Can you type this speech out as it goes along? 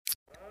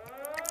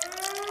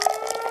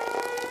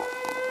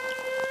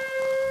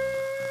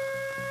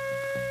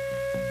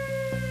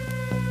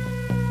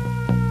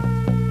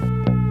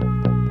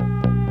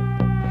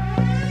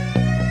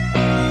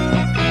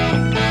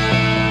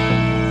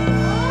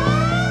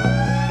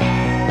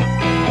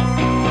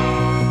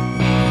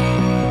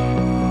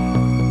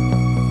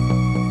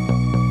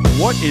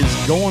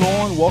is going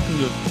on? Welcome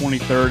to the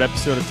 23rd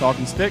episode of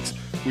Talking Sticks.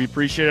 We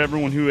appreciate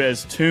everyone who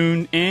has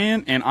tuned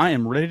in, and I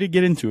am ready to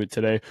get into it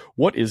today.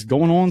 What is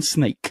going on,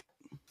 Snake?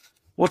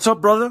 What's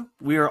up, brother?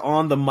 We are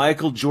on the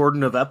Michael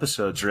Jordan of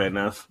episodes right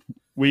now.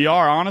 We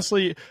are.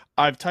 Honestly,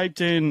 I've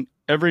typed in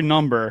every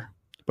number,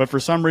 but for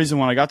some reason,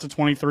 when I got to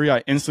 23,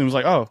 I instantly was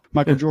like, oh,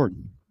 Michael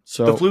Jordan.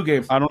 So The flu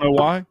game. I don't know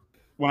why.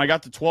 When I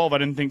got to 12, I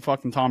didn't think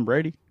fucking Tom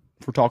Brady.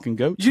 If we're talking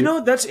GOAT. You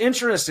know, that's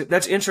interesting.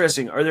 That's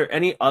interesting. Are there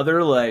any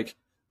other, like,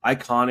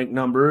 iconic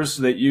numbers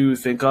that you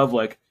think of,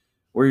 like,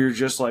 where you're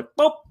just like,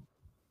 oh,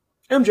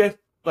 MJ.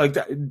 Like,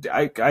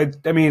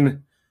 I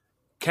mean,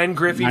 Ken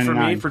Griffey 99.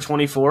 For me for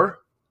 24.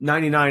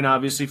 99,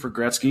 obviously, for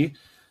Gretzky.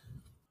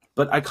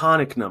 But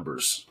iconic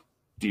numbers,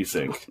 do you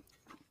think?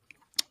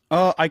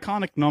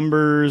 Iconic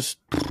numbers.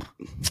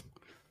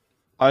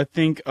 I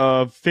think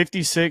of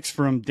 56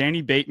 from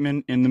Danny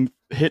Bateman in the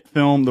hit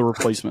film The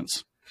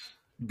Replacements.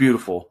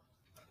 Beautiful.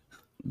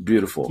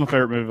 It's my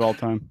favorite movie of all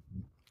time.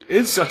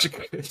 It's such a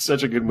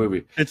good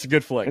movie. It's a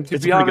good flick. And to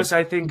be honest,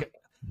 I think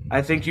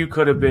you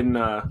could have been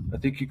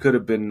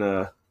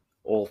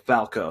old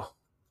Falco,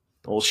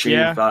 old Shane.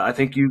 Yeah. I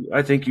think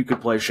you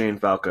could play Shane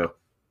Falco.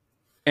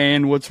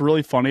 And what's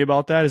really funny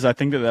about that is I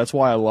think that's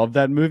why I love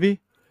that movie,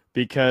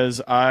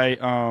 because I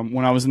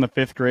when I was in the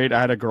 5th grade,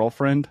 I had a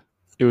girlfriend.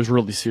 It was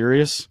really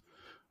serious,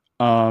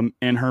 and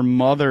her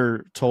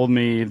mother told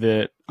me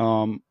that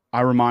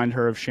I remind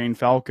her of Shane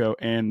Falco,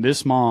 and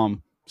this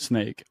mom.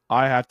 Snake,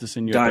 I have to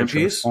send you a picture.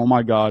 Piece? Oh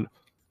my god,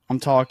 I'm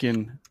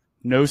talking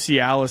no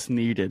Cialis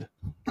needed.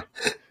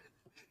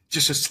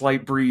 Just a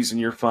slight breeze and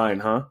you're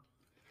fine, huh?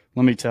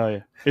 Let me tell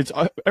you, it's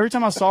every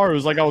time I saw her, it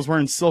was like I was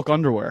wearing silk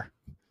underwear.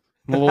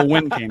 A little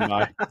wind came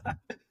by.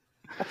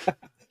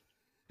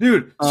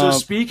 Dude, so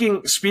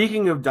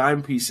speaking of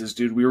dime pieces,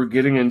 dude, we were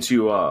getting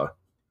into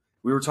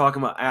we were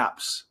talking about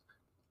apps.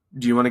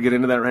 Do you want to get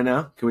into that right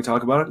now? Can we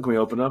talk about it? Can we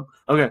open up?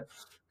 Okay,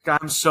 God,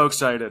 I'm so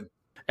excited.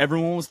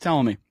 Everyone was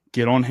telling me,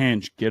 get on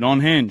Hinge.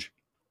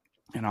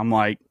 And I'm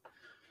like,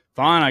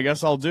 fine, I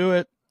guess I'll do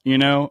it. You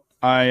know,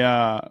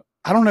 I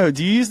don't know.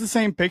 Do you use the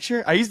same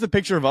picture? I use the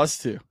picture of us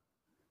two.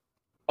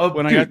 Oh,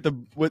 when dude, I got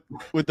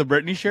with the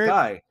Britney shirt.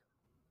 Guy,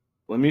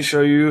 let me show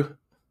you.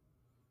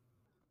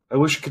 I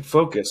wish I could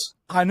focus.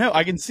 I know.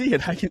 I can see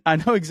it. I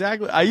know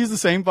exactly. I use the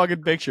same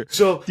fucking picture.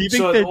 So, do you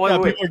think that people are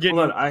getting?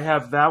 Hold on. I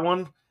have that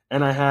one,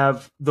 and I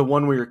have the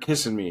one where you're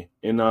kissing me.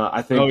 And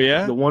I think. Oh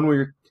yeah. The one where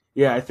you're.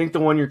 Yeah, I think the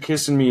one you're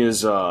kissing me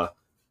is that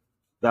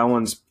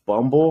one's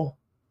Bumble.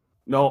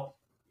 No,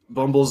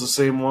 Bumble's the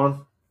same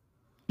one.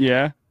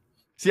 Yeah.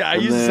 See, I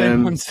use the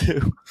same one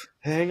too.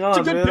 Hang on,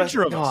 it's a good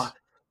picture of us.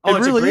 Oh,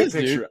 it's really a great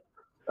picture. Dude.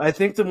 I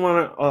think the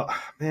one.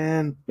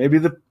 Man,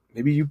 maybe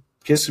you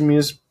kissing me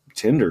is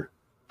Tinder.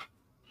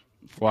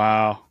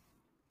 Wow,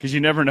 because you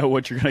never know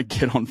what you're gonna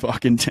get on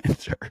fucking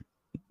Tinder.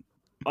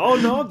 Oh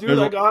no,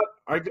 dude!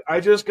 I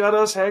just got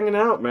us hanging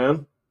out,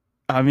 man.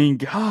 I mean,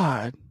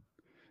 God.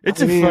 It's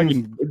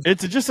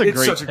just a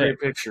great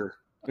picture.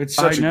 It's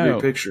such a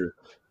great picture.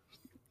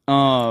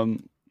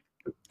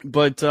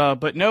 But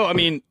no, I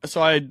mean,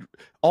 so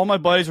all my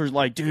buddies were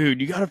like, dude,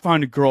 you got to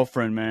find a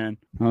girlfriend, man.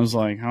 I was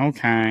like,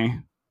 okay.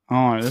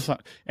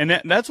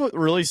 That's what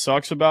really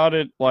sucks about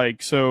it.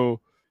 Like,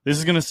 so this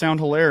is going to sound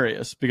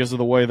hilarious because of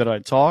the way that I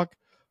talk,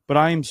 but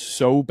I am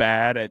so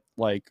bad at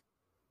like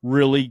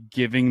really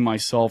giving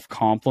myself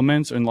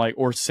compliments and like,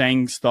 or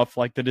saying stuff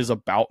like that is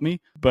about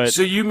me. But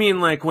so you mean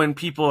like when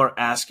people are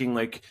asking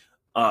when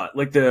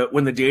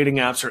the dating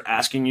apps are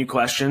asking you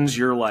questions,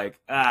 you're like,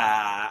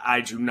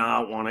 I do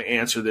not want to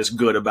answer this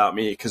good about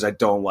me because I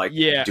don't like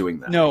doing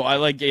that. No,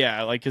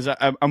 because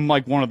I'm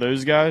like one of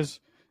those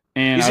guys.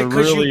 And is it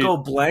because you go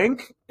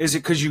blank? Is it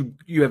because you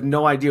have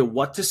no idea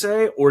what to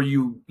say, or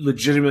you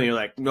legitimately are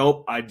like,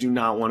 nope, I do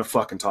not want to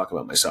fucking talk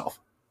about myself?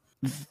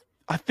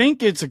 I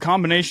think it's a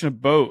combination of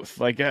both.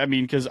 Like, I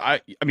mean, because I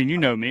mean, you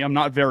know me, I'm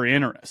not very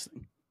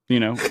interesting. You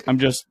know, I'm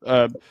just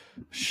a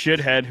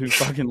shithead who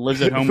fucking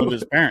lives at home with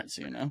his parents.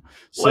 You know,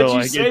 so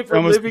what'd you say for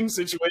living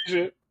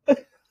situation?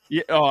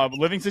 Yeah,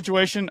 living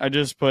situation. I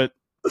just put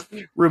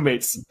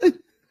roommates.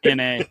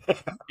 NA.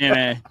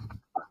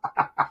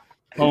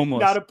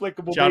 Homeless. Not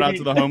applicable. Shout out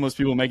to the homeless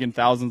people making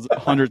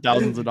hundred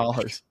thousands of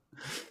dollars.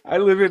 I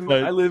live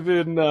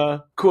in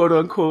quote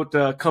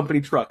unquote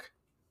company truck.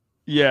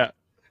 Yeah.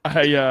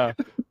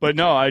 But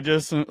no, I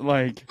just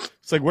like,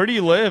 it's like, where do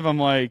you live? I'm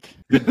like,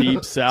 the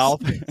deep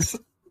south.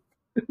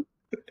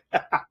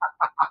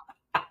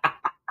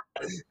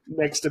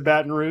 Next to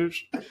Baton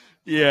Rouge.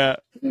 Yeah.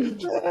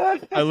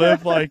 I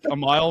live like a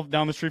mile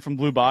down the street from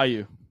Blue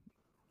Bayou.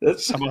 You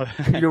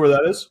know where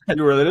that is? You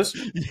know where that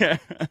is? Yeah.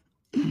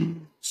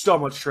 So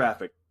much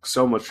traffic.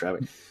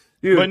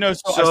 Dude, but no,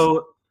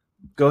 so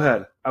go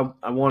ahead.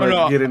 I want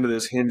to get into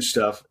this Hinge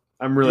stuff.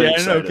 I'm really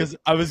excited. because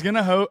I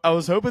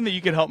was hoping that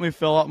you could help me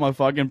fill out my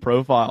fucking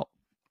profile,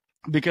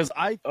 because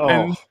I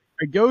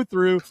go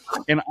through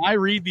and I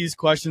read these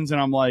questions and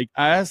I'm like,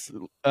 I asked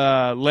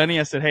Lenny,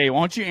 I said, hey,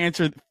 why don't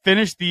you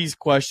finish these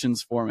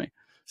questions for me?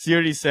 She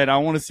already said, I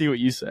want to see what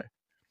you say.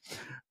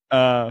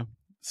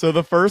 So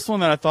the first one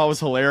that I thought was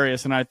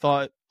hilarious, and I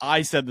thought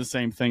I said the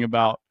same thing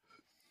about,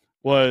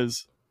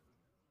 was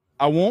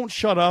I won't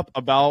shut up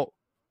about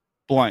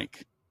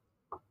blank.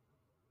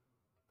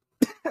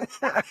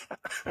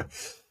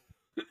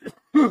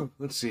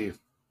 Let's see.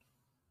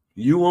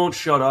 You won't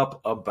shut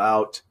up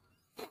about.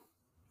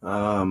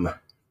 I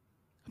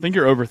think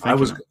you're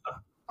overthinking.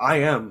 I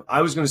am.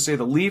 I was going to say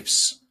the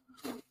Leafs.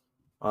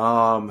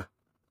 And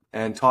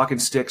talking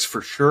sticks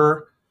for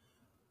sure.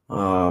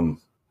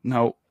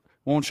 No,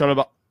 won't shut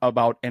up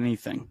about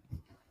anything.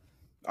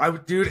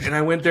 Dude, and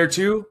I went there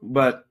too,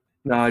 but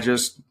no,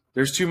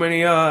 there's too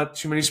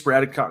many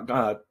sporadic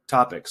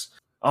topics.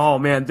 Oh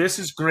man, this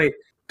is great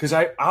because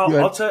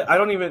I'll tell you, I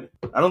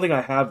don't think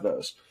I have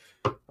those.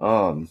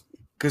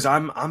 Because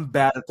I'm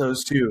bad at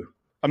those too.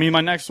 I mean,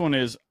 my next one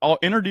is I'll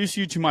introduce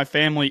you to my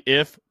family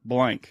if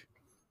blank.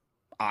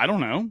 I don't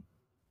know.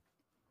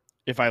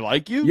 If I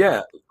like you?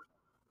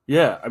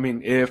 Yeah. I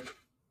mean,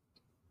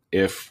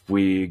 if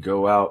we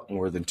go out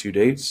more than 2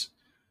 dates,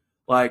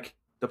 like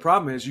the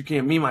problem is you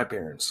can't meet my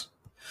parents.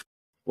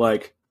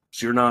 Like,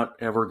 so you're not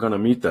ever gonna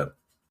meet them.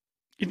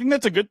 You think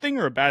that's a good thing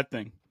or a bad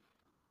thing?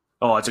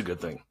 Oh, it's a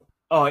good thing.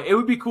 Oh, it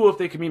would be cool if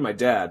they could meet my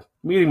dad.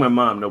 Meeting my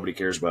mom, nobody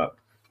cares about.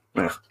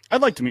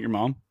 I'd like to meet your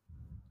mom.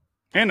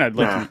 And I'd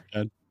like to meet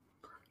your dad.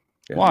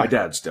 Yeah, Why? My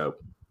dad's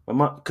dope.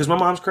 Because my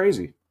mom's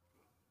crazy.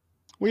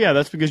 Well, yeah,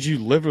 that's because you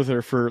lived with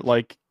her for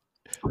like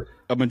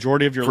a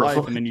majority of your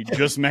life, and then you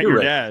just met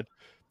your dad.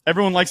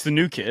 Everyone likes the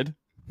new kid.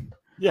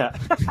 Yeah.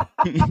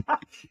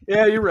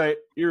 Yeah, you're right.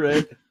 You're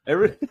right.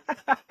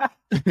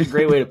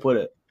 Great way to put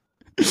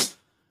it.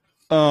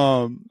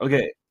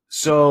 Okay,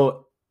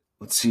 so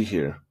let's see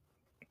here.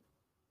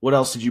 What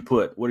else did you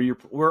put? What are your?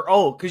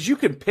 Because you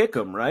can pick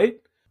them, right?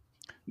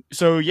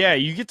 So yeah,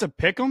 you get to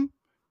pick them,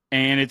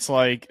 and it's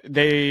like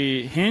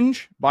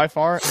Hinge by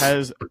far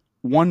has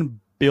 1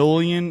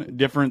 billion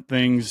different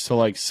things to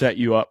like set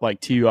you up,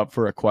 like tee you up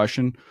for a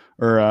question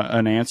or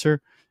an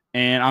answer,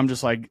 and I'm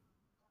just like,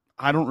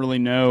 I don't really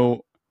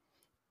know.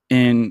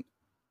 And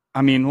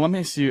I mean, let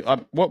me see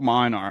what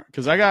mine are,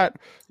 because I got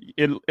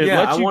it.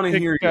 I want to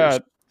hear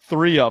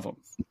 3 of them.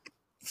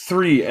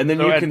 3, and then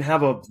you can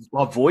have a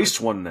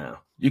voiced one now.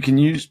 You can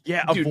use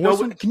a voice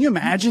one. Can you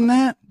imagine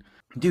that?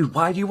 Dude,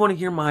 why do you want to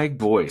hear my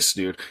voice,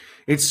 dude?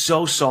 It's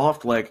so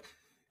soft. Like,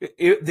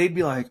 they'd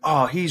be like,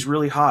 oh, he's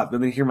really hot.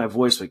 Then they hear my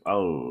voice, like,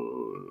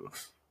 oh.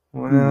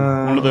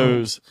 Well, one of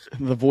those,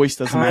 the voice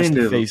doesn't match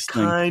the face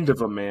thing. Kind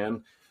of a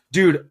man.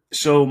 Dude,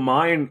 so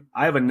mine,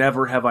 I have a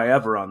never have I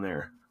ever on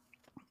there.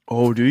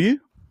 Oh, do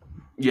you?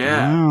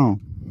 Yeah. Wow.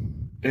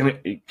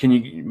 And can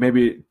you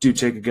maybe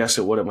take a guess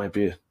at what it might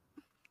be?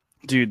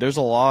 Dude, there's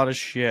a lot of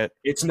shit.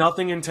 It's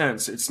nothing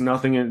intense. It's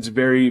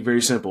very,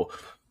 very simple.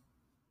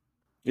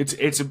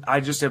 I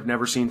just have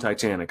never seen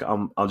Titanic.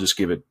 I'll just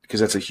give it, because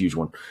that's a huge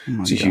one.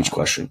 Oh it's a huge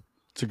question.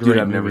 It's a great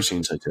I've movie. never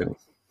seen Titanic.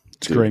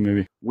 It's a great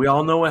movie. We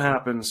all know what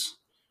happens,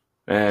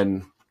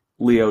 and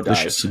Leo dies.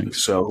 The ship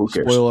sinks. So who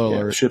cares? Spoiler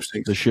alert. The ship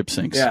sinks. The ship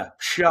sinks. Yeah,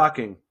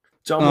 shocking.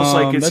 It's almost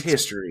like it's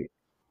history.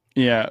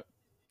 Yeah.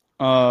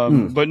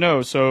 But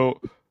no, so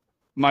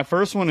my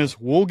first one is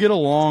we'll get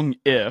along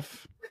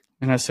if,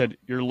 and I said,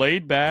 you're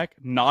laid back,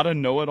 not a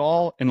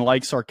know-it-all, and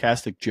like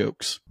sarcastic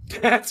jokes.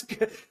 That's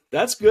good.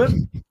 That's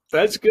good.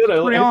 That's good. I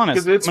pretty like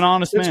honest. It's I'm an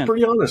honest man. It's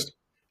pretty honest.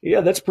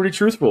 Yeah, that's pretty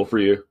truthful for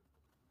you.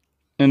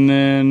 And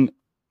then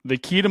the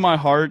key to my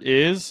heart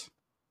is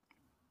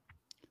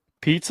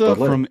pizza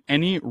from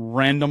any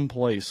random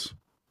place.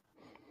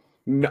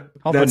 No,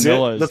 How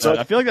vanilla is that?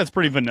 I feel like that's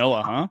pretty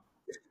vanilla, huh?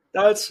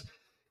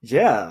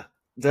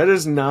 That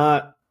is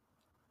not.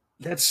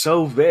 That's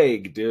so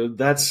vague, dude.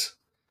 That's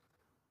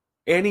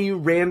any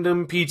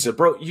random pizza,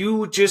 bro.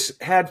 You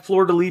just had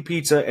Fleur de Lis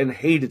pizza and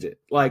hated it.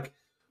 Like,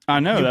 I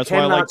know. That's why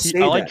I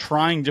like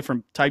trying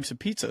different types of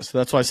pizza. So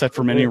that's why I said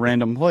from any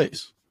random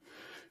place.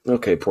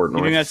 Okay, Portnoy.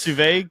 You think that's too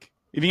vague?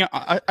 You think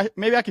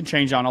maybe I can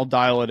change on? I'll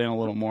dial it in a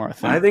little more.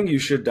 I think you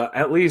should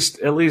at least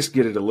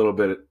get it a little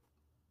bit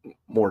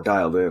more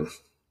dialed in.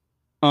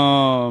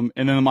 And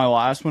then my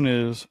last one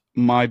is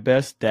my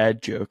best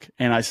dad joke,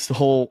 and I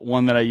stole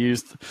one that I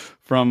used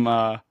from.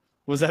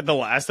 Was that the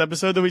last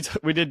episode that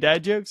we did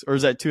dad jokes, or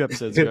is that 2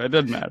 episodes ago? It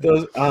doesn't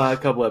matter. A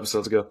couple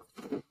episodes ago.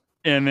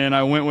 And then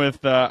I went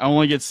with I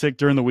only get sick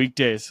during the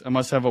weekdays. I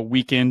must have a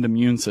weekend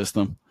immune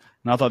system,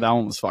 and I thought that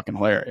one was fucking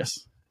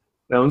hilarious.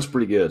 That one's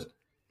pretty good.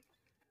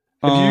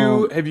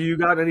 Have you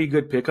got any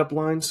good pickup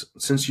lines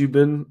since you've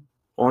been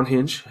on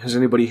Hinge? Has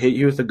anybody hit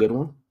you with a good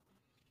one?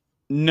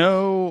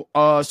 No.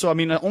 So I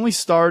mean, I only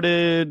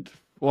started.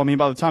 Well, I mean,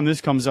 by the time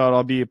this comes out,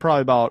 I'll be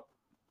probably about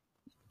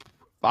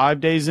 5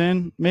 days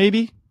in,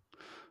 maybe.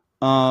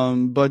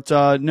 But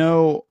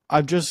no,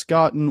 I've just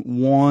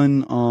gotten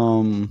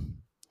one.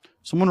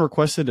 Someone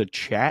requested a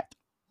chat.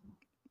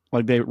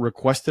 Like they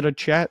requested a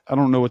chat. I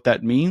don't know what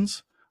that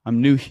means.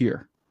 I'm new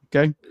here.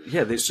 Okay.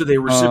 Yeah. They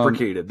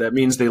reciprocated. That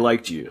means they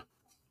liked you.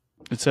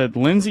 It said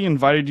Lindsay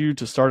invited you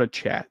to start a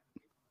chat.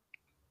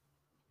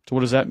 So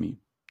what does that mean?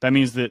 That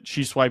means that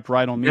she swiped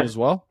right on me as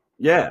well?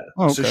 Yeah.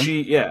 Oh, okay. So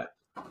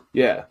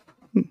yeah.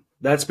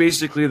 That's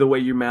basically the way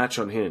you match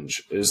on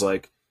Hinge. Is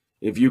like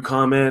if you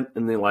comment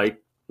and they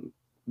like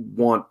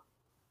want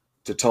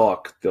to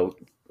talk, they'll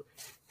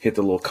hit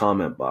the little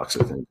comment box.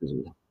 I think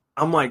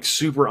I'm like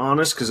super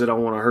honest because I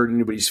don't want to hurt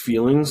anybody's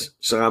feelings.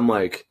 So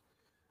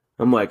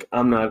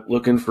I'm not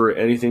looking for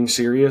anything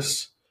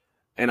serious.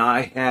 And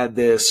I had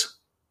this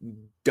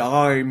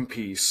dime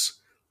piece,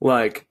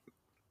 like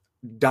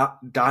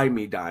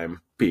dime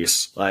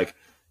piece, like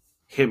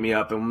hit me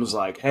up and was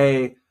like,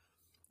 "Hey,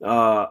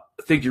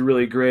 think you're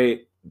really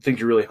great. Think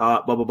you're really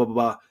hot. Blah blah blah blah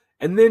blah."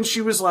 And then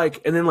she was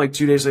like, and then like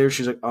 2 days later,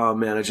 she's like, "Oh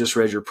man, I just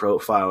read your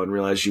profile and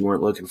realized you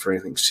weren't looking for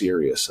anything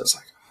serious." I was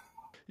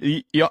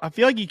like, I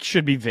feel like you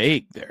should be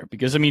vague there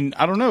because I mean,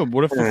 I don't know.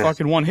 What if the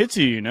fucking one hits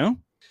you? You know?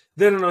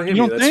 Then no, hit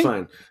me. That's think?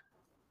 Fine.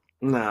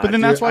 Nah, but then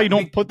that's why you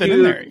don't put that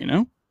in there. You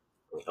know?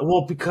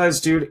 Well,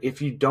 because dude,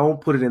 if you don't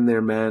put it in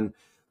there, man,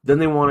 then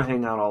they want to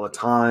hang out all the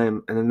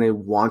time, and then they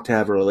want to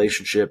have a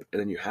relationship,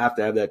 and then you have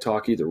to have that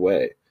talk either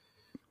way.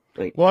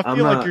 Like, well, I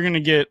feel like you're gonna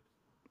get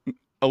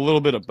a little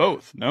bit of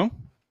both. No? Like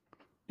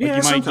yeah,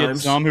 you might sometimes.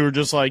 get some who are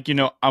just like, you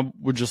know, I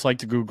would just like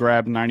to go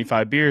grab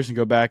 95 beers and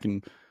go back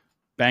and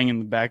bang in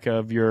the back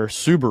of your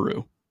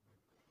Subaru.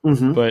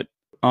 Mm-hmm. But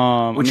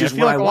which is I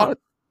feel what like I want.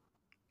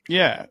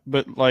 Yeah,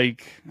 but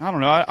like I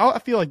don't know. I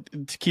feel like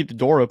to keep the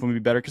door open would be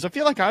better because I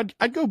feel like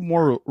I'd go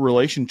more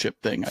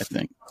relationship thing. I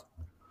think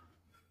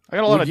I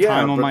got a lot of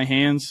time on my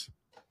hands.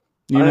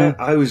 You know?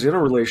 I was in a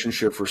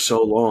relationship for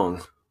so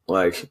long.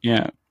 Like,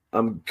 yeah,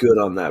 I'm good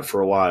on that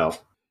for a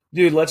while.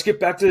 Dude, let's get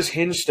back to this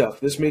Hinge stuff.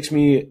 This makes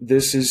me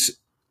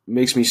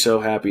so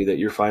happy that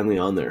you're finally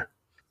on there.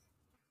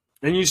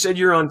 And you said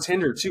you're on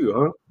Tinder too,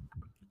 huh?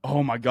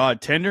 Oh my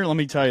God, Tinder! Let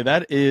me tell you,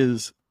 that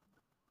is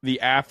the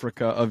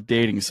Africa of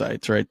dating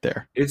sites right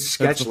there. It's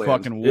That's Sketchland.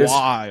 Fucking it's,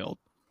 wild,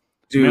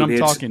 dude. I mean, I'm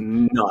it's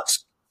talking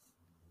nuts.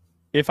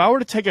 If I were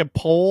to take a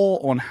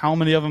poll on how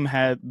many of them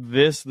had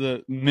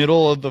the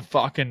middle of the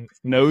fucking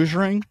nose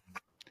ring,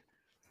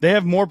 they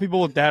have more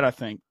people with that. I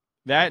think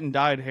that and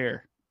dyed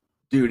hair.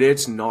 Dude,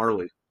 it's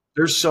gnarly.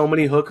 There's so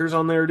many hookers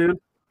on there, dude.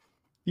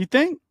 You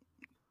think?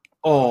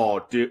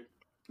 Oh, dude.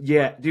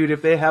 Yeah, dude.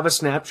 If they have a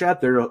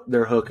Snapchat,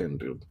 they're hooking,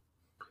 dude.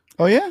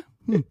 Oh yeah.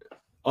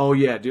 Oh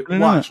yeah, dude.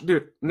 Watch,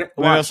 dude. Watch.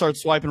 I'll start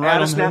swiping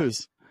right on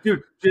those.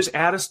 Dude, just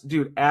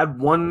add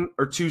 1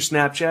 or 2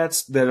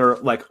 Snapchats that are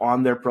like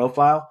on their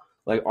profile,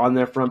 like on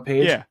their front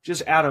page. Yeah.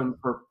 Just add them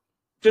for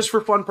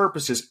fun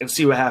purposes and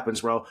see what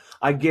happens, bro.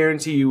 I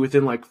guarantee you,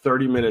 within like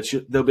 30 minutes,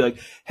 they'll be like,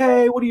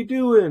 "Hey, what are you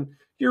doing?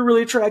 You're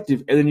really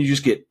attractive," and then you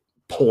just get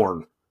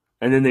porn,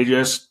 and then they'll be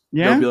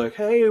like,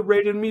 "Hey,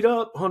 ready to meet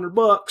up?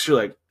 $100." You're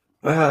like,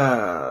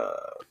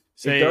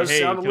 Say, it does hey,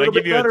 sound a can little I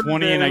give bit you a better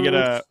 20 and I get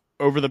a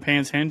over the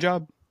pants hand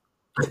job?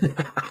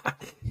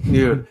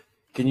 Dude,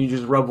 can you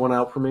just rub one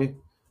out for me,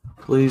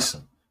 please?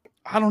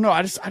 I don't know.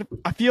 I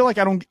feel like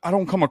I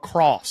don't come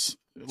across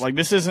like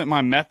this isn't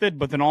my method,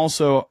 but then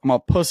also I'm a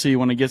pussy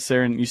when it gets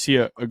there and you see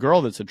a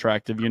girl that's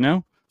attractive, you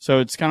know? So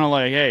it's kind of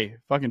like, hey,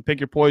 fucking pick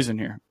your poison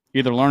here.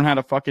 Either learn how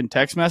to fucking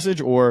text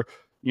message or,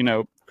 you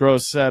know, grow a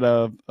set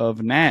of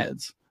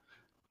nads.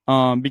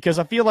 Because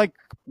I feel like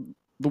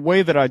the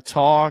way that I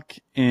talk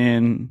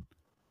and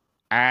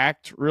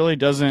act really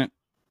doesn't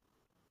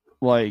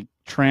like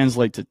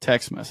translate to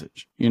text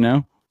message, you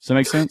know? Does that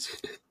make sense?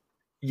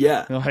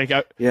 Yeah. Like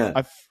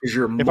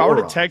if I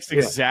were to text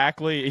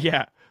exactly,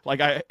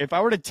 if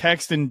I were to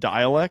text in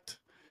dialect,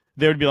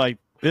 they would be like,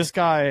 this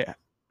guy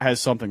has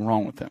something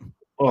wrong with him.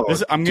 Oh,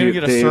 I'm going to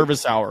get a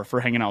service hour for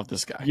hanging out with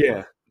this guy.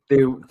 Yeah.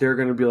 They're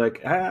going to be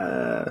like,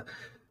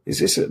 is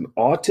this an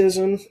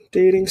autism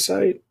dating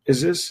site?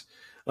 Is this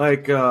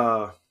like,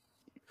 dude,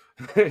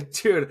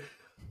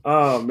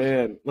 oh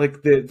man,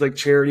 like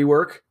charity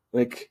work?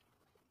 Like,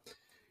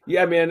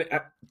 yeah, man,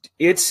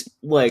 it's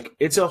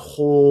a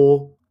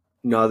whole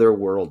nother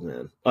world,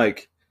 man.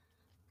 Like,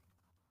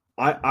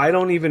 I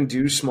don't even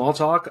do small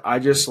talk. I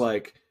just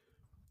like,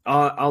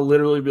 I'll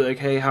literally be like,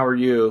 "Hey, how are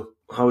you?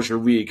 How was your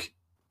week?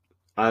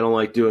 I don't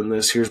like doing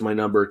this. Here's my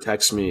number.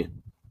 Text me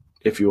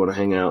if you want to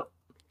hang out."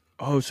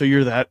 Oh, so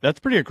you're that's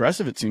pretty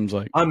aggressive, it seems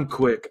like. I'm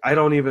quick. I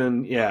don't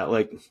even, yeah.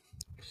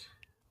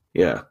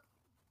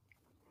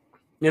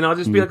 And I'll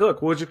just be like,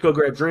 "Look, we'll just go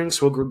grab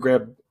drinks. We'll go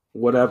grab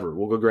whatever.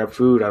 We'll go grab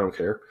food. I don't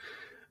care."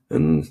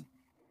 And,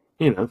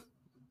 you know,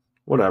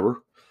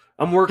 whatever.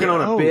 I'm working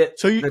on a bit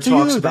that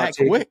talks about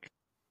quick.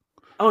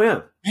 Oh,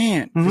 yeah.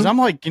 Man, because I'm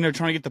like, you know,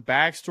 trying to get the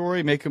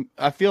backstory, make him.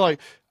 I feel like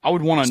I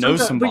would want to know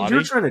somebody. But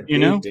you're trying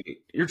to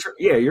date.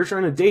 You're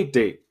trying to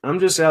date.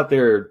 I'm just out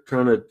there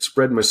trying to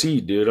spread my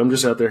seed, dude. I'm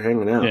just out there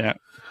hanging out. Yeah.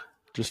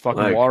 Just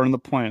fucking watering the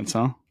plants,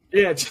 huh?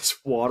 Yeah,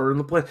 just watering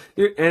the plants.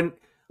 And,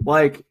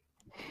 like,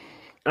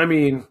 I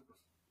mean,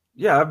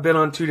 yeah, I've been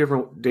on 2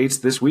 different dates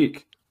this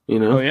week, you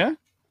know? Oh, yeah?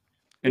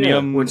 Any of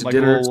them went to like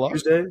dinner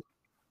Tuesday?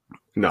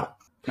 No.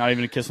 Not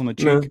even a kiss on the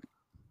cheek?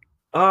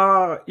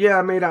 No. Yeah,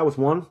 I made out with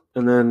one,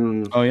 and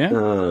then... Oh, yeah?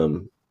 A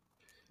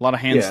lot of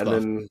hand stuff.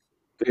 And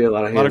then, a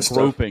lot of hand stuff.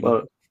 Groping.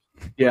 A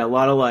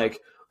lot of like,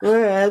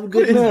 have a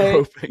good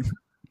night.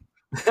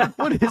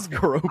 What is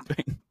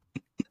groping?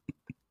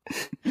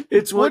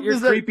 It's what your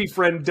does that- creepy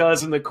friend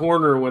does in the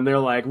corner when they're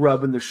like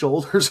rubbing their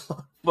shoulders on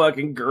a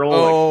fucking girl.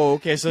 Oh,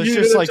 okay. So it's You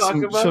know just what like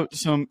I'm talking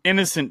some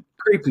innocent,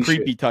 like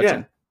creepy shit.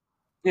 touching.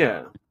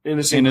 Yeah.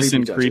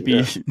 Innocent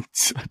Creepy. touching,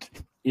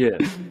 yeah.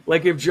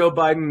 Like if Joe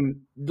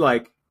Biden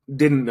like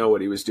didn't know what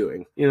he was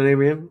doing. You know what I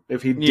mean?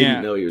 If he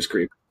didn't know he was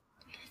creepy.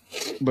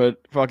 But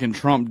fucking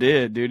Trump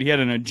did, dude. He had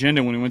an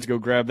agenda when he went to go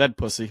grab that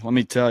pussy. Let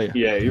me tell you.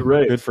 Yeah, you're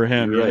right. Good for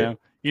him. You're You right. know,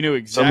 he knew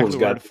exactly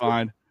where to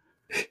find.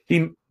 He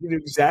knew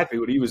exactly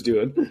what he was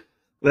doing.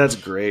 That's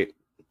great.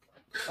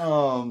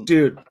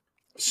 Dude,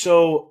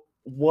 so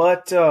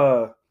what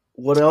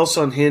else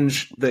on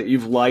Hinge that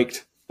you've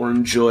liked or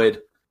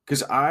enjoyed?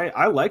 Because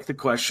I like the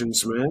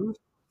questions, man.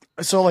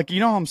 So like, you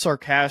know, I'm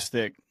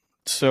sarcastic.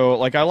 So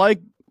like, I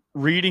like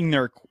reading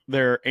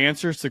their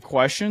answers to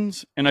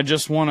questions, and I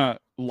just want to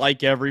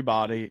like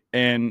everybody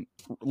and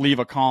leave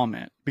a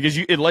comment because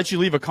it lets you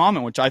leave a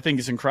comment, which I think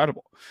is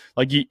incredible.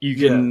 Like you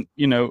can,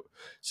 you know,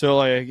 so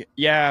like,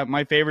 yeah,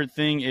 my favorite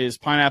thing is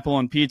pineapple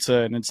on pizza,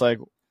 and it's like,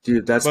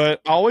 dude,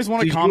 but I always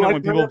want to comment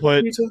when people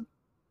put pizza?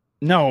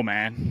 No,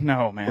 man.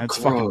 It's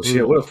fucking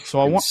Yeah, what a so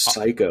I want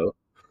psycho.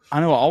 I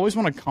know. I always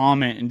want to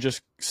comment and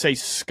just say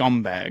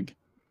scumbag.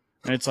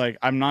 And it's like,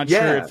 I'm not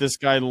sure if this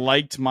guy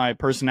liked my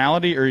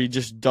personality or he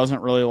just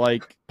doesn't really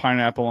like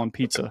pineapple on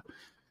pizza.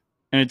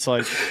 And it's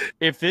like,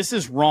 if this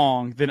is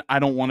wrong, then I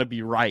don't want to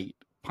be right.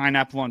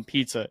 Pineapple on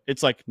pizza.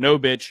 It's like, no,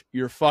 bitch,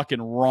 you're fucking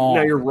wrong.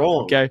 No, you're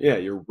wrong. Okay? Yeah,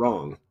 you're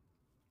wrong.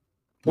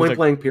 With Point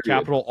blank period.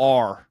 Capital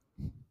R.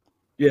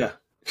 Yeah.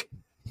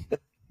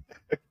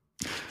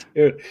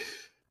 Dude.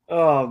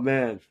 Oh,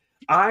 man.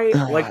 I'm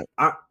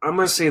going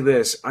to say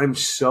this. I'm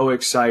so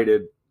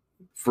excited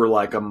for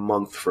like a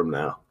month from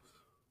now.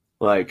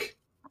 Like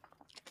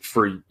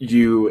for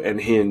you and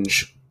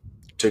Hinge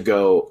to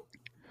go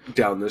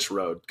down this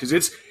road. Because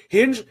it's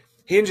Hinge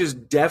is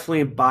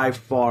definitely by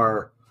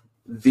far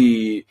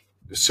the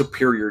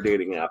superior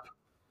dating app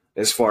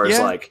as far as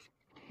like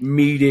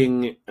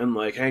meeting and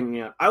like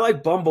hanging out. I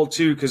like Bumble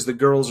too because the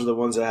girls are the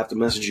ones that have to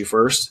message you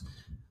first.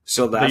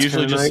 So that's they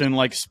usually just nice. send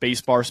like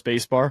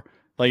spacebar.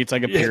 Like it's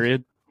like a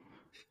period.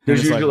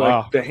 There's usually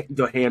like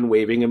the hand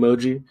waving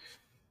emoji.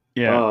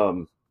 Yeah.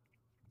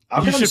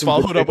 You should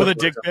follow it up with a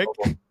dick pic.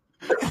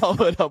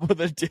 Follow it up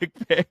with a dick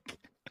pic.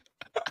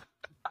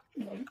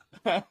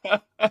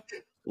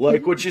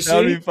 Like what you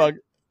see?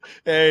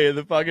 Hey,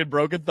 the fucking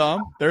broken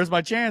thumb. There's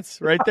my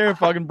chance right there.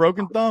 Fucking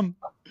broken thumb.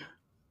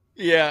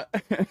 Yeah.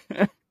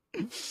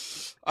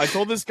 I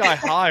told this guy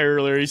hi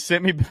earlier. He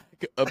sent me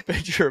back a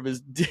picture of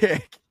his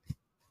dick.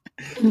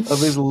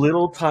 Of his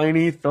little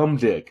tiny thumb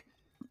dick.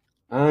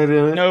 I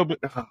don't know.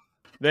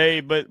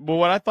 But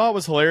what I thought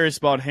was hilarious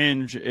about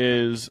Hinge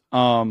is,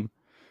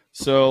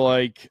 so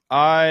like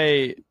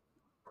as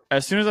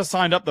soon as I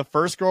signed up, the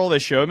first girl they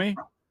showed me,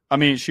 I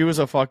mean, she was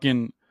a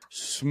fucking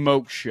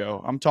smoke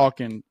show. I'm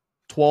talking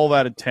 12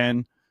 out of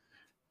 10.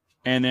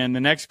 And then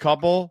the next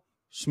couple,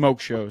 smoke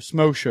show,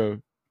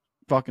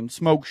 fucking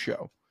smoke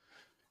show.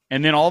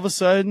 And then all of a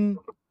sudden,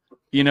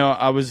 you know,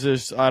 I was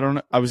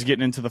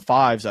getting into the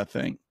fives, I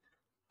think.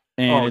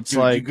 And it's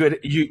like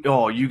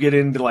you get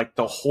into like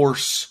the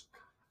horse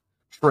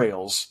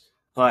trails.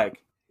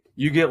 Like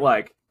you get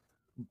like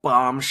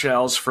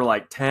bombshells for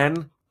like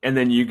 10 and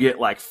then you get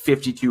like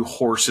 52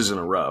 horses in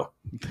a row.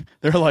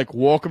 They're like,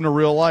 welcome to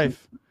real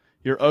life.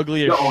 You're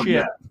ugly as shit.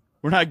 Yeah.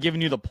 We're not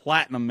giving you the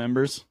platinum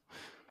members.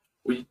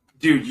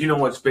 Dude, you know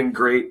what's been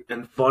great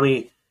and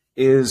funny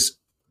is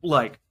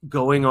like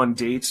going on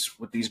dates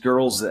with these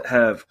girls that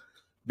have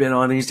been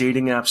on these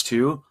dating apps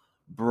too.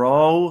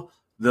 Bro,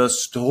 the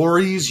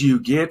stories you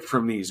get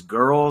from these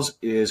girls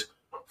is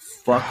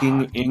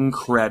fucking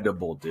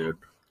incredible, dude.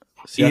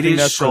 See, I think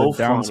that's so the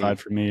downside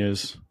for me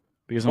is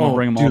because I'm going to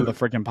bring them all to the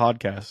freaking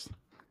podcast.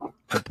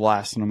 They're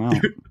blasting them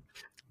out.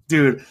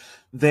 Dude,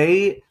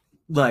 there's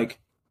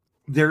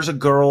a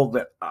girl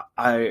that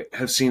I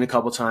have seen a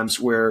couple times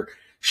where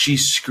she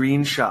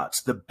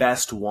screenshots the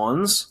best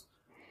ones.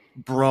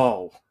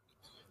 Bro,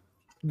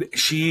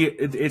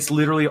 it's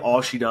literally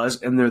all she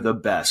does, and they're the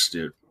best,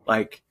 dude.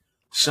 Like,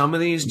 some of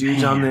these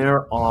dudes on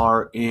there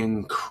are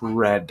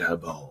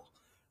incredible.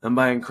 And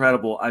by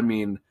incredible, I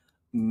mean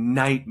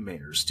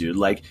nightmares, dude.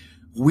 Like,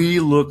 we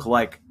look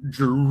like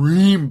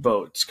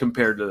dreamboats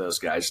compared to those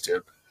guys,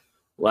 dude.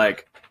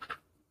 Like,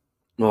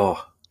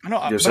 oh. I know,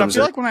 but I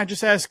feel like when I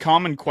just ask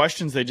common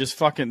questions,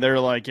 they're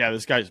like, yeah,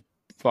 this guy's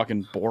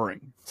fucking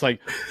boring. It's like,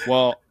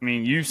 well, I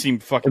mean, you seem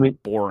fucking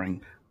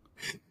boring.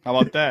 How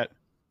about that?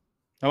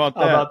 How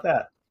about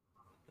that?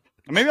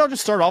 Maybe I'll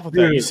just start off with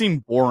that. You seem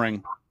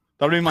boring.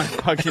 That'll be my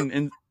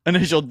fucking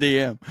initial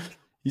DM.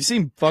 You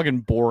seem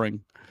fucking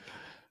boring.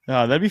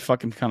 That'd be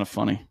fucking kind of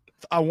funny.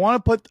 I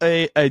want to put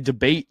a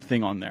debate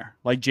thing on there.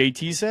 Like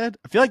JT said,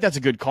 I feel like that's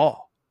a good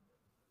call.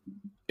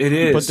 It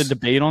is. Put the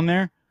debate on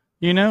there.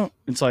 You know,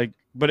 it's like,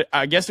 but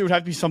I guess it would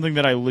have to be something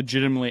that I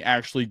legitimately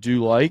actually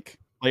do like.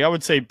 Like I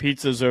would say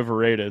pizza's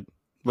overrated.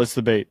 Let's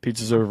debate.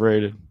 Pizza's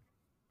overrated.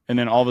 And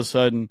then all of a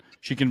sudden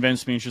she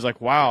convinced me and she's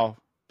like, wow,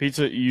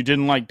 pizza, you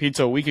didn't like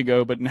pizza a week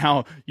ago, but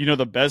now you know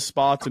the best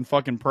spots in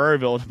fucking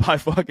Prairieville to buy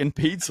fucking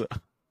pizza.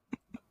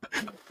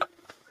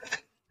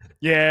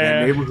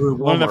 Yeah, neighborhood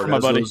learned that Walmart from my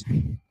has buddy.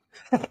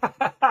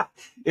 those.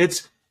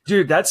 It's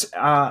dude, that's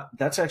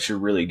actually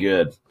really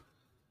good.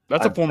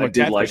 That's a form I of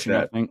did like catfishing, I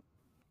that. think.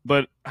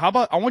 But how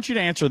about I want you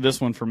to answer this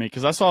one for me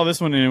because I saw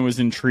this one and it was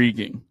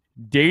intriguing.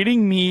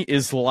 Dating me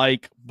is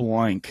like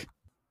blank.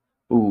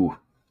 Ooh,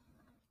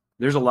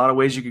 there's a lot of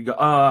ways you could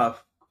go.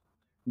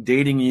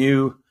 Dating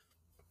you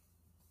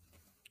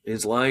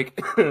is like,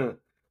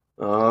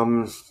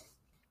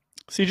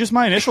 See, just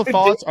my initial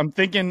thoughts. I'm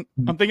thinking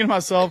to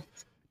myself,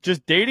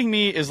 just dating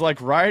me is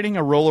like riding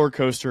a roller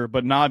coaster,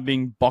 but not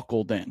being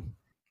buckled in.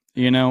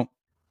 You know?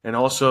 and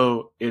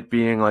also it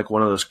being like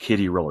one of those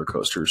kiddie roller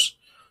coasters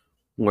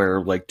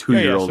where like Yeah.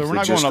 2-year-olds So we're they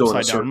not going just go in a upside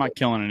down. circle. I'm not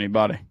killing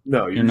anybody.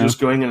 No, you're just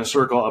going in a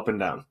circle up and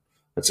down.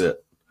 That's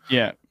it.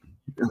 Yeah.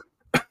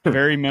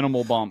 Very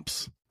minimal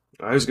bumps.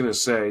 I was gonna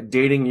say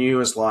dating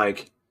you is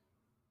like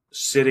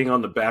sitting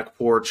on the back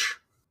porch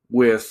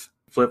with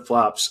flip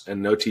flops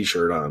and no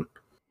t-shirt on,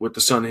 with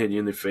the sun hitting you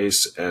in the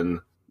face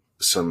and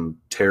some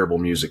terrible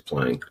music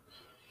playing.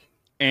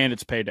 And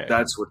it's payday.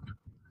 That's what.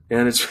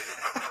 And it's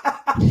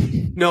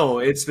no,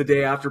 it's the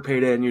day after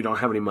payday and you don't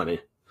have any money.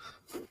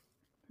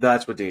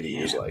 That's what dating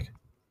is like.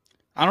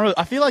 I don't know.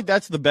 I feel like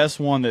that's the best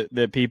one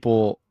that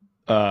people,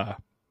 the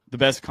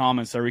best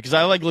comments I read. Because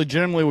I like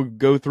legitimately would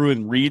go through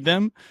and read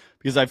them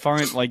because I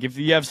find like if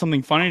you have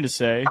something funny to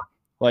say,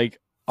 like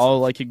I'll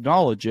like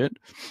acknowledge it.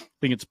 I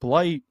think it's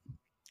polite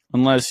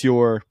unless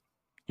you're,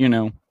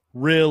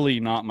 really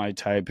not my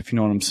type, if you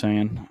know what I'm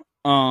saying.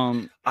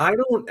 I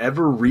don't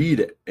ever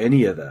read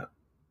any of that.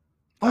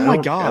 Oh my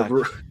God.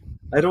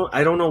 I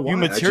don't know why. You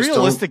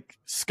materialistic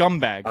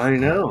scumbag. I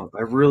know.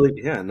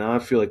 Now I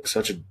feel like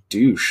such a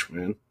douche,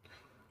 man.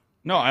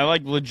 No, I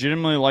like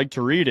legitimately like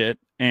to read it,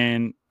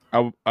 and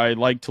I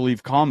like to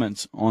leave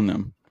comments on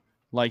them.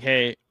 Like,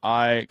 hey,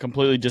 I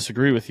completely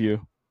disagree with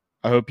you.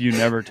 I hope you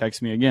never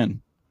text me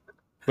again.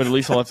 But at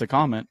least I left a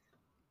comment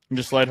and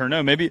just let her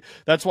know. Maybe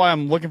that's why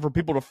I'm looking for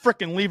people to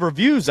frickin' leave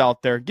reviews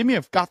out there. Give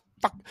us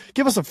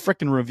a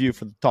frickin' review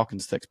for the Talking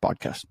Sticks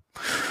podcast.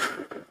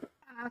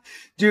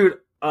 Dude,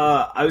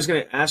 I was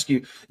going to ask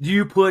you, do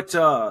you put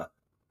that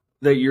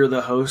you're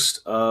the host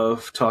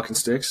of Talking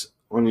Sticks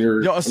on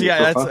your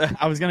profile?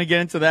 I was going to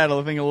get into that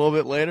I think a little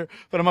bit later,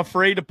 but I'm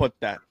afraid to put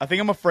that. I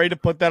think I'm afraid to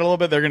put that a little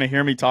bit. They're going to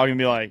hear me talking and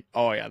be like,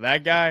 oh yeah,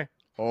 that guy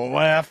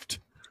left.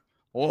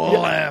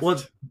 Left.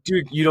 Well,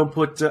 dude, you don't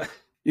put your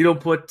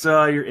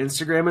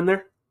Instagram in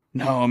there?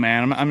 No,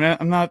 man.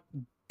 I'm not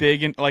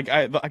big in like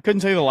I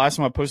couldn't tell you the last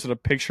time I posted a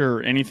picture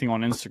or anything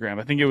on Instagram.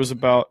 I think it was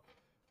about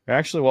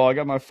actually, well, I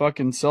got my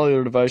fucking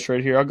cellular device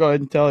right here. I'll go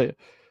ahead and tell you.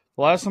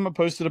 The last time I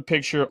posted a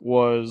picture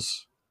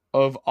was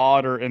of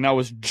Otter, and that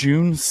was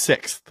June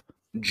 6th.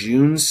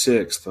 June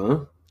 6th,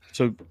 huh?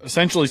 So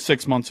essentially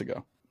 6 months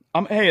ago.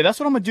 Hey,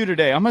 that's what I'm going to do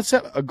today. I'm going to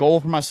set a goal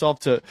for myself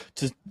to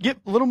get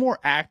a little more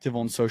active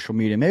on social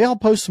media. Maybe I'll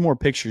post some more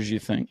pictures, you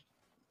think?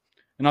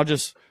 And I'll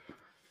just,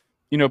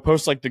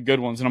 post like the good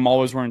ones. And I'm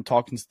always wearing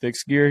Talking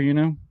Sticks gear,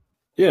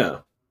 Yeah.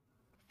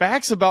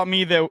 Facts about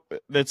me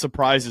that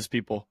surprises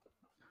people.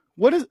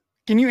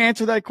 Can you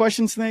answer that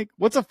question, Snake?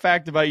 What's a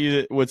fact about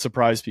you that would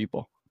surprise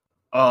people?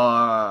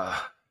 A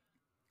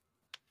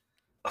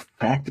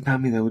fact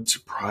about me that would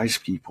surprise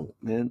people,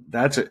 man.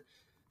 That's a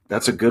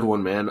good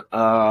one, man.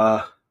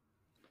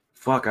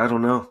 Fuck, I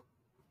don't know.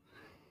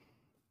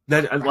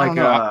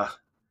 I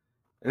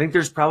think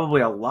there's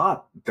probably a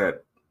lot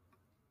that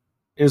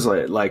is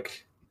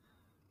like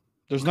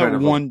there's no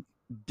one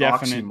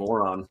definite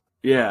oxymoron.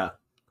 Yeah.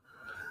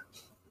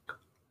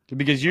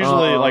 Because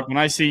usually, like when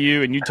I see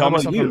you and you tell me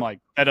something, you? I'm like,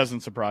 that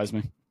doesn't surprise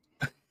me.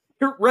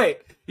 You're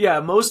right. Yeah,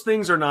 most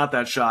things are not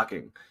that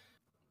shocking.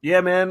 Yeah,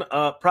 man.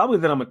 Probably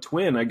that I'm a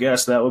twin. I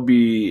guess that'd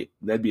be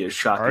a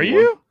shocking. Are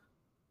you? One.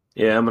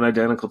 Yeah, I'm an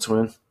identical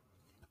twin.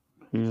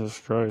 Jesus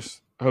Christ!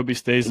 I hope he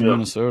stays in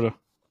Minnesota.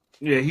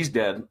 Yeah, he's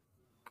dead.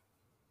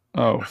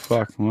 Oh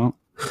fuck! Well,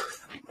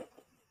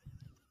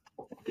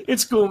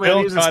 it's cool,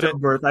 man. He's a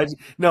stillbirth.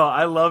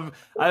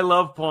 I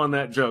love pulling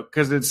that joke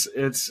because it's.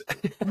 It's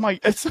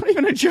not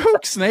even a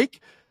joke, Snake.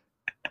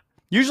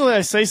 Usually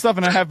I say stuff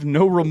and I have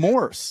no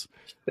remorse.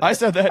 I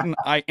said that and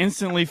I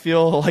instantly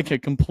feel like a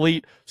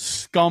complete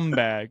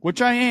scumbag, which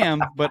I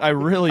am, but I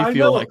really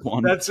feel like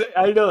one.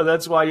 I know.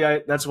 That's why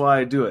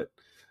I do it.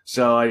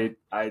 So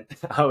I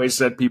always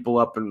set people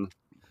up and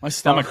my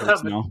stomach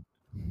hurts now.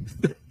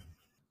 It's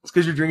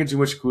because you're drinking too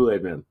much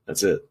Kool-Aid, man.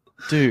 That's it.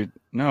 Dude,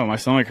 no, my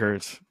stomach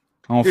hurts.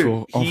 I'll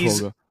feel good.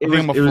 I think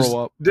I'm gonna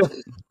throw up.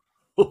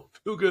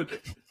 Feel good.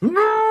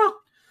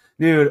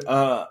 Dude,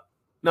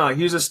 no,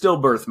 he was a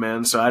stillbirth,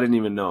 man, so I didn't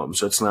even know him.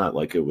 So it's not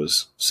like it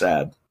was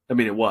sad. I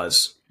mean, it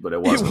was, but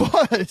it wasn't.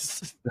 It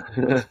was.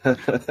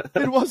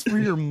 It was for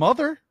your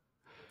mother?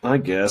 I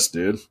guess,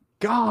 dude.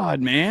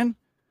 God, man.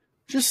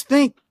 Just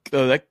think,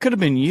 that could have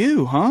been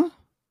you, huh?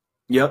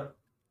 Yep.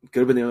 Could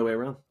have been the other way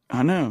around.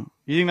 I know.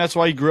 You think that's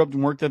why you grew up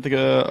and worked at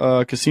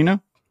the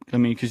casino? I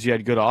mean, because you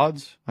had good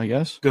odds, I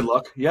guess. Good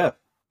luck. Yeah.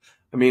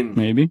 I mean,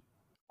 maybe.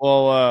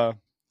 Well,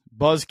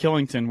 Buzz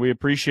Killington, we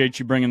appreciate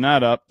you bringing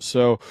that up.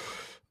 So,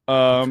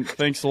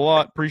 thanks a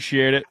lot.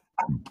 Appreciate it.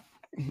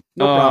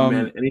 No problem,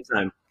 man.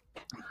 Anytime.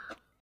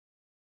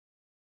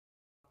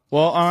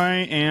 Well, I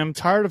am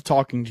tired of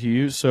talking to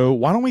you, so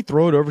why don't we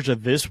throw it over to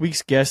this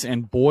week's guest?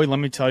 And boy, let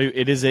me tell you,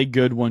 it is a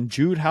good one.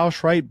 Jude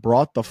Housewright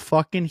brought the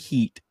fucking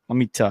heat. Let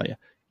me tell you,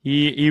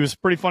 he was a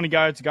pretty funny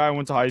guy. It's a guy I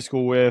went to high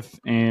school with,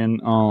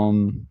 and I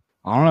don't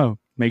know.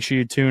 Make sure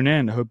you tune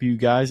in. I hope you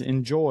guys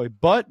enjoy.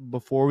 But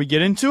before we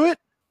get into it,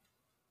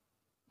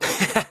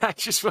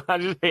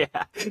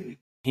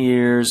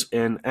 Here's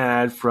an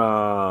ad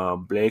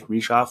from Blake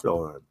Richard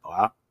Flooring.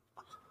 Wow.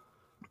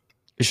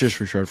 it's just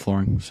Richard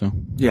Flooring. So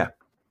Yeah.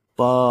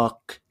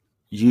 Fuck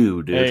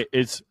you, dude. hey,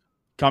 it's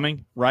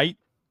coming right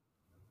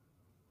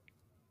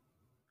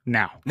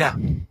now. Now.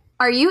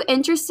 Are you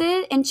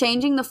interested in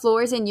changing the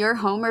floors in your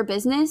home or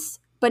business,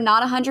 but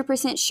not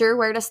 100% sure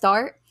where to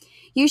start?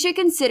 You should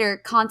consider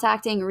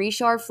contacting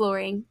Richard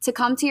Flooring to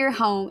come to your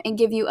home and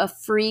give you a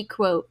free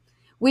quote.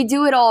 We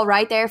do it all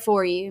right there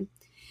for you.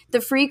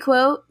 The free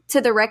quote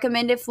to the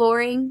recommended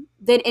flooring,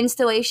 then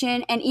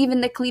installation, and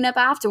even the cleanup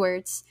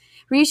afterwards.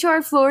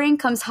 Richard Flooring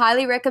comes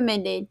highly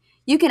recommended.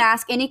 You can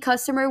ask any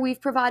customer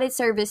we've provided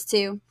service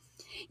to.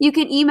 You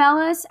can email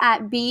us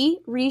at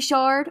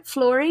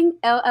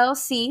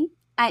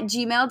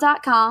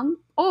brichardflooringllc@gmail.com,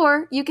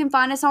 or you can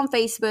find us on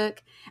Facebook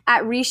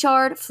at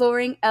Richard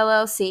Flooring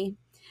LLC.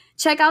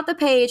 Check out the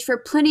page for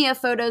plenty of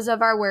photos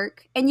of our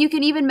work, and you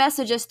can even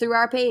message us through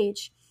our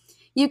page.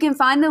 You can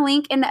find the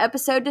link in the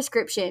episode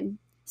description.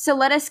 So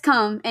let us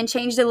come and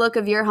change the look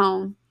of your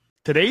home.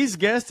 Today's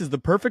guest is the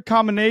perfect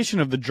combination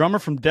of the drummer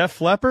from Def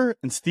Leppard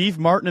and Steve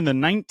Martin in the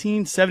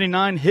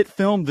 1979 hit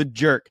film The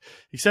Jerk,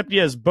 except he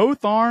has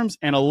both arms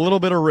and a little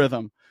bit of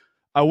rhythm.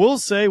 I will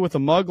say, with a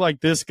mug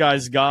like this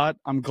guy's got,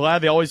 I'm glad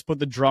they always put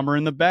the drummer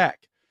in the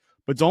back.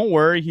 But don't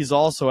worry, he's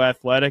also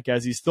athletic,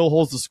 as he still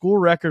holds the school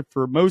record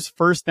for most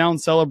first down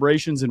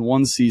celebrations in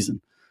one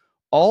season.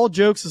 All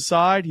jokes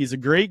aside, he's a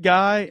great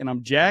guy, and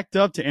I'm jacked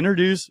up to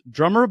introduce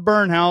drummer of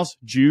Burnhouse,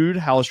 Jude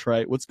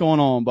Housewright. What's going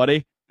on,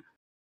 buddy?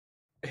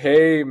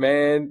 Hey,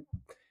 man.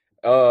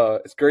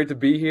 It's great to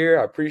be here.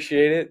 I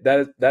appreciate it.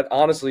 That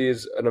honestly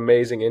is an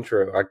amazing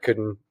intro. I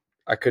couldn't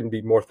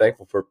be more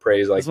thankful for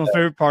praise like that. That's my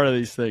favorite part of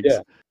these things. Yeah.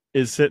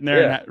 Is sitting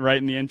there and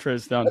writing the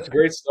intros down. That's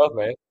great stuff,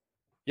 man.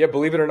 Yeah,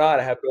 believe it or not,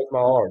 I have both my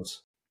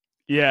arms.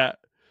 Yeah.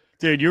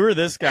 Dude, you were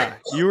this guy.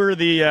 You were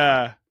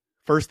the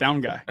first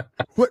down guy.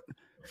 What?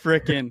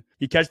 Frickin',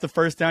 you catch the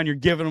first down, you're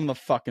giving him the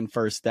fucking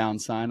first down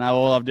sign. I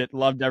loved it.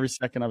 Loved every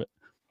second of it.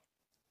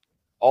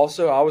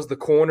 Also, I was the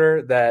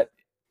corner that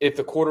if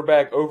the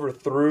quarterback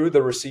overthrew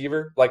the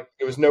receiver, like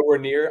it was nowhere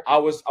near, I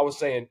was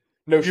saying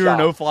no shot. You were a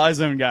no-fly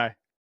zone guy.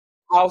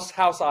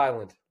 House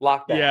Island,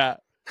 lockdown. Yeah.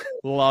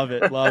 Love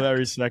it. Love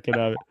every second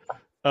of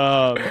it.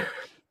 So,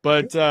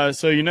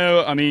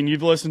 I mean,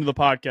 you've listened to the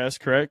podcast,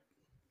 correct?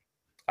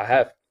 I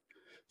have.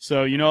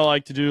 So, I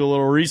like to do a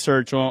little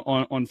research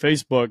on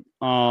Facebook.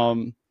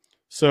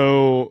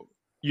 So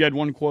you had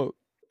one quote.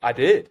 I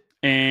did.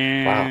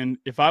 And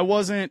if I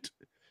wasn't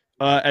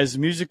as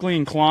musically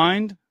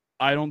inclined,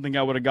 I don't think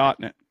I would have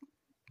gotten it.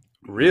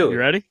 Really? You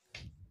ready?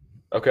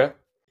 Okay.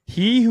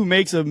 He who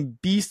makes a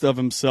beast of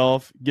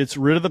himself gets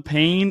rid of the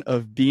pain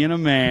of being a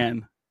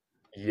man.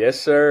 Yes,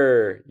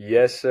 sir.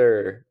 Yes,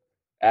 sir.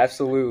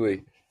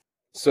 Absolutely.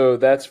 So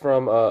that's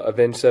from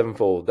Avenged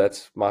Sevenfold.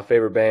 That's my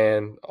favorite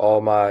band. All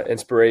my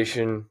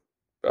inspiration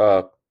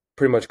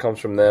pretty much comes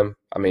from them.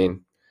 I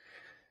mean,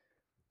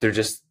 they're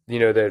just,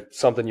 they're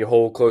something you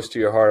hold close to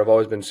your heart. I've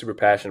always been super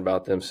passionate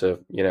about them. So,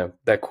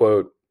 that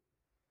quote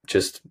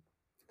just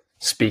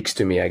speaks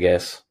to me, I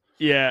guess.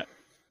 Yeah.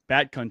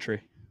 Bat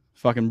Country.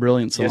 Fucking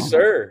brilliant song. Yes,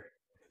 sir.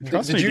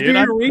 Trust did me, you dude,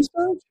 do your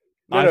research?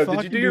 No,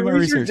 did you do your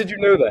research? Did you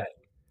know that?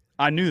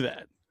 I knew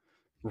that.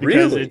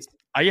 Really?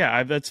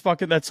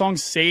 That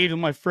song's saved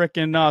in my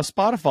frickin'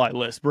 Spotify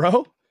list,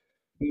 bro.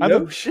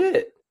 No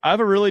shit. I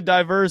have a really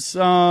diverse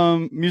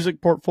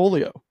music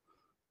portfolio.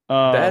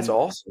 That's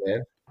awesome,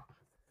 man.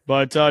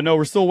 But no,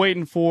 we're still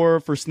waiting for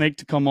Snake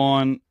to come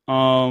on.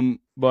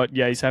 But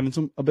yeah, he's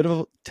having a bit of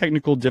a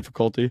technical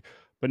difficulty.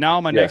 But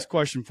now my next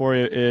question for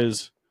you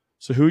is: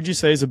 so who would you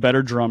say is a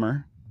better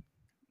drummer,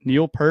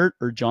 Neil Peart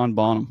or John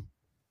Bonham?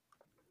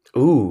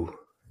 Ooh,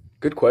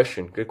 good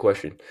question. Good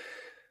question.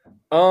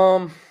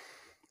 John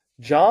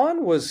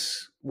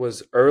was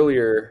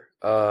earlier,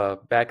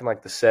 back in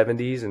like the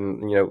 70s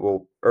and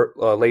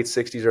late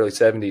 60s, early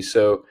 70s.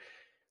 So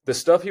the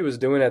stuff he was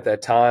doing at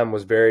that time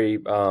was very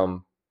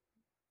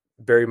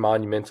very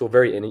monumental,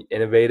 very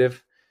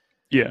innovative.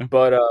 Yeah.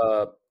 But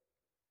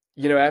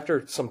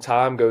after some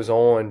time goes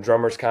on,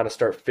 drummers kind of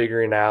start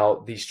figuring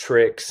out these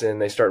tricks and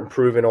they start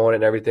improving on it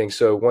and everything.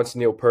 So once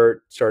Neil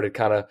Peart started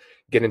kind of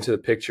getting into the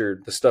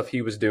picture, the stuff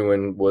he was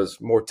doing was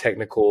more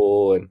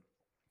technical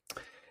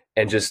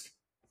and just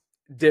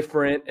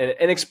different,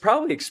 and it's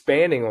probably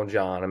expanding on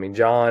John. I mean,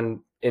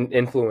 John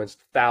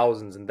influenced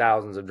thousands and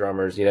thousands of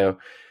drummers,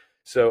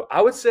 So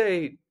I would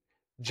say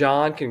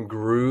John can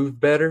groove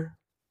better.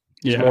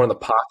 He's more in the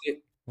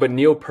pocket, but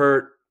Neil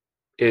Peart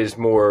is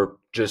more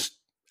just,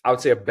 I would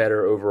say, a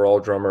better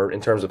overall drummer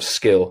in terms of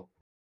skill.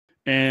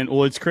 And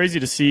well, it's crazy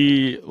to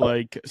see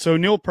like so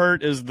Neil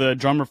Peart is the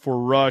drummer for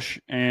Rush,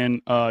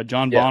 and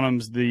John Yeah.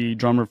 Bonham's the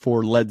drummer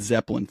for Led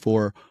Zeppelin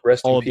for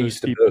Rest all in of those peace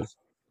to people. both.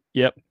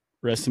 Yep,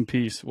 rest in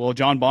peace. Well,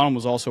 John Bonham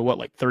was also what,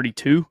 like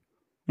 32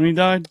 when he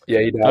died? Yeah,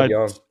 he died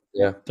young.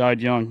 Yeah.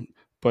 Died young.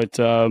 But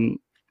no,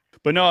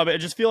 I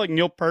just feel like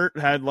Neil Peart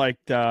had like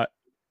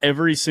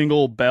every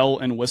single bell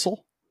and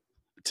whistle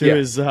to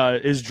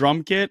his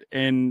drum kit,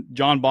 and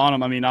John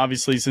Bonham, I mean,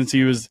 obviously since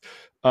he was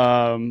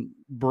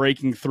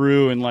breaking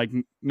through and like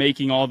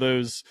making all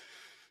those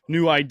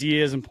new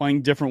ideas and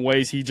playing different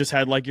ways, he just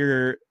had like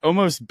your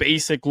almost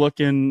basic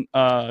looking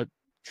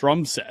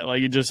drum set.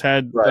 Like he just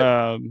had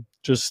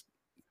just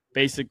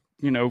basic,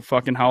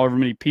 fucking however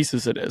many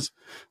pieces it is.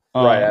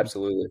 Right,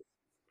 absolutely.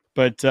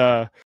 But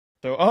so,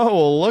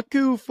 well, look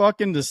who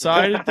fucking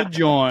decided to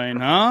join,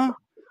 huh?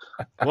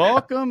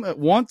 Welcome.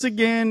 Once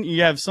again,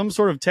 you have some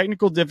sort of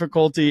technical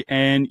difficulty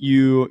and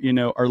you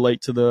are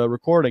late to the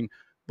recording.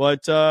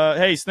 But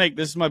hey, Snake,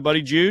 this is my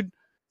buddy Jude.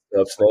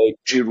 What's up, Snake?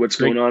 Jude, what's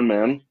going on,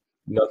 man?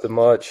 Nothing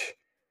much.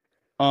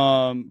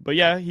 But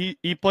yeah,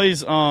 he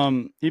plays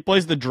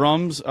the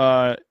drums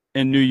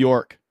in New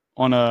York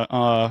on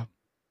a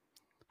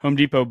Home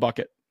Depot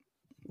bucket.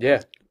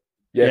 Yeah.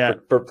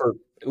 For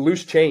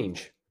loose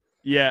change.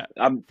 Yeah,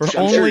 I'm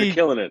sure you're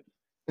killing it.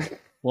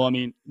 Well, I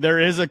mean, there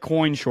is a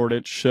coin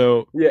shortage,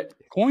 so yeah,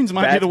 coins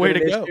might be the way to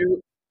go.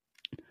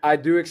 I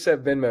do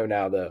accept Venmo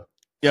now, though.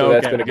 Yeah, so okay,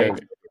 that's been a game.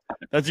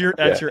 That's your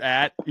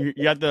at. You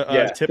got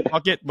the tip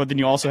bucket, but then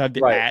you also have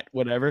the at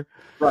whatever.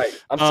 Right.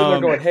 I'm sitting there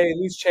going, "Hey,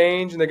 loose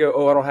change," and they go,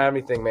 "Oh, I don't have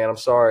anything, man. I'm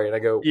sorry." And I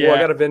go, "Well, I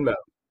got a Venmo."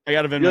 I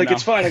got a Venmo. You're like, now.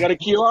 "It's fine. I got a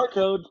QR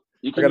code.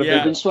 You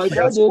can swipe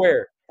I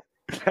swear."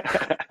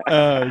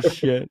 Oh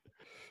shit.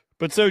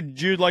 But so,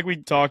 Jude, like we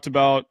talked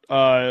about,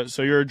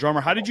 so you're a drummer.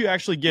 How did you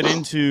actually get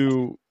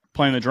into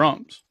playing the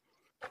drums?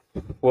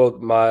 Well,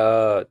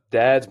 my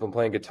dad's been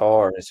playing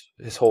guitar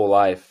his whole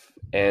life,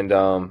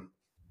 and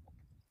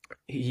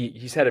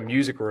he's had a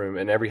music room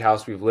in every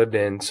house we've lived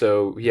in.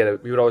 So we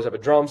would always have a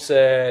drum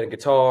set and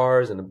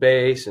guitars and a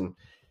bass, and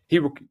he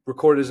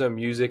recorded his own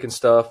music and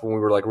stuff when we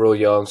were like real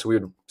young. So we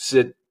would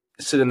sit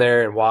in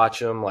there and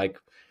watch him like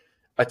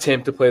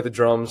attempt to play the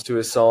drums to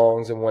his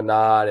songs and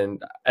whatnot.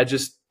 And I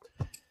just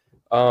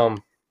I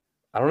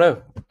don't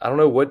know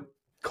what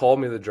called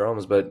me to the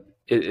drums, but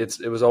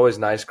it was always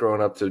nice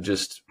growing up to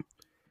just,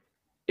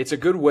 it's a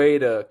good way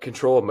to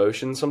control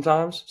emotions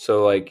sometimes.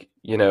 So like,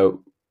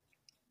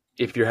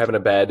 if you're having a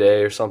bad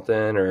day or something,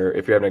 or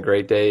if you're having a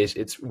great day,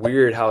 it's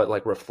weird how it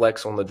like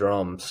reflects on the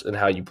drums and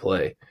how you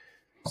play.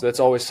 So that's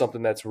always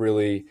something that's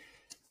really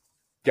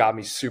got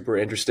me super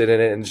interested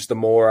in it. And just the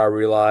more I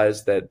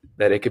realized that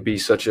it could be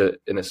such an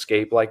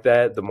escape like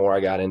that, the more I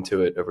got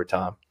into it over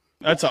time.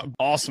 That's an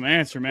awesome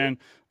answer, man.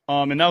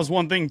 And that was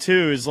one thing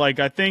too, is like,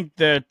 I think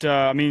that,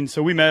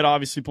 so we met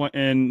obviously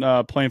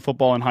playing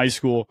football in high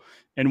school,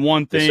 and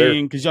one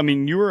thing, cause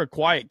you were a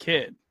quiet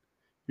kid,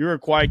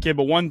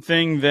 but one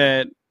thing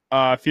that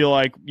I feel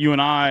like you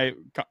and I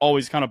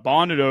always kind of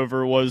bonded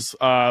over was,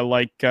 our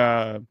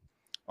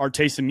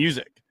taste in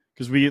music.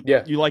 Cause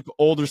you like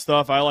older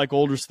stuff. I like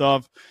older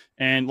stuff,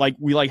 and like,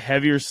 we like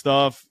heavier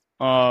stuff.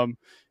 And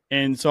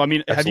so,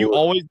 Absolutely. Have you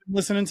always been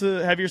listening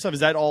to heavier stuff?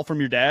 Is that all from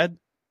your dad?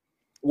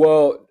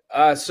 Well,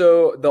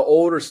 so the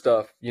older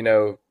stuff,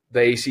 the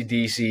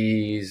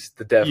AC/DCs,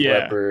 the Def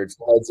Leppards,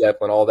 Led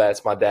Zeppelin, all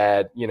that's my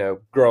dad,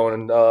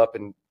 growing up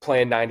and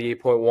playing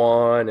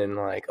 98.1 and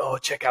like, oh,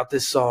 check out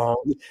this song.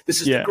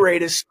 This is the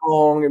greatest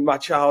song in my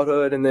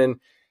childhood. And then,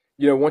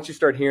 once you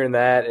start hearing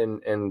that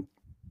and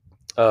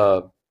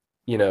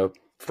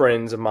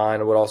friends of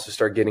mine would also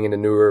start getting into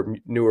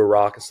newer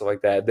rock and stuff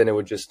like that, then it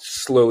would just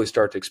slowly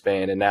start to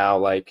expand. And now,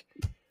 like,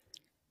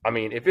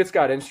 if it's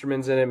got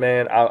instruments in it,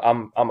 man,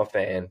 I'm a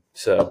fan.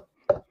 So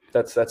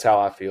that's how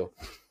I feel.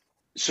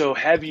 So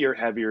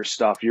heavier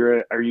stuff.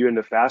 Are you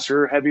into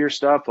faster, heavier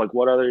stuff? Like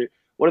what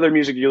other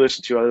music do you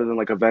listen to other than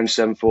like Avenged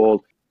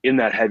Sevenfold in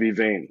that heavy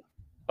vein?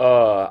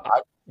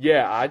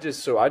 I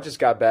just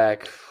got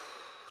back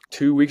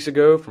 2 weeks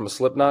ago from a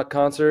Slipknot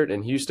concert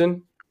in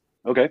Houston.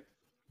 Okay.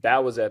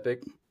 That was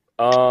epic.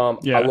 I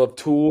love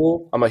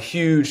Tool. I'm a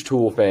huge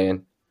Tool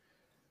fan.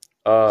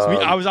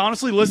 I was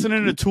honestly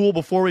listening to Tool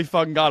before we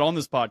fucking got on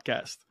this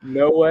podcast.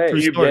 No way.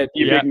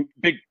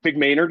 Big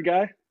Maynard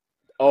guy?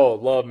 Oh,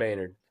 love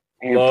Maynard.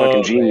 He's a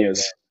fucking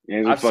genius. Yeah,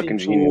 he's a fucking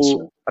genius.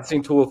 I've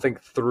seen Tool, I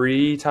think,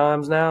 3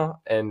 times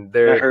now, and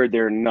I heard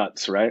they're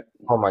nuts, right?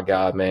 Oh my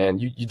god, man!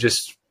 You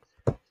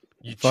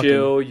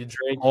chill, you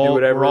drink, you do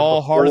whatever. We're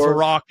all hard as a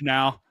rock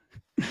now.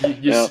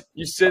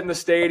 You sit in the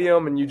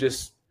stadium and you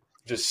just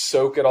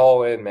soak it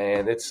all in,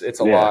 man. It's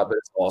a lot, but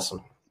it's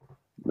awesome.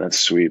 That's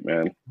sweet,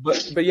 man.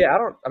 But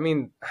yeah,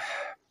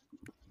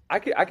 I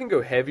can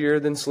go heavier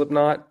than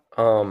Slipknot.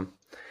 I'm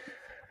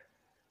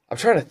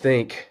trying to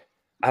think.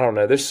 I don't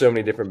know. There's so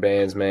many different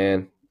bands,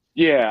 man.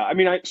 Yeah, I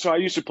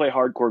used to play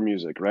hardcore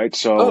music, right?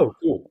 So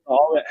cool.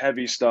 All that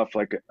heavy stuff,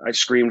 like I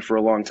screamed for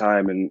a long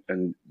time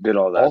and did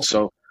all that. Awesome.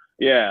 So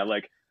yeah,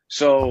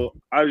 so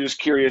I was just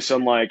curious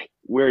on like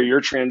where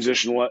your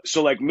transition was.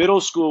 So like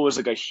middle school was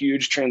like a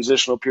huge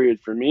transitional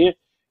period for me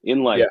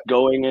in like Yeah.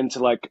 going into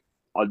like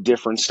a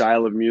different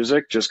style of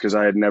music just because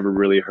I had never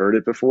really heard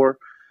it before.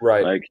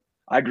 Right. Like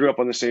I grew up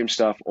on the same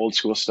stuff, old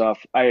school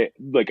stuff. I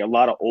like a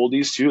lot of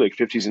oldies too, like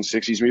 50s and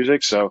 60s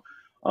music. So,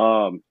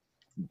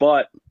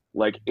 but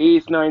like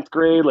eighth, ninth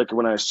grade, like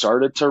when I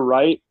started to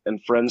write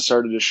and friends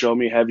started to show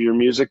me heavier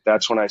music,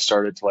 that's when I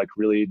started to like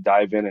really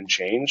dive in and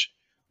change.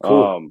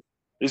 Cool.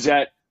 Is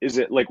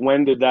it like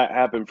when did that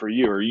happen for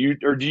you?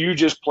 Or do you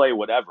just play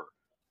whatever?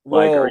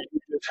 Like, are Well, you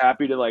just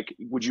happy to like?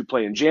 Would you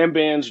play in jam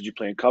bands? Would you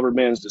play in cover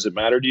bands? Does it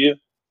matter to you?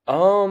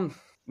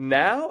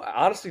 now,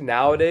 honestly,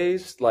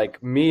 nowadays,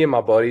 like me and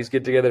my buddies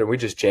get together and we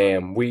just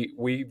jam.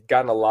 We've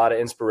gotten a lot of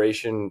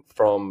inspiration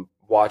from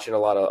watching a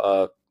lot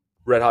of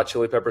Red Hot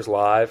Chili Peppers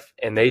live,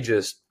 and they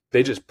just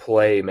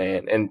play,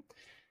 man, and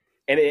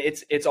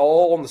it's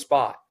all on the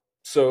spot.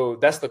 So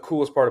that's the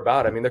coolest part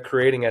about it. I mean, they're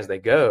creating as they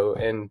go,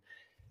 and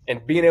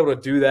being able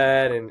to do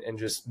that and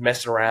just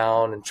messing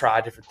around and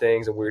try different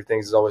things and weird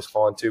things is always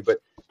fun too. But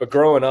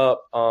growing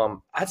up,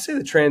 I'd say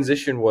the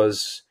transition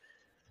was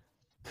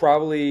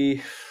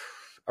probably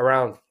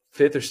around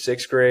fifth or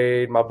sixth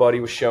grade. My buddy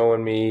was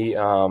showing me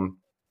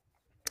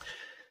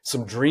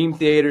some Dream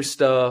Theater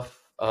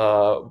stuff.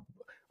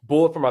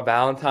 Bullet for My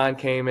Valentine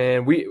came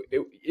in.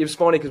 It was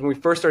funny because when we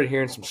first started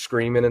hearing some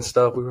screaming and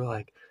stuff, we were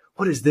like,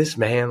 "What is this,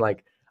 man?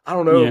 Like, I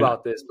don't know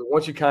about this." But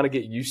once you kind of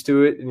get used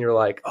to it, and you're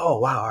like, "Oh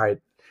wow, all right,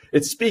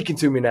 it's speaking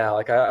to me now.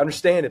 Like I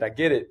understand it, I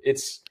get it." It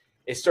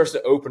starts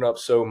to open up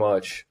so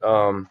much.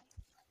 But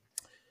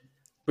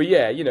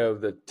yeah,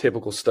 the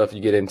typical stuff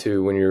you get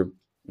into when you're,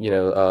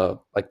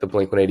 like the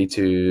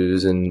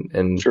Blink-182s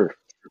and Sure.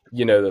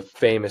 The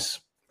famous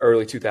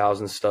early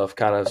 2000s stuff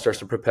kind of starts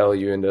to propel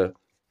you into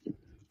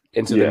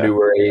the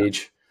newer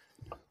age.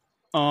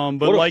 But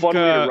what a like, fun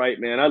way to write,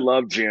 man. I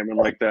love jamming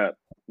like that.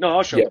 No,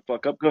 I'll shut the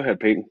fuck up. Go ahead,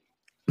 Peyton.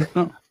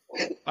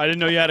 I didn't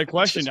know you had a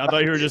question. I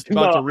thought you were just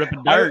about to rip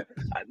a dart.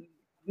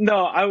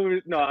 I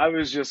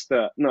was just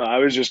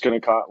gonna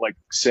like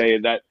say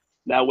that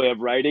way of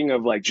writing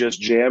of like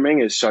just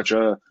jamming is such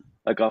a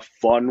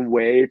fun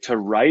way to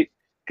write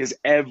because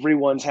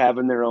everyone's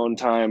having their own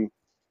time,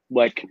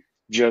 like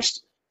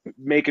just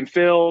making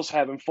fills,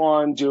 having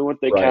fun, doing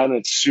what they can. And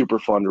it's super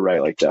fun to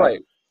write like that.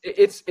 Right.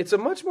 It's a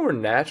much more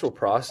natural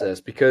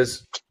process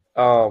because,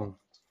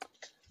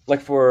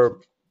 like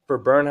for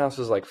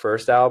Burnhouse's like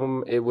first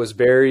album, it was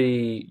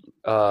very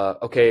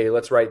okay.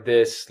 Let's write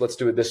this. Let's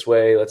do it this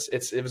way.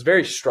 It was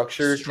very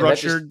structured.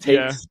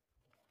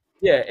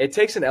 It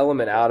takes an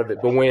element out of it.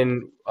 But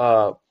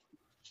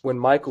when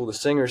Michael, the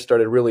singer,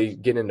 started really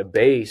getting into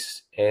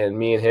bass, and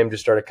me and him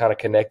just started kind of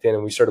connecting,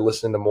 and we started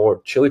listening to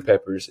more Chili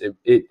Peppers,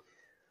 it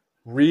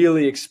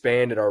really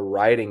expanded our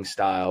writing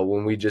style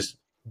when we just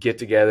get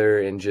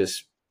together and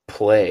just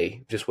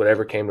play just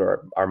whatever came to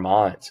our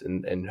minds,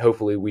 and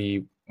hopefully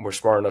we were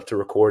smart enough to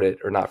record it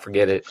or not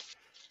forget it.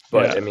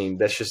 But I mean,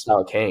 that's just how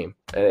it came.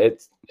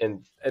 And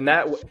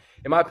that,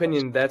 in my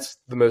opinion, that's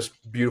the most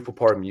beautiful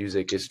part of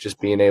music, is just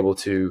being able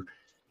to,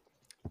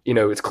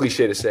 it's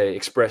cliche to say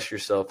express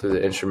yourself through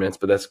the instruments,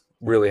 but that's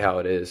really how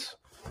it is.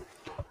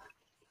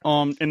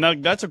 And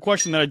that's a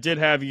question that I did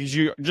have, because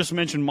you just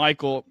mentioned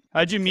Michael.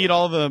 How'd you meet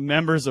all the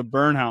members of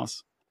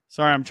Burnhouse?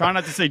 Sorry, I'm trying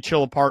not to say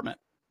Chill Apartment.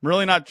 I'm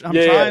really not. I'm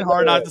trying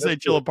hard not to say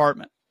Chill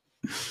Apartment.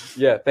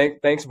 Yeah,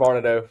 thanks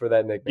Barnado for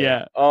that nickname.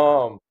 Yeah.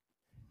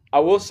 I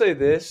will say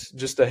this,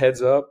 just a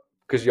heads up,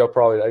 because you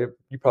probably don't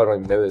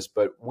even know this,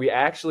 but we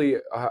actually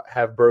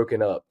have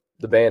broken up.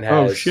 The band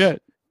has. Oh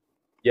shit.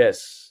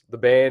 Yes, the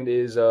band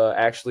is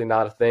actually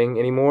not a thing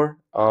anymore.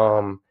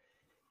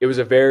 It was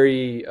a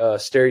very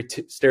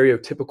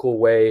stereotypical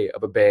way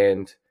of a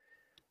band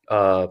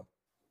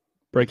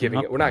breaking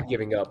up. We're not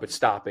giving up, but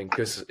stopping,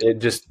 because it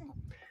just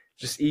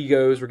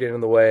egos were getting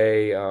in the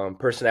way,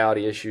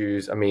 personality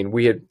issues. I mean,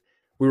 we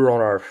were on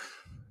our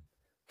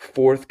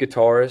fourth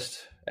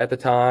guitarist at the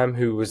time,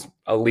 who was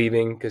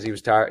leaving because he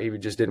was tired. He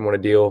just didn't want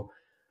to deal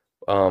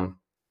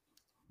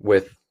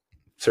with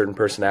certain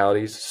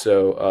personalities.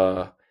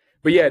 So,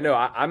 but yeah, no,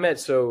 I met,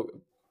 so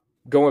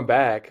going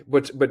back,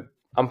 but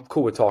I'm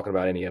cool with talking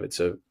about any of it.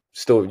 So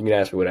still, you can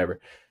ask me whatever.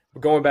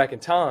 But going back in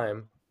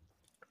time,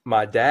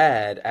 my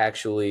dad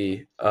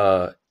actually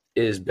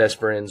is best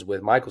friends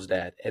with Michael's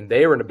dad, and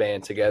they were in a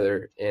band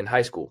together in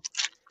high school.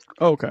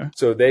 Oh, okay.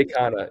 So they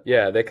kind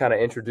of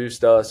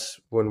introduced us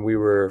when we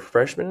were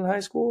freshmen in high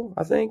school,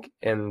 I think,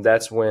 and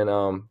that's when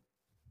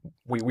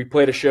we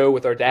played a show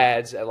with our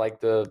dads at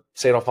like the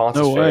St.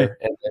 Alphonsus Fair,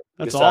 and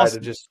we decided to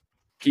just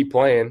keep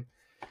playing,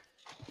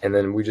 and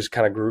then we just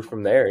kind of grew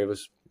from there. It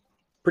was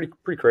pretty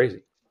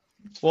crazy.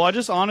 Well, I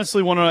just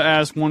honestly want to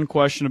ask one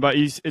question about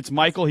it's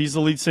Michael. He's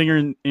the lead singer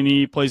and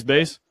he plays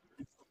bass.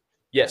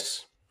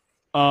 Yes.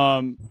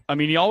 I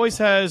mean, he always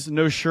has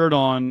no shirt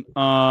on.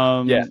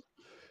 Yeah.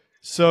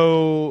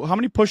 So how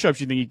many push-ups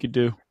do you think he could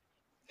do?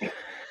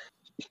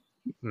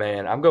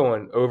 Man, I'm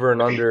going over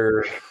and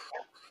under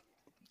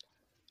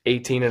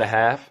 18 and a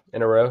half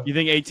in a row. You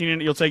think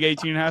 18? You'll take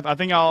 18 and a half? I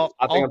think I'm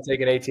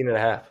taking 18 and a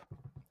half.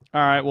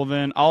 All right, well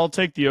then I'll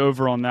take the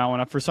over on that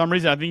one. For some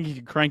reason, I think he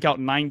could crank out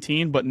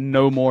 19, but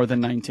no more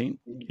than 19.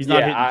 He's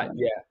not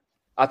hitting.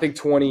 I think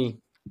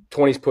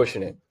 20's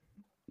pushing it.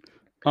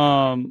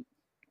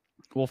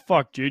 Well,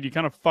 fuck, dude, you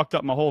kind of fucked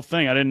up my whole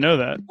thing. I didn't know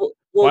that. Well,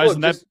 Why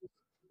isn't that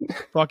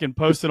fucking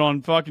posted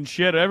on fucking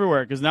shit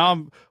everywhere? Because now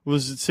I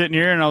was sitting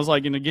here and I was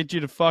like, gonna get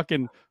you to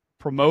fucking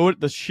promote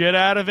the shit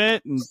out of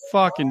it and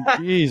fucking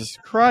Jesus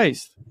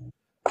Christ.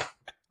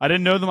 I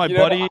didn't know that my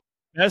buddy,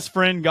 best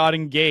friend, got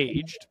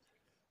engaged.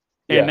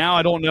 And now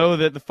I don't know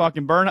that the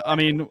fucking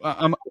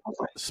I'm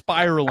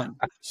spiraling.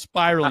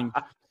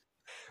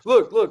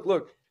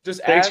 Look.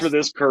 Thanks for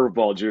this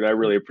curveball, Jude. I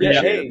really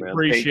appreciate it, man.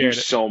 Appreciate Thank you it.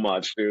 so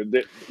much,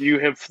 dude. You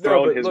have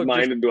thrown his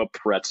mind into a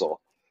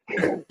pretzel.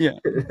 Yeah.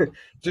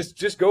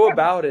 just go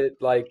about it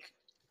like,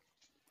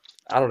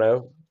 I don't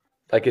know,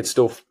 like it's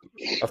still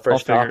a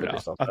fresh topic or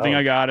something. I think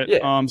I got it. Yeah.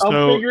 I'll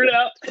figure it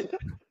out.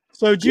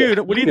 So, Jude,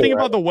 what do you think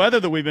about the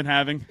weather that we've been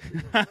having?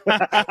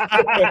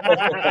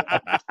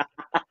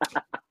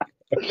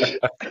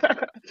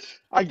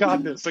 I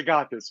got this,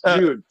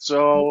 dude.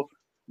 So,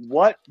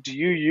 what do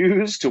you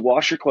use to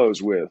wash your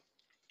clothes with?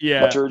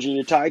 Yeah, detergent,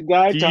 your Tide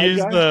guy. Do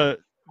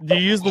you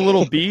use the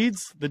little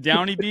beads, the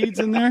downy beads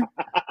in there?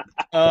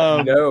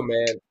 No,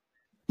 man.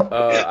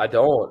 I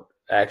don't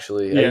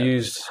actually. I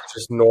use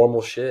just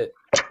normal shit.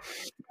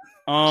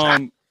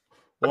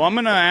 Well, I'm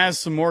gonna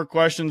ask some more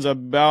questions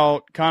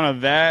about kind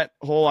of that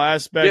whole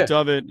aspect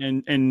of it,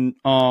 and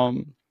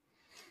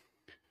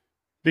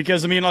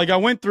because I mean, like I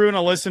went through and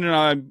I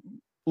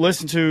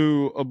listened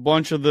to a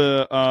bunch of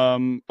the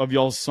of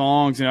y'all's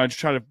songs, and I just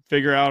try to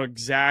figure out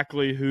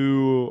exactly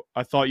who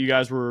I thought you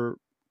guys were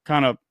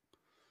kind of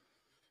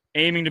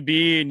aiming to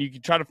be, and you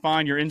can try to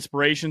find your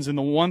inspirations. And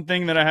the one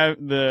thing that I have,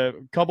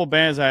 the couple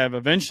bands I have,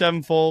 Avenged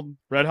Sevenfold,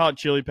 Red Hot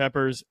Chili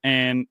Peppers,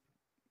 and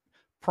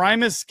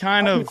Primus,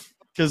 kind of,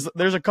 because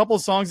there's a couple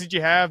songs that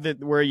you have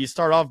that where you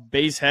start off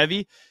bass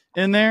heavy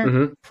in there.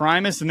 Mm-hmm.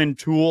 Primus, and then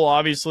Tool,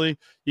 obviously.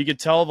 You could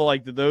tell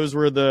those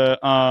were the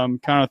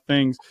kind of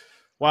things.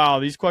 Wow,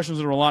 these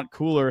questions are a lot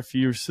cooler if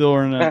you still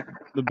are in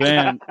the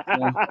band.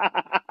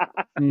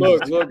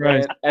 Look,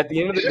 man. At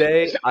the end of the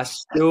day, I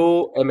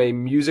still am a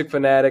music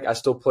fanatic. I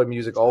still play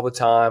music all the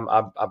time.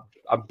 I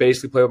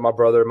basically play with my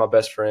brother and my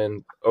best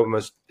friend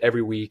almost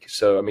every week.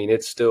 So I mean, I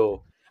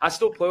still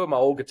play with my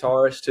old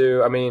guitarist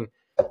too. I mean,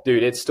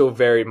 dude, it's still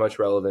very much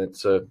relevant.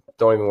 So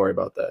don't even worry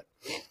about that.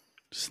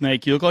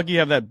 Snake, you look like you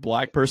have that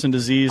black person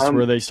disease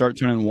where they start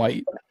turning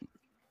white.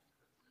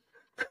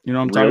 You know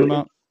what I'm talking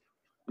about?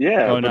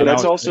 Yeah, but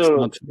that's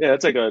also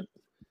it's like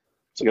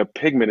a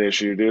pigment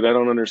issue, dude. I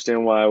don't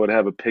understand why I would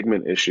have a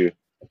pigment issue.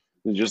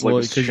 It's just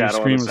like a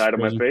shadow on the side of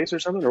my face or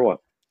something, or what?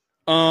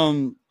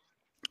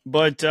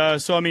 But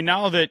so I mean,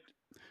 now that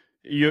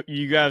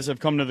you guys have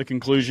come to the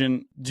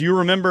conclusion, do you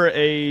remember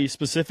a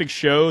specific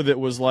show that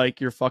was like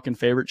your fucking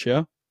favorite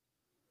show?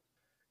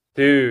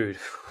 Dude,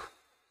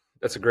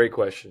 that's a great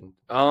question.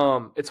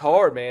 It's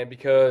hard, man,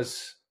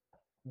 because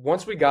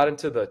once we got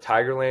into the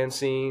Tigerland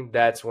scene,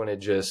 that's when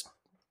it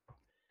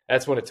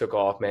took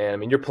off, man. I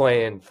mean, you're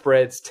playing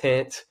Fred's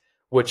Tent,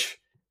 which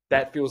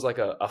that feels like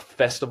a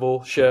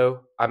festival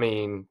show. I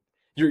mean,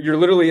 you're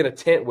literally in a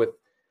tent with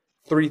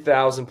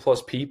 3,000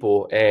 plus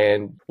people.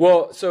 And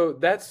well, so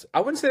I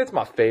wouldn't say that's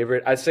my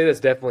favorite. I'd say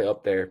that's definitely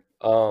up there.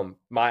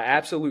 My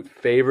absolute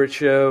favorite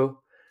show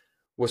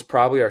was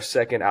probably our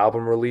second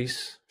album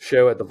release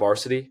show at the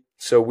Varsity.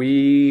 So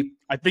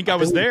I think I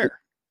was there.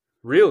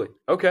 Really?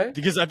 Okay.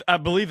 Because I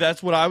believe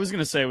that's what I was going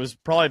to say was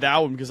probably that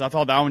one, because I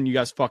thought that one you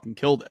guys fucking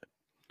killed it.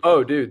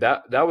 Oh, dude,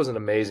 that was an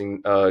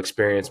amazing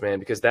experience, man,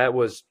 because that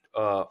was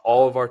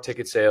all of our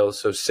ticket sales.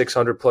 So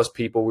 600 plus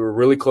people. We were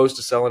really close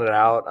to selling it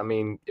out. I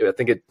mean, I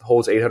think it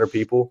holds 800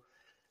 people.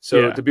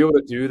 So to be able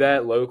to do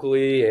that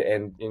locally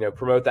and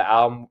promote the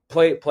album,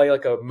 play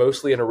like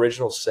mostly an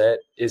original set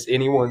is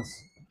anyone's.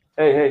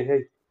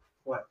 Hey.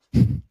 What?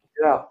 Get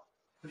out.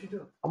 What you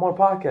doing? I'm on a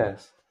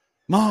podcast.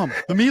 Mom,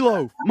 the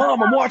Milo.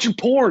 Mom, I'm watching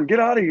porn.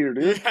 Get out of here,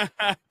 dude.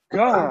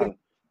 God.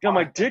 Got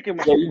my dick in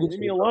my leave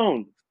me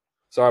alone.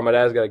 Sorry, my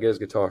dad's got to get his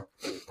guitar.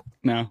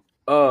 No.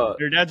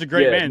 Your dad's a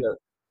great man. No.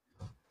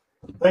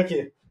 Thank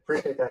you.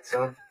 Appreciate that,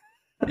 son.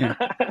 Yeah.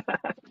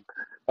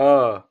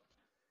 No,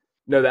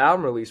 the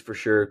album release for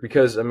sure,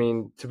 because I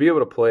mean, to be able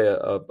to play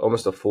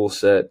almost a full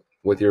set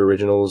with your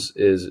originals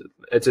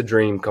it's a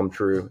dream come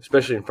true,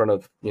 especially in front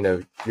of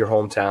your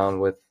hometown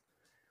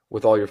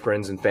with all your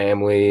friends and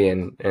family,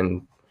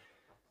 and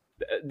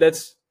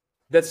that's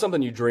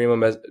something you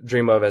dream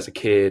of as a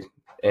kid,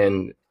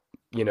 and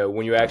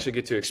when you actually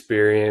get to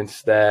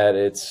experience that,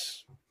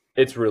 it's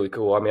really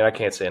cool. I mean, I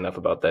can't say enough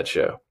about that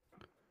show.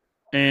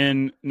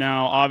 And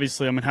now,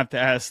 obviously, I'm gonna have to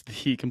ask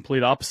the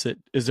complete opposite.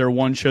 Is there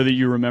one show that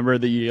you remember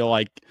that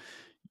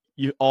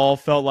you all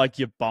felt like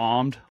you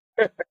bombed?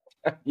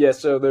 Yeah,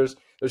 so there's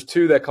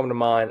two that come to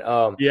mind.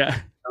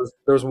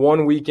 There's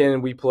one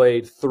weekend we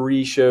played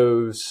 3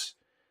 shows.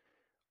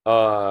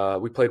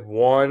 We played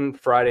one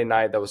Friday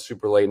night that was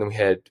super late, and then we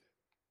had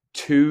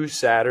 2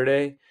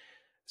 Saturday.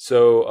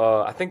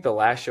 So I think the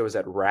last show was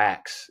at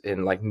Rax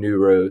in like New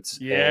Roads.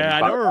 Yeah,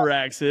 I know where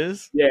Rax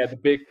is. Yeah, the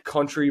big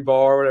country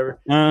bar or whatever.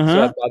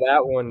 So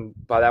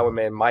by that one,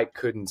 man, Mike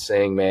couldn't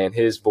sing, man.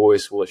 His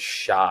voice was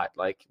shot.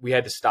 Like we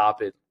had to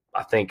stop it,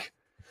 I think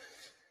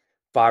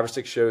 5 or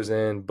 6 shows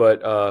in.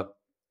 But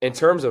in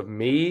terms of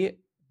me,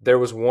 there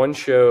was one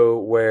show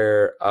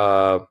where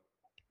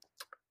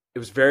it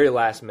was very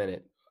last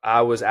minute.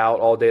 I was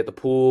out all day at the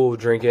pool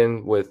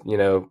drinking with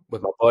my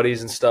buddies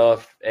and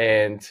stuff,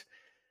 and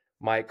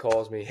Mike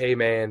calls me, "Hey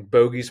man,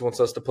 Bogies wants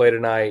us to play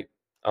tonight."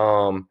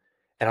 And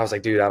I was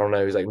like, "Dude, I don't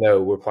know." He's like,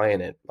 "No, we're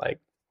playing it. Like,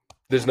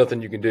 there's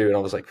nothing you can do." And I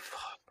was like, "Fuck."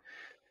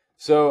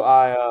 So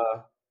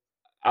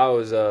I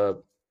was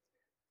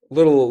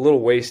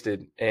little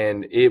wasted,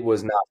 and it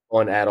was not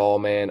fun at all,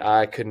 man.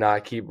 I could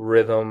not keep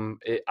rhythm.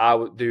 I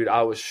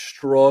was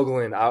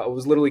struggling. I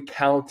was literally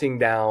counting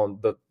down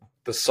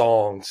the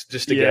songs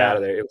just to get out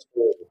of there. It was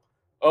horrible.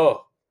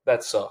 Oh,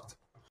 that sucked.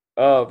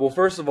 Well,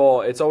 first of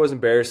all, it's always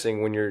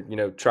embarrassing when you're,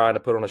 trying to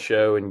put on a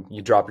show and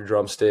you drop your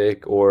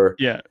drumstick or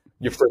your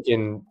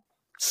freaking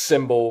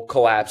cymbal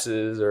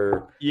collapses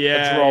or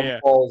a drum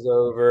falls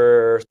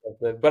over or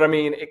something. But I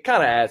mean, it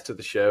kind of adds to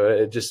the show.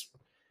 It just,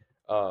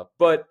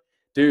 but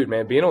dude,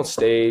 man, being on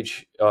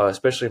stage,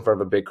 especially in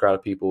front of a big crowd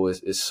of people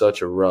is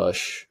such a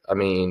rush. I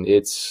mean,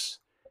 it's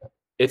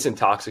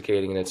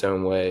intoxicating in its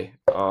own way.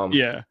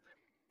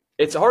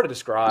 It's hard to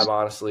describe,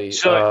 honestly.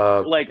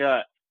 So,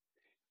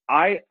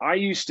 I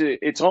used to,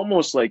 it's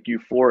almost like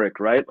euphoric,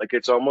 right? Like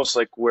it's almost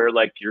like where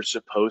like you're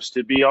supposed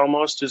to be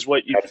almost is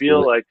what you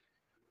feel like,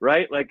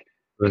 right? Like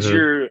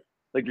you're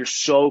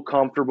so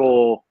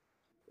comfortable.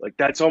 Like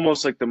that's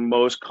almost like the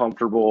most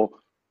comfortable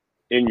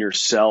in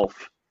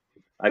yourself,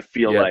 I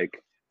feel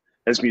like,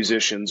 as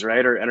musicians,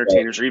 right? Or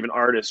entertainers or even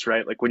artists,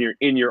 right? Like when you're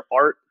in your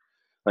art,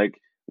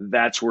 like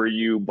that's where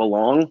you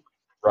belong.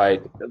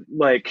 Right.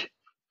 Like,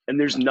 and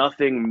there's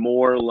nothing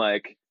more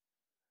like,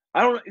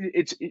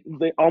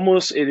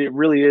 it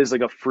really is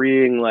like a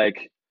freeing,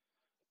 like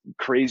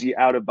crazy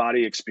out of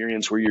body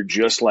experience where you're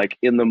just like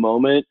in the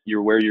moment,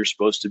 you're where you're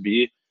supposed to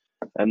be,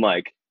 and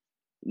like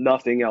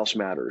nothing else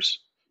matters.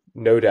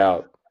 No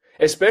doubt.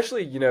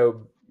 Especially,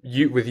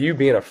 you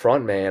being a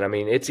front man, I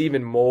mean, it's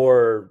even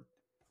more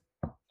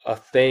a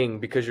thing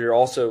because you're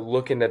also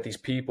looking at these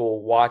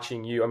people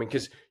watching you. I mean,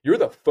 because you're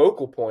the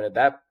focal point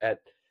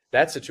at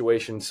that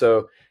situation.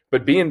 So,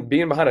 but being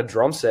behind a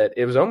drum set,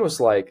 it was almost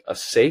like a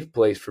safe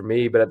place for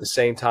me, but at the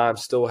same time,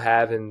 still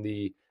having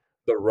the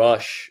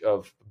rush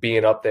of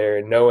being up there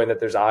and knowing that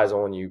there's eyes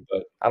on you.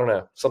 But I don't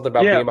know, something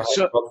about being behind a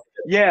drum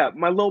set. Yeah,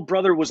 my little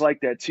brother was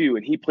like that too,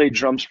 and he played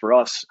drums for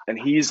us, and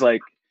he's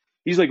like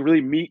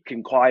really meek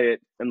and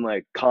quiet and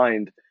like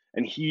kind,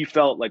 and he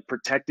felt like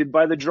protected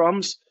by the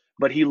drums,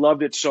 but he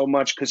loved it so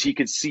much because he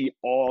could see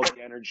all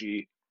the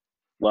energy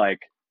like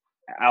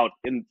out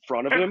in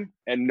front of him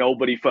and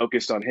nobody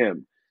focused on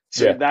him.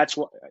 So that's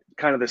what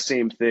kind of the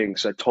same thing.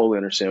 So I totally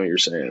understand what you're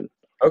saying.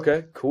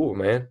 Okay, cool,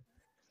 man.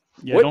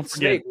 Yeah, don't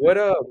forget.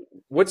 Snake,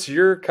 what's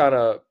your kind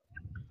of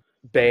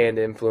band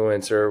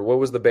influence, or what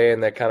was the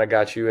band that kind of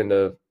got you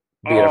into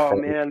being a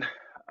front? Man.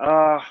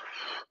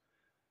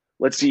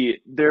 Let's see.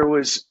 There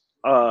was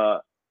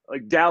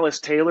like Dallas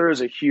Taylor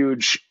is a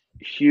huge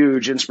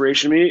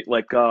inspiration to me,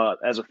 like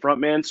as a front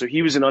man. So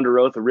he was in Under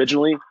Oath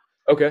originally.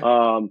 Okay.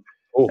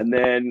 And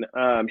then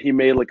he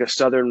made like a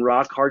southern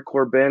rock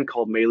hardcore band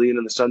called Maylene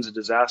and the Sons of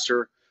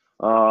Disaster.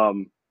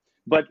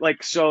 But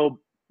like, so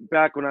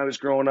back when I was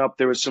growing up,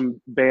 there was some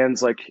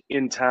bands like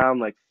in town,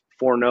 like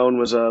Foreknown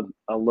was a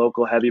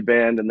local heavy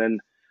band. And then,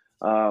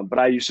 but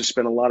I used to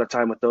spend a lot of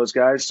time with those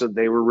guys. So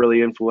they were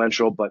really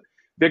influential, but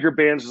bigger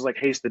bands was like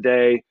Haste the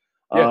Day.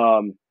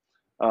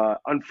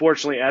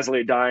 Unfortunately, As I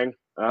Lay Dying.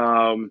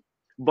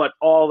 But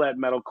all that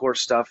metalcore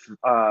stuff,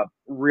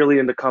 really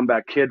into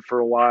Comeback Kid for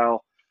a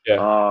while.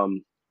 Yeah.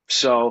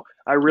 So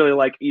I really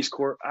like East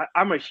Coast.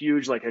 I'm a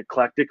huge like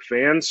eclectic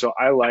fan, so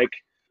I like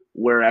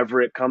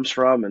wherever it comes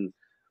from. And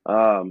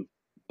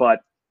but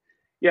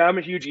yeah, I'm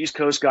a huge East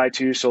Coast guy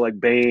too. So like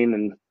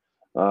Bane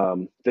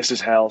and This Is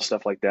Hell,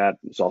 stuff like that.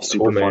 It's all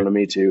super fun to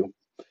me too.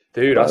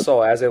 Dude, I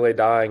saw As I Lay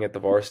Dying at the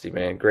Varsity,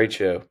 man. Great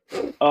show.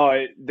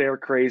 Oh, they were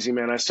crazy,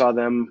 man. I saw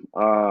them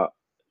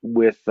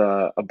with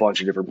a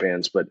bunch of different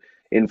bands, but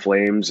In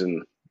Flames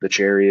and The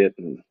Chariot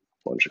and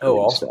a bunch of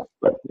awesome stuff.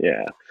 But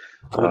yeah.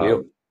 Cool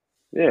deal.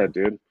 Yeah,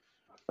 dude.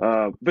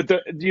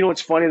 But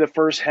what's funny? The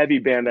first heavy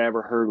band I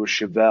ever heard was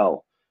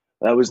Chevelle.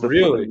 That was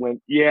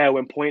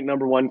when Point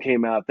Number One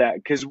came out. That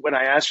because when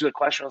I asked you the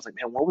question, I was like,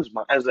 man, what was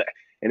my?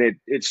 And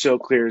it's so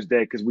clear as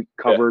day because we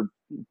covered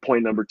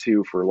Point Number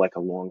Two for like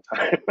a long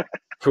time.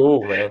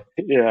 Cool, man.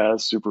 Yeah,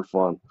 it's super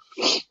fun.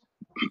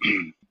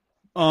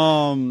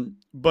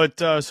 But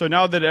so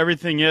now that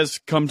everything has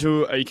come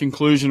to a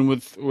conclusion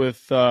with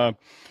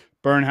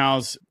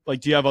Burnhouse,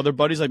 like, do you have other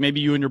buddies? Like maybe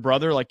you and your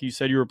brother, like you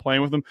said, you were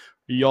playing with them.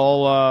 Are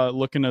y'all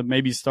looking to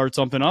maybe start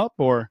something up,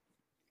 or?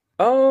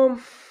 I'm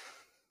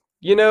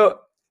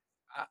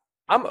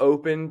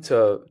open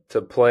to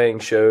playing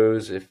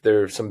shows if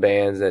there's some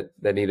bands that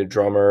need a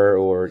drummer,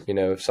 or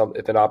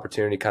if an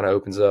opportunity kind of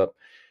opens up.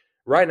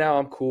 right now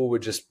I'm cool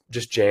with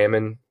just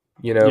jamming,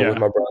 you know, Yeah. with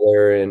my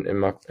brother and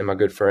my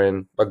good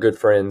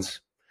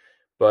friends.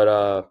 But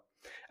I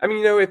mean,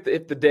 you know, if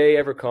the day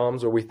ever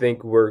comes where we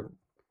think we're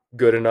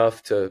good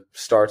enough to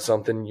start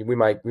something, we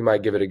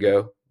might give it a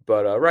go.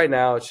 But right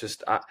now, it's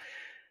just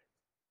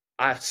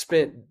I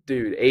spent,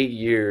 dude, 8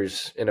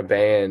 years in a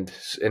band,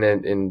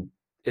 and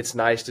it's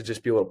nice to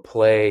just be able to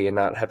play and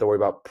not have to worry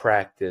about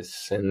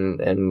practice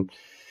and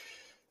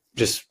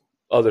just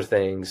other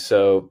things.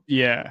 So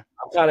Yeah.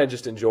 I'm kind of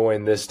just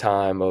enjoying this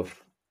time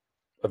of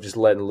just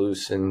letting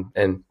loose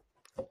and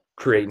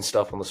creating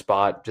stuff on the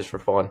spot just for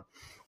fun.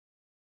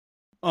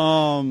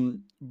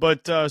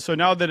 But so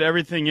now that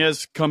everything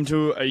has come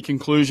to a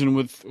conclusion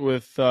with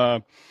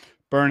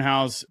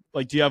Burnhouse,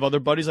 like, do you have other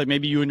buddies, like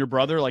maybe you and your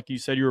brother, like you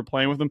said you were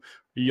playing with them?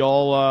 Are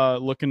y'all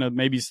looking to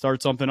maybe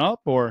start something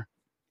up, or?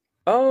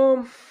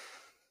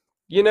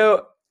 You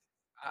know,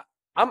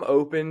 I'm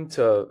open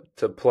to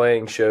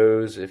playing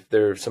shows if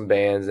there's some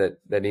bands that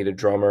need a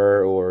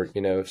drummer, or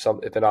you know,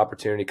 if an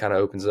opportunity kind of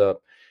opens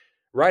up.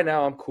 Right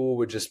now, I'm cool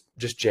with just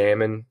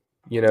jamming,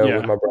 you know, Yeah.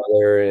 with my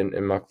brother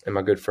and my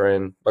good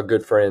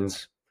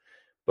friends.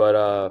 But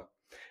I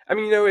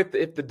mean, you know, if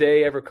the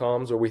day ever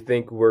comes where we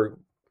think we're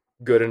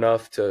good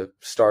enough to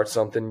start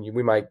something,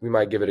 we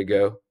might give it a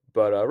go.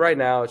 But right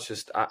now, it's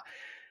just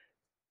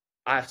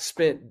I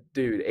spent,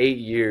 dude, 8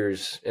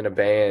 years in a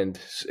band,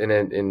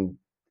 and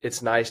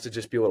it's nice to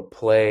just be able to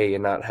play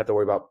and not have to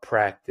worry about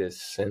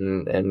practice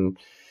and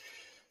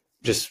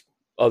just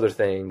other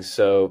things.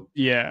 So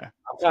Yeah.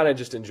 I'm kind of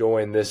just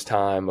enjoying this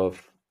time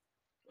of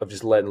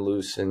just letting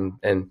loose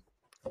and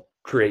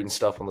creating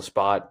stuff on the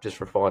spot just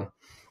for fun.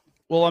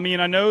 Well, I mean,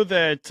 I know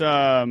that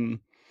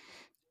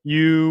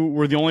you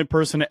were the only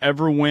person to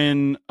ever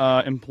win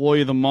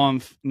Employee of the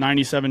Month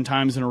 97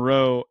 times in a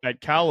row at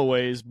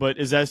Callaway's, but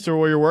is that still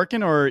where you're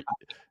working, or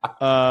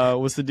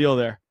what's the deal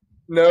there?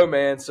 No,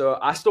 man. So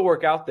I still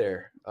work out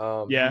there.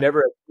 Yeah.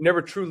 You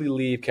never truly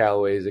leave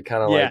Callaway's. It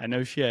kind of Yeah, like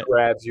no shit.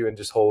 grabs you and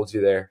just holds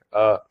you there.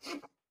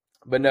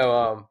 But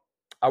no,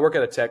 I work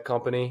at a tech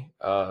company,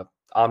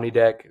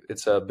 OmniDeck.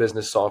 It's a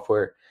business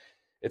software.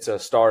 It's a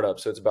startup,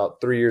 so it's about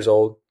 3 years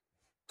old.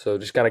 So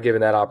just kind of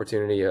giving that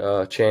opportunity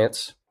a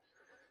chance.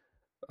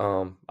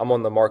 I'm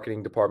on the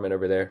marketing department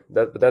over there.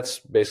 That's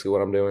basically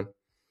what I'm doing.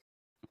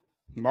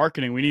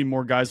 Marketing. We need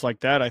more guys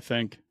like that, I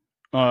think.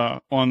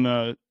 On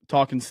the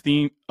Talking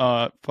Steam,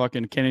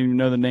 fucking can't even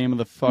know the name of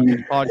the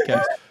fucking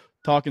podcast.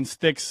 Talking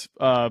Sticks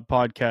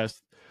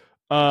podcast.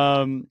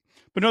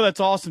 But no, that's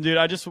awesome, dude.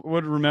 I just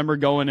would remember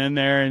going in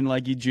there and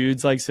like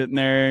Jude's like sitting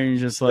there and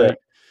you're just like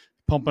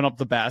pumping up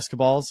the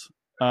basketballs.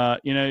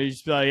 You know, you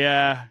just be like,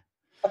 yeah.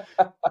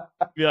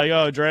 Be like,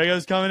 oh,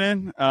 Drago's coming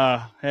in.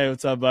 Hey,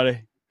 what's up,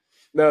 buddy?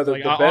 No,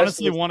 Like, I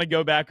honestly want to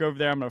go back over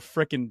there. I'm gonna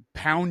freaking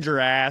pound your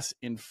ass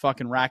in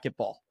fucking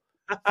racquetball.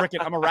 Freaking,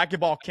 I'm a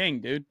racquetball king,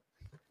 dude.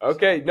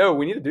 Okay, no,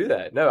 we need to do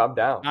that. No, I'm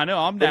down. I know,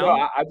 I'm But down.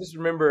 no, I just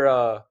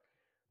remember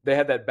they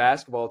had that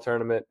basketball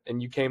tournament,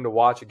 and you came to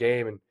watch a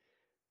game, and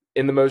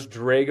in the most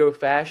Drago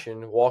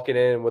fashion, walking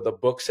in with a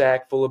book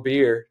sack full of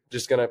beer,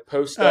 just gonna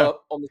post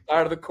up on the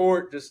side of the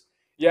court. Just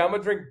I'm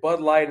gonna drink Bud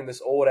Light in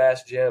this old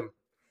ass gym,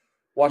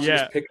 watching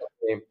this pickup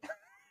game.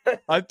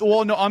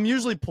 Well, no, I'm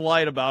usually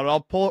polite about it.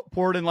 I'll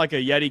pour it in like a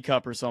Yeti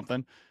cup or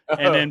something,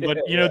 and then, but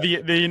you know,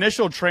 the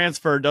initial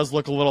transfer does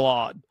look a little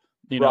odd.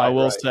 You know, I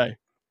will say.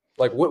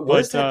 Like, what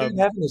is that dude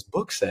having this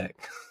book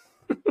sack?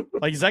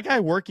 Like, is that guy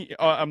working?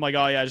 I'm like,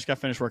 oh yeah, I just got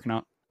finished working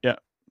out. Yeah.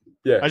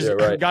 I just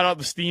got out of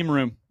the steam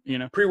room. You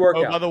know,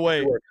 pre-workout. Oh, by the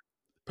way,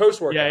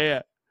 post-workout.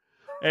 Yeah.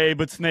 Hey,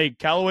 but Snake,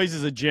 Callaway's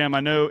is a gym. I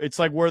know it's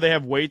like where they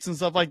have weights and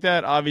stuff like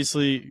that.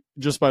 Obviously,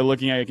 just by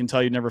looking at it, I can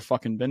tell you've never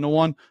fucking been to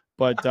one.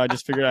 But I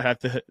just figured I have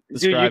to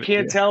Dude, you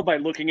can't tell by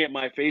looking at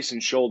my face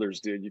and shoulders,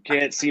 dude. You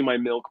can't see my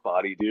milk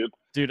body, dude.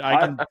 Dude, I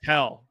can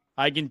tell.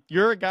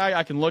 You're a guy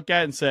I can look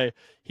at and say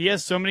he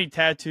has so many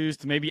tattoos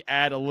to maybe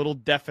add a little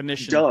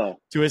definition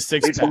to his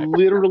six-pack.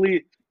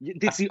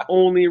 It's the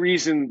only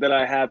reason that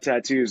I have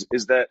tattoos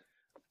is that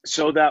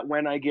so that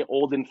when I get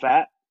old and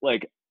fat,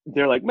 like,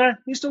 they're like, man,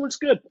 he still looks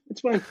good.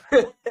 It's fine.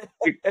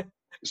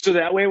 So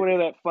that way, when I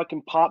have that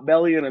fucking pot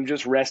belly and I'm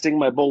just resting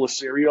my bowl of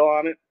cereal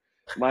on it,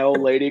 my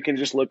old lady can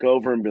just look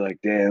over and be like,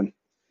 damn,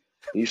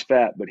 he's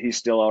fat, but he's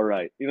still all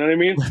right. You know what I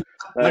mean? Look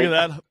at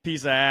that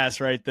piece of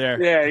ass right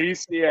there.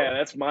 Yeah,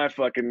 that's my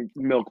fucking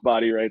milk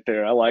body right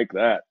there. I like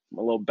that.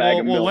 My little bag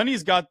of milk. Well,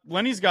 Lenny's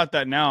got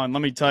that now, and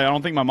let me tell you, I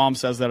don't think my mom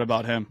says that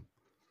about him.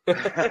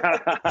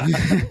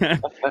 Yeah,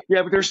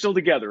 but they're still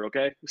together,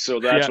 okay? So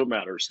that's what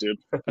matters, dude.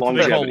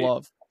 Longevity.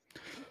 Love.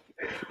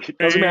 It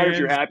doesn't matter if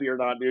you're happy or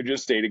not, dude.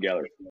 Just stay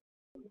together.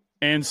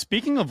 And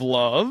speaking of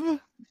love,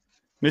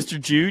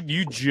 Mr. Jude,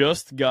 you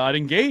just got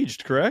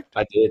engaged, correct?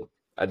 I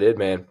did,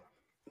 man.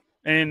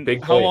 And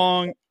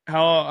how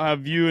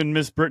have you and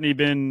Miss Brittany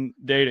been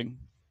dating?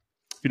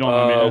 If you don't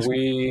mind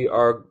me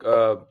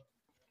asking.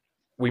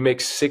 We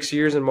make 6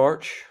 years in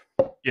March.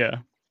 Yeah.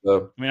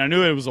 So, I mean, I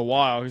knew it was a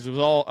while because it was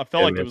all. I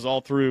felt like it was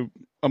all through,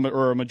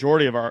 or a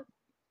majority of when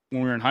we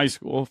were in high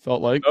school.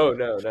 Felt like. Oh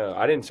no,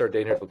 I didn't start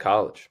dating her until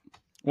college.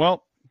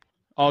 Well,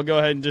 I'll go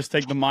ahead and just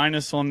take the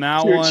minus on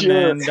that Dude, one.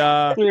 you're-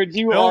 And Dude,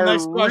 you Bill, are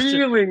next question.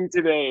 reeling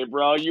today,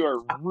 bro. You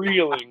are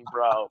reeling,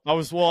 bro. I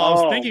was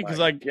thinking my because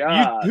like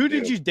God, who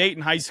did dude. you date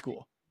in high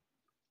school?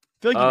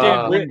 I feel like you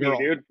dated one Brittany, girl.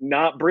 dude.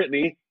 Not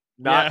Brittany.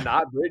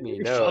 Not Brittany,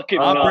 no. Fucking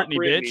Not not Brittany,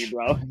 Brittany,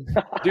 bitch.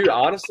 bro. Dude,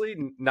 honestly,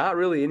 not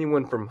really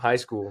anyone from high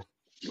school.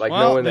 Like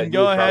Well, knowing then that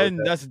go you would ahead probably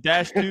and that's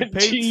dash two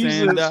Pates, Jesus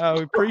and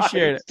we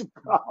appreciate it. Christ,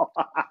 bro.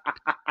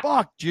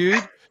 Fuck,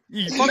 dude,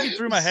 you fucking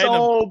threw my head.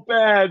 So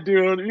bad,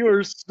 dude. You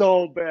are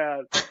so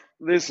bad.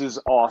 This is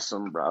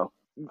awesome, bro.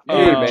 Dude,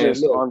 You're man,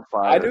 just look, on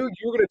fire. I knew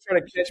you were gonna try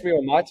to catch me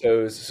on my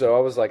toes, so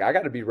I was like, I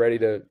got to be ready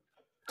to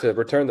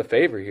return the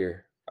favor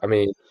here. I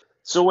mean,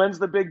 So when's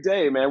the big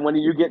day, man? When are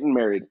you getting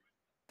married?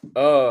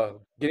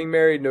 getting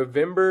married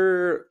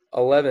November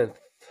 11th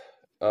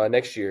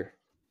next year.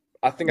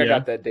 I think I Yeah.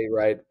 got that date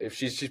right. If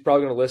she's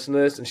probably gonna listen to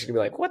this and she's gonna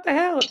be like, "What the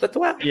hell? It's the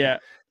 12th." Yeah,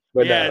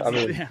 But yeah, no, I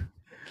it's- mean, yeah.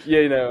 yeah,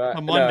 you know, A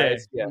Monday.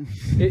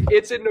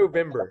 it's in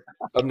November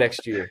of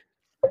next year.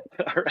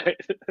 All right.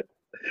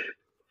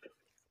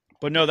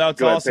 But no, that's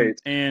Go ahead, awesome. Paige.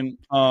 And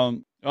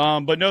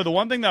but no, the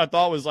one thing that I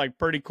thought was like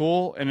pretty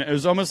cool, and it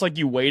was almost like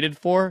you waited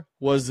for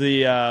was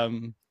the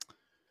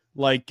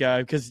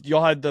because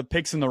y'all had the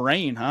picks in the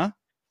rain, huh?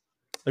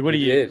 Like, what are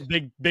We you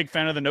did. big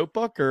fan of the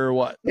Notebook or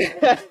what?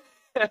 I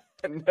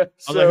No, was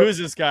so- like, who is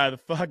this guy? The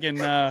fucking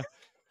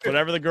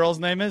whatever the girl's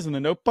name is in the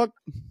Notebook.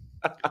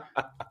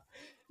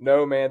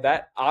 No, man.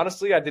 That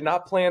honestly, I did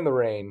not plan the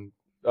rain.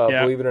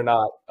 Yeah. Believe it or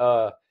not.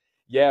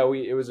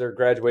 It was our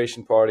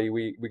graduation party.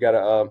 We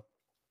got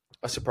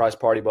a surprise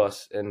party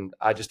bus, and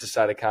I just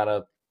decided kind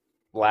of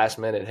last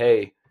minute,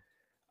 hey,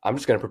 I'm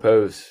just gonna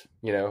propose.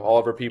 You know, all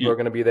of our people Yeah. are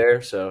gonna be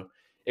there, so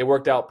it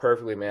worked out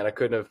perfectly, man. I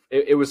couldn't have.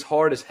 It was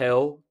hard as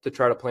hell to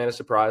try to plan a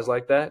surprise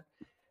like that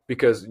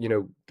because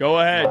Go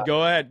ahead.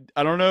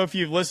 I don't know if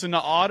you've listened to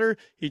Otter.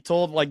 He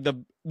told like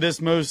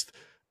this most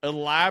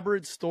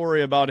elaborate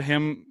story about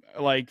him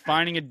like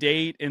finding a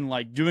date and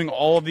like doing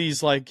all of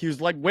these, like he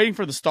was like waiting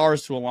for the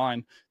stars to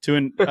align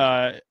to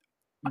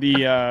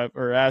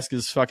or ask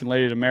his fucking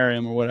lady to marry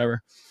him or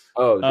whatever.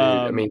 Oh, dude.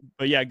 I mean,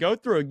 but yeah, go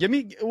through it. Give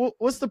me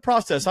what's the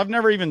process? I've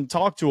never even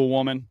talked to a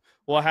woman.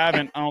 Well, I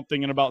haven't. I don't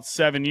think in about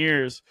 7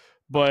 years.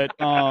 But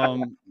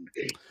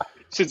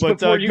Since But,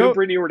 before you go- and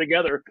Brittany were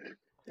together.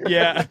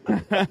 yeah.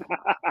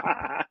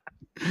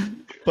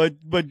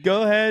 But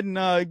go ahead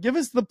and give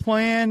us the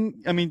plan.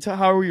 I mean,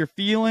 how are you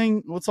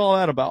feeling? What's all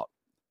that about?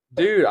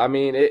 dude, I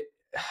mean,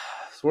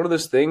 it's one of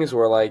those things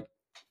where like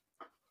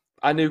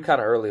I knew kind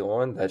of early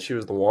on that she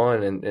was the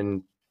one,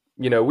 and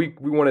we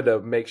wanted to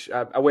make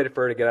sure. I waited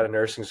for her to get out of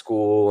nursing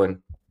school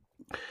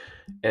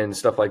and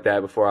stuff like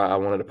that before I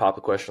wanted to pop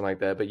a question like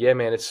that. But yeah,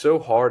 man, it's so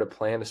hard to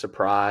plan a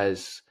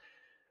surprise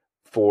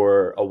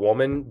for a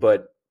woman,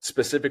 but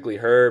specifically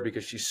her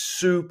because she's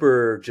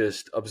super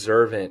just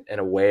observant and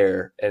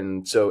aware.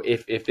 And so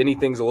if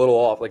anything's a little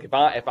off, like if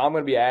I'm going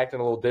to be acting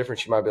a little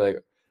different, she might be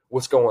like,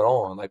 "What's going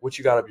on? Like, what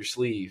you got up your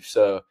sleeve?"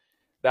 So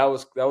that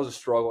was a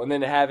struggle. And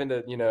then having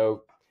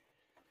to,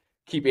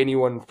 keep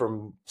anyone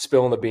from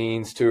spilling the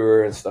beans to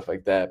her and stuff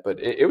like that. But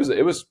it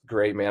was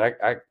great, man.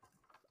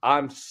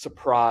 I'm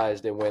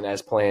surprised it went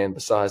as planned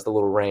besides the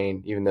little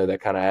rain, even though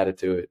that kind of added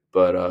to it.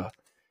 But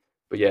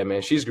yeah,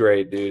 man, she's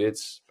great, dude.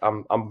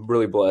 I'm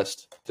really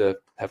blessed to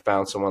have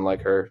found someone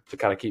like her to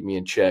kind of keep me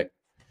in check.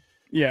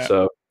 Yeah.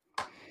 So,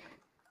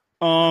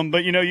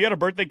 but you got a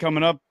birthday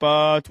coming up,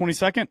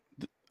 22nd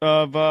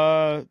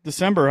of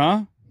December,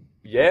 huh?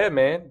 yeah,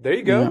 man, there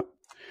you go. Yeah.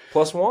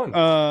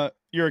 +1.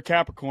 You're a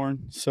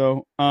Capricorn,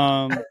 so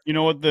you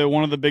know what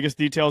one of the biggest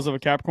details of a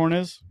Capricorn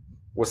is?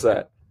 What's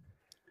that?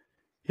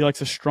 He likes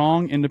a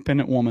strong,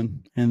 independent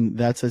woman, and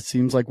it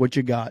seems like what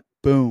you got.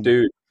 Boom.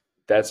 Dude,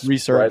 that's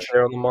Research. right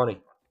there on the money.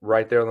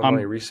 Right there on the I'm-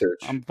 money. Research.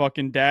 I'm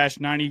fucking dash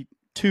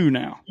 92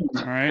 now.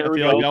 All right, I There we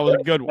feel like go. that was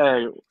a good one.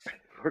 Hey,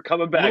 we're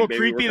coming back. A little baby.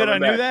 creepy We're that I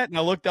coming knew back. that, and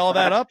I looked all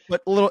that up,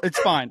 but it's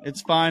fine.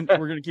 It's fine.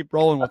 We're gonna keep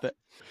rolling with it.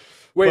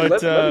 Wait,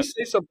 but, let me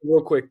say something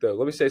real quick though.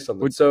 Let me say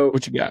something.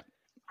 What you got?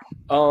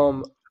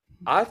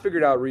 I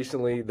figured out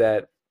recently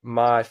that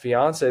my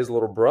fiance's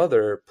little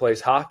brother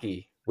plays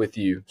hockey with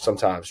you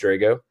sometimes,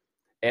 Drago.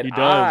 And He does.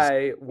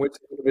 I went to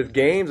one of his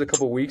games a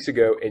couple weeks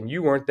ago, and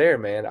you weren't there,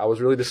 man. I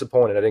was really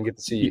disappointed. I didn't get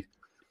to see you.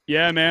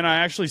 Yeah, man. I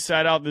actually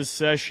sat out this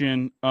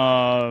session.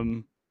 I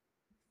don't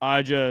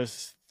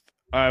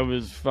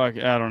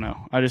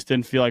know. I just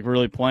didn't feel like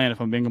really playing, if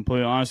I'm being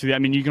completely honest with you. I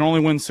mean, you can only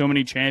win so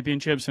many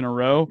championships in a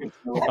row.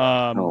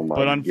 Oh my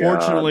But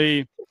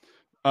unfortunately,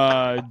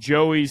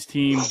 Joey's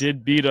team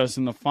did beat us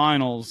in the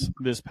finals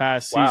this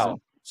past Wow.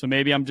 season. So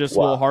maybe I'm just a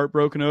Wow. little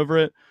heartbroken over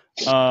it.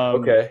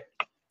 Okay.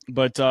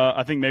 But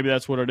I think maybe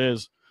that's what it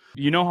is.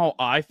 You know how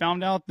I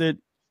found out that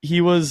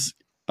he was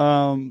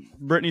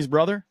Brittany's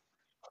brother?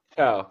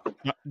 Oh.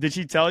 Did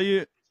she tell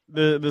you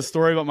the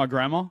story about my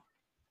grandma?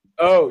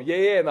 Oh,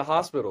 yeah, in the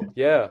hospital.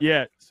 Yeah.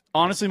 Yeah.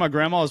 Honestly, my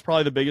grandma is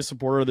probably the biggest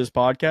supporter of this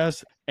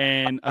podcast.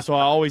 And so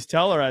I always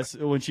tell her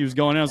when she was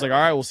going in, I was like, all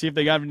right, we'll see if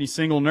they got any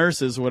single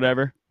nurses or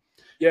whatever.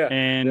 Yeah.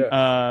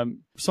 And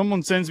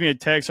someone sends me a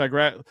text like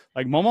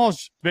Momo's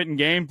spitting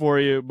game for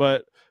you,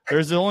 but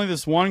there's only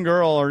this one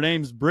girl. Her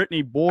name's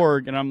Brittany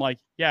Borg, and I'm like,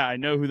 yeah, I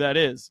know who that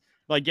is.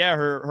 Like, yeah,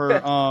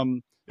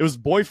 her it was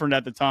boyfriend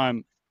at the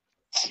time.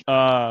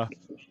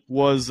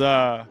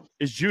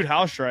 Is Jude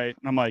Houseright?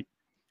 And I'm like,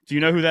 do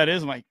you know who that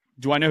is? I'm like,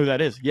 do I know who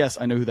that is? Yes,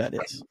 I know who that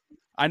is.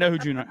 I know who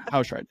Jude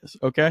Houseright is.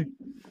 Okay.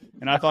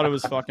 And I thought it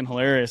was fucking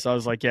hilarious. I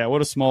was like, yeah,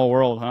 what a small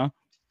world, huh?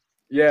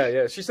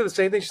 Yeah. She said the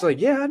same thing. She's like,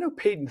 yeah, I know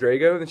Peyton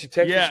Drago. And then she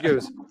texted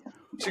me,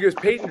 she goes,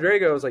 Peyton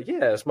Drago. I was like,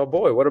 yeah, it's my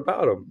boy. What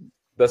about him?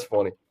 That's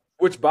funny.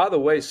 Which, by the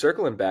way,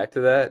 circling back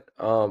to that,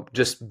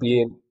 just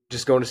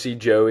going to see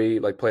Joey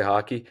like play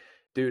hockey.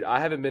 Dude, I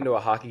haven't been to a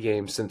hockey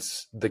game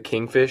since the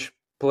Kingfish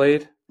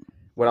played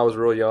when I was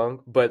real young.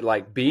 But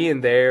like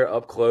being there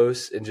up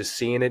close and just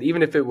seeing it,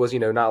 even if it was,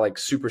 not like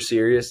super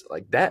serious,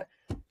 like that,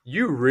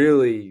 you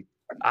really,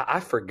 I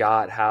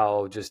forgot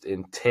how just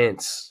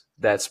intense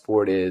that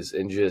sport is,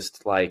 and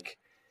just like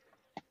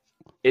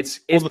it's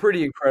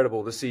pretty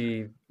incredible to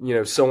see,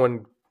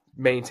 someone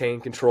maintain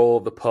control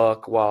of the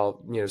puck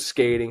while,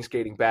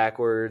 skating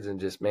backwards, and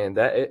just, man,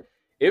 that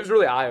it was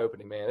really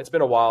eye-opening, man. It's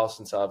been a while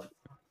since I've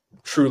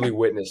truly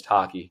witnessed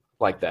hockey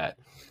like that.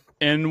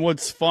 And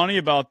what's funny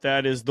about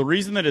that is the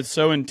reason that it's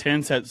so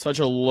intense at such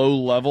a low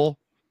level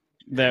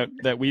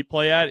that we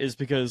play at is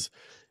because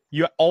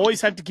you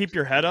always have to keep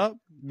your head up,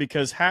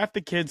 because half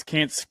the kids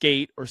can't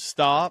skate or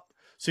stop.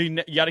 So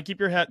you got to keep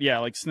your head,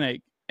 like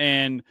Snake.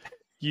 And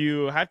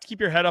you have to keep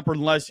your head up,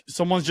 unless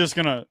someone's just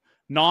going to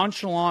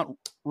nonchalant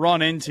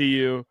run into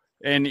you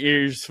and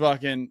you're just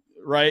fucking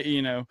right,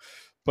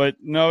 But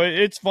no,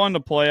 it's fun to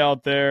play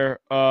out there.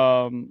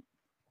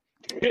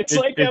 It's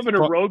like having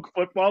a rogue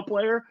football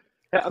player.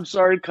 I'm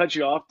sorry to cut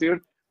you off,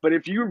 dude, but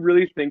if you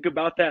really think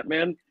about that,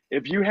 man,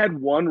 if you had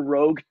one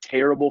rogue,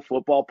 terrible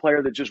football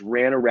player that just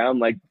ran around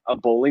like a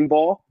bowling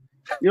ball,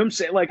 you know what I'm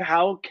saying? Like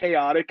how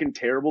chaotic and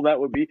terrible that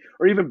would be,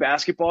 or even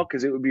basketball,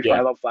 because it would be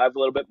 5-on-5, a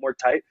little bit more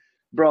tight,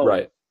 bro.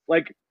 Right.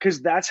 Like,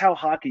 because that's how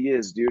hockey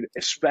is, dude.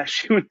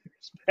 Especially when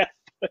there's bad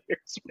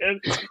players, man.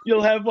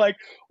 You'll have like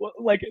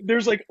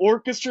there's like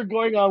orchestra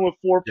going on with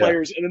 4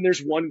 players, and then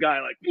there's one guy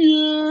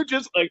like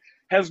just like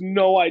has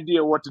no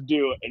idea what to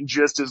do, and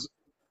just is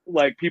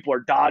like people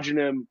are dodging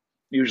him.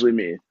 Usually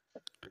me.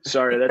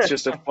 Sorry, that's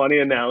just a funny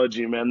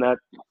analogy, man. That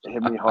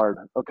hit me hard.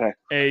 Okay.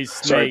 Hey,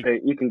 sorry, Snake.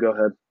 Pate, you can go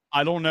ahead.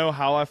 I don't know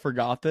how I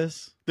forgot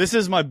this. This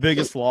is my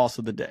biggest loss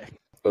of the day.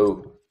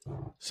 Oh.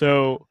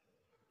 So,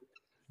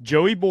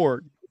 Joey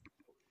Borg.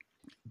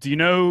 Do you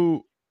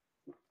know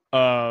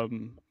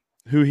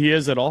who he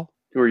is at all?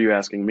 Who are you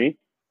asking, me?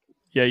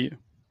 Yeah, you.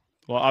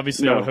 Well,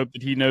 obviously, No. I would hope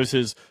that he knows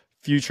his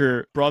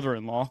future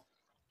brother-in-law.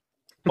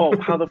 Oh,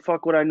 how the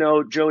fuck would I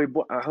know Joey?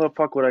 How the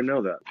fuck would I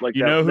know that? Like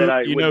You that, know who? that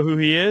I You would- know who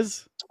he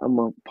is? I'm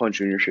gonna punch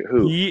you in your shit.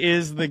 Who? He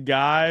is the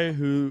guy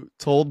who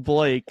told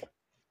Blake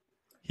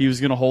he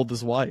was going to hold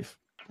his wife.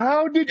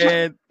 How did you?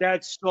 And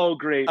That's so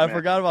great. I man.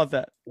 forgot about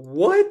that.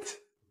 What?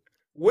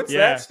 What's Yeah.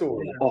 that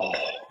story? Oh,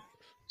 'Cause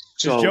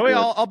so Joey, good.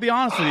 I'll be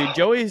honest with you.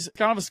 Joey's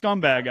kind of a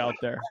scumbag out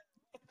there.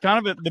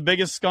 Kind of the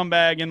biggest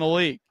scumbag in the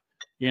league,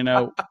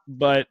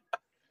 But,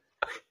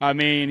 I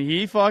mean,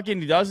 he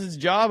does his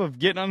job of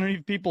getting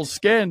underneath people's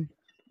skin.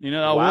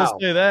 I will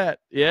say that.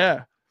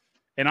 Yeah.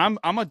 And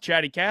I'm a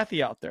chatty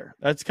Cathy out there.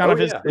 That's kind of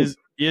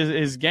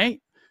his game.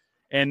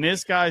 And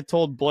this guy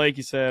told Blake,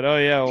 he said, "Oh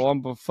yeah, well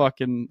I'm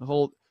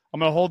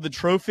gonna hold the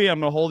trophy. I'm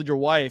gonna hold your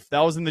wife."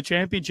 That was in the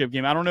championship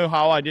game. I don't know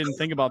how I didn't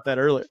think about that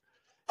earlier.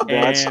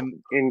 That's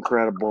And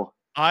incredible.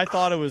 I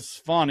thought it was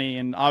funny,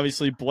 and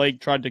obviously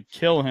Blake tried to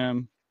kill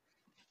him.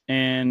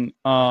 And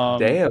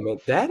Damn,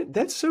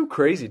 that's so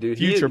crazy, dude.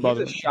 He's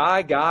brother. a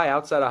shy guy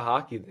outside of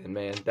hockey. Then,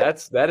 man,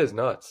 that is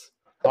nuts.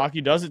 Hockey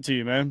does it to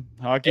you, man.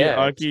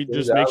 Hockey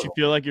just makes you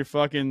feel like you're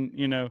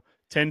fucking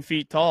 10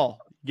 feet tall.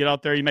 Get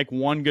out there, you make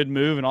one good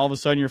move, and all of a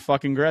sudden you're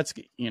fucking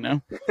Gretzky,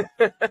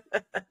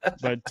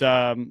 But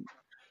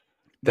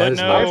That is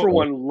no, I, for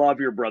one, love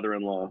your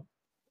brother-in-law.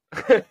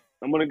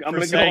 I'm gonna go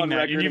saying on that.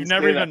 record. You've and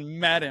never say that. even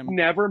met him.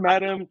 Never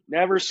met him.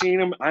 Never seen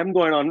him. I'm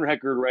going on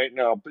record right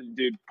now. But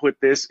dude, put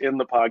this in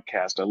the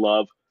podcast. I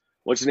love.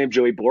 What's his name?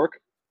 Joey Borg.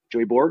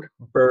 Joey Borg.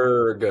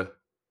 Berg.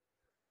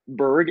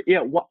 Berg.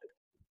 Yeah. What?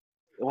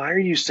 Why are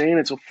you saying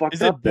it so fucked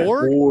Is it up? then?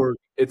 Borg?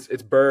 It's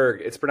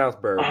Berg. It's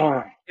pronounced Berg.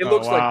 Oh, It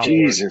looks wow. like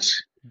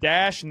Jesus.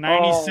 Dash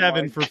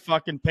 97 my- for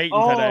fucking Peyton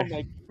Oh today.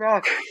 my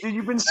god, dude!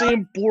 You've been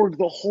saying Borg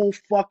the whole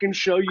fucking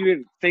show. You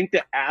didn't think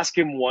to ask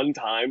him one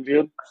time,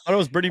 dude. I thought it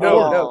was Brittany No,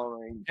 Borg. no.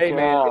 my Hey,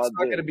 man, it's God,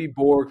 not going to be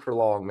Borg for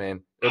long,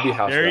 man. It'll be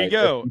House There you Right.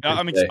 go. That's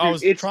I mean, what I you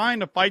was It's- trying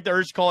to fight the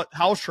urge to call it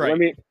house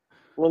right.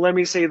 Let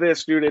me say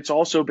this, dude. It's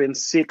also been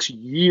 6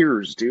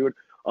 years, dude,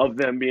 of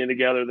them being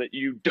together that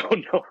you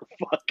don't know her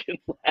fucking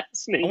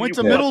last name. I went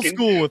you to middle fucking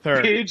school with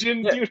her.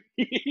 Pigeon, Yeah.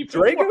 dude.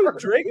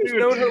 Drago's Dude,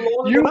 known her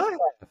longer you- than I have.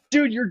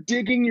 Dude, you're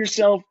digging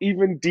yourself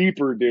even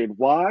deeper, dude.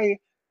 Why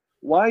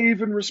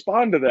even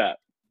respond to that?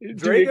 Dude,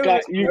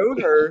 Drago's known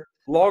her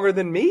longer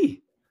than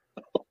me.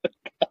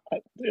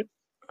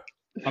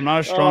 I'm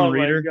not a strong oh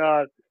reader. my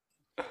god.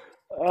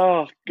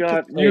 Oh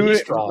god. Hey,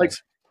 he's strong. Like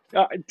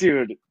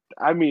Dude,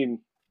 I mean,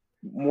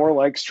 more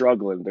like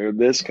struggling, dude.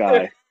 This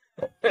guy.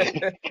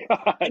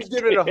 God He's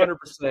giving it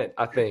 100%,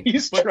 I think.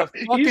 He's But the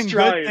fucking he's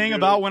trying, good thing dude.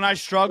 about when I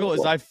struggle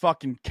is I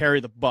fucking carry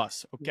the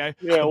bus. Okay,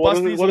 Yeah, the what bus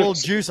is- needs a what little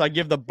is- juice. I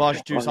give the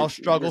bus juice. I'll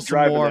struggle You're some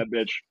driving more. that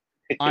bitch.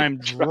 I'm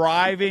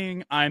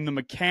driving. I'm the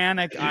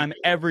mechanic. I'm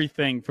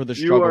everything for the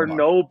You struggle are bus.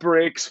 no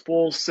brakes,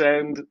 full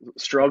send,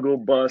 struggle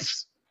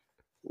bus,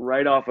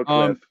 right off a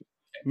cliff.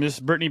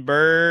 Miss Brittany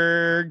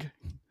Berg.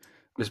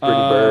 Miss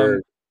Brittany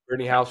Bird,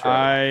 Brittany House.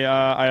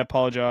 I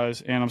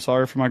apologize, and I'm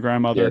sorry for my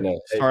grandmother. Yeah, no.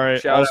 Hey, Sorry.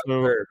 shout out to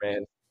Also, her,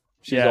 man.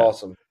 She's Yeah.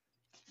 awesome.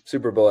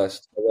 Super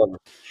blessed. I love her.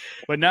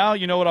 but now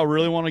you know what I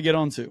really want to get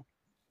onto: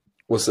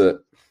 What's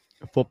that?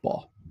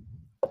 football.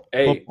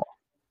 Hey, Football.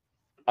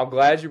 I'm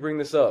glad you bring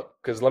this up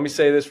because let me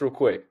say this real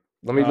quick.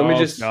 Let me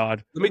just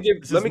God. let me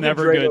give This let is me give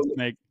never Drago. good,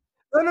 Snake.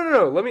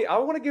 No. I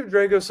want to give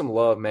Drago some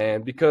love,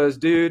 man, because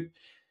dude,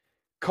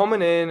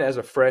 coming in as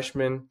a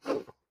freshman,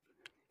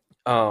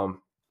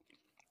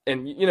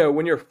 and you know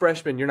when you're a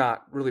freshman, you're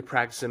not really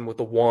practicing with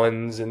the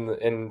ones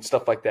and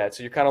stuff like that.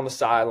 So you're kind of on the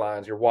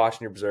sidelines, you're watching,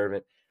 you're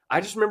observing. I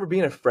just remember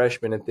being a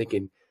freshman and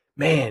thinking,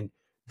 man,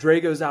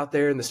 Drago's out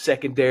there in the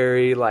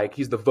secondary, like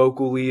he's the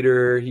vocal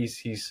leader.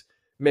 He's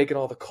making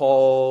all the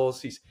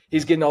calls. He's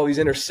getting all these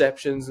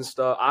interceptions and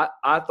stuff.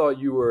 I thought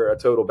you were a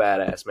total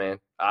badass, man.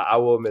 I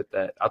will admit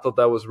that. I thought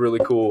that was really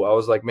cool. I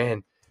was like,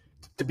 man,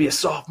 to be a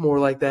sophomore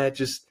like that,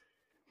 just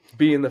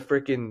being the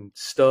freaking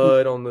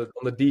stud on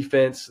the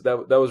defense,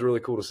 that was really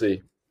cool to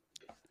see.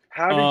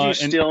 How did you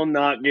and- still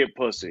not get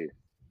pussy?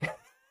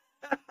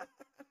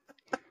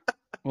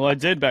 Well, I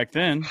did back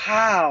then.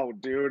 How,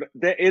 dude?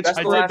 That's I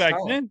the did last back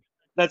time. then.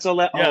 That's that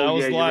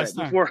was the last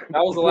time. Before, That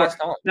was the last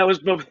time. That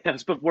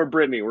was before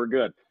Brittany. We're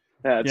good.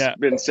 That's Yeah.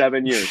 been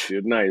 7 years,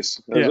 dude.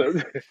 Nice.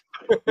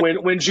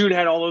 When Jude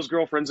had all those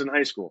girlfriends in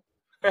high school.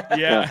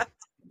 Yeah.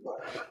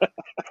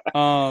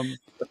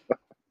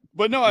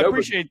 But no, I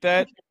appreciate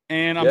that,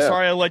 and I'm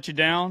sorry I let you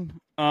down.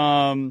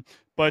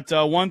 But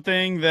one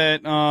thing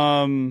that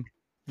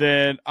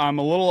that I'm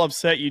a little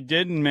upset you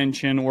didn't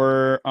mention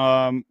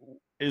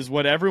is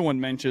what everyone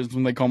mentions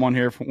when they come on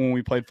here when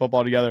we played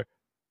football together.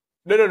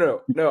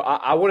 No.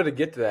 I wanted to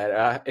get to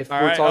that. If All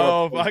we're right.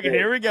 talking about Fucking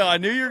here we go. I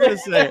knew you were gonna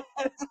say it.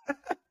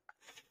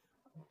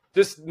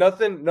 just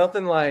nothing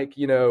like,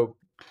 you know,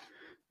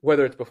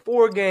 whether it's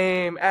before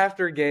game,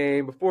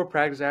 before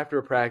practice, after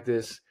a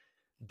practice,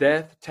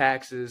 death,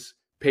 taxes,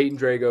 Peyton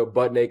Drago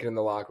butt naked in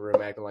the locker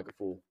room acting like a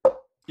fool.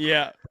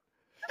 Yeah.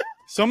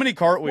 So many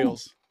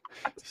cartwheels.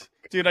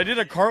 Dude, I did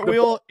a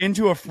cartwheel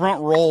into a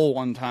front roll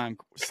one time,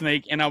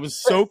 Snake, and I was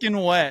soaking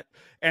wet,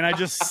 and I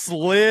just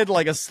slid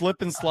like a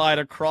slip and slide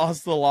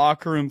across the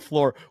locker room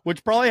floor,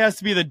 which probably has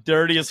to be the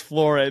dirtiest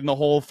floor in the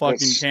whole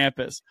fucking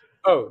campus.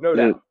 Oh, no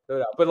doubt.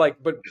 But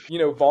you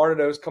know,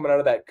 Varnado's coming out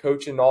of that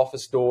coaching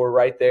office door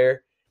right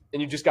there,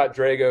 and you just got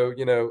Drago,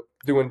 you know,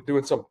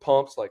 doing some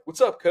pumps like,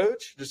 "What's up,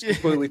 coach?" Just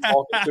completely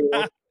talking to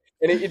him,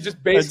 and it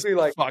just basically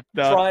like fucked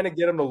up. trying to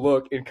get him to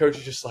look, and coach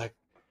is just like,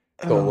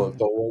 "Don't look."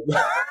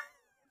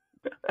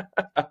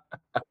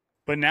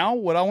 But now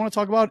what I want to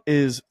talk about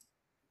is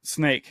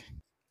Snake.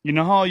 You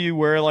know how you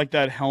wear like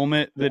that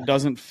helmet that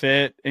doesn't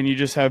fit and you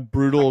just have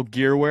brutal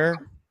gear wear?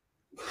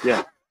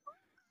 Yeah.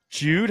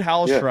 Jude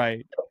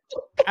Halsright,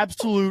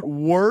 absolute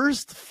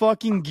worst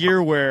fucking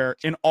gear wear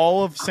in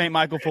all of St.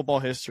 Michael football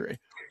history.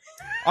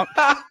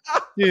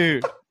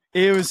 Dude,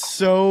 it was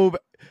so.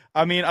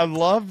 I mean, I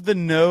love the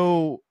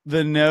no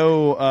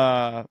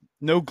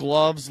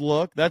gloves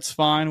look. That's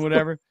fine,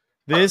 whatever.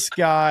 This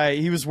guy,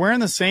 he was wearing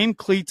the same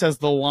cleats as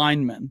the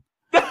lineman,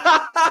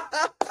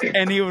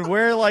 and he would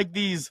wear like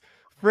these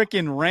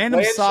freaking random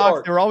Land socks.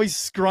 Shark. They were always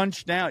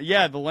scrunched down.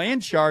 Yeah, the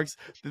Land Sharks.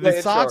 The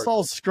Land socks Shark.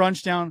 all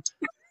scrunched down.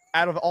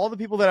 Out of all the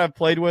people that I've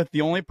played with,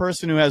 the only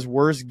person who has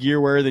worse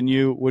gear wear than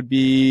you would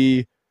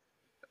be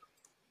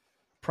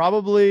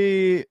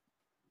probably.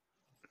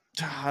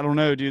 I don't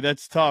know, dude.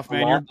 That's tough,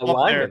 man. You're up there.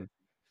 lineman.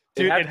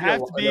 Dude, it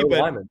has to be,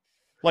 but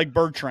like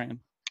Bertrand,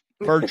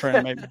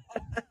 maybe.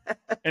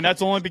 And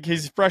that's only because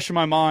he's fresh in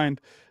my mind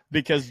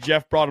because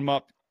Jeff brought him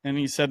up and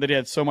he said that he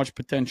had so much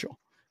potential,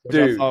 which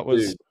I thought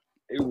was.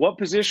 What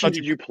position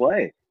did you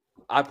play?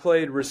 I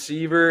played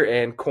receiver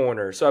and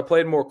corner, so I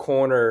played more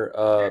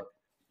corner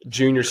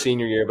junior,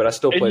 senior year, but I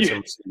still played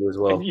some receiver as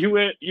well. And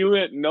you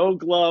went no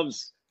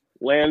gloves,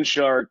 Land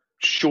Shark,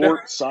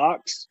 short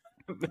socks,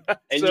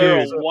 and you're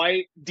a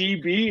white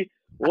DB.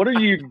 What are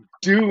you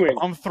doing?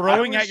 I'm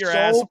throwing at your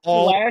ass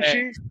all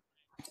flashy. day.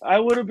 I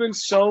would have been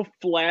so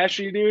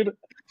flashy, dude.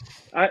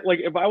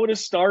 If I would have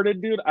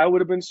started, dude, I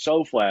would have been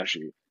so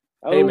flashy.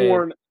 I would have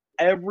worn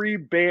every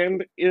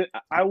band.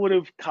 I would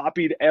have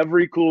copied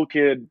every cool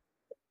kid.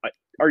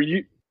 Are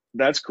you?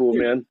 That's cool,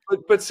 man.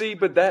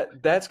 But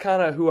that's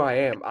kind of who I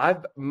am.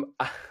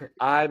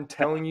 I'm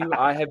telling you,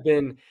 I have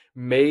been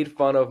made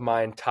fun of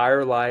my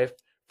entire life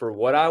for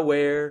what I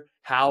wear,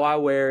 how I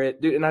wear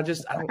it, dude. And I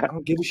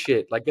don't give a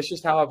shit. Like that's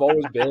just how I've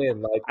always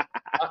been. Like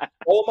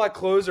all my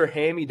clothes are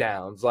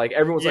hand-me-downs. Like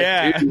everyone's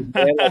like, dude,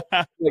 man,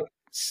 like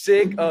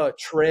sick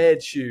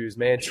tread shoes,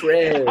 man.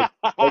 Tread.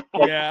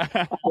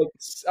 Yeah.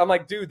 I'm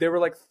like, dude, they were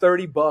like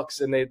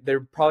 $30 and they're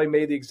probably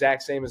made the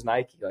exact same as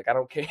Nike. Like, I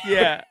don't care.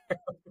 Yeah.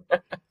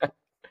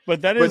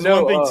 But that is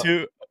one thing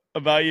too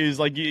about you is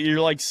like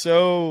you're like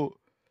so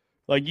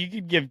like you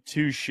could give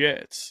two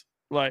shits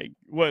like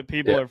what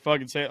people are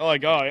fucking saying.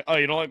 Like, oh,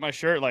 you don't like my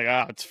shirt? Like,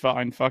 it's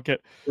fine. Fuck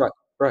it.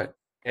 Right.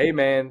 Hey,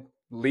 man,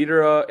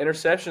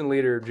 interception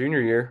leader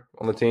junior year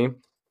on the team.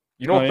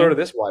 You don't throw to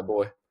this white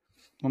boy.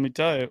 Let me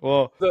tell you.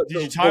 Well,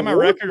 did you tie my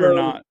record or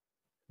not?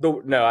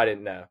 No, I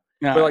didn't know.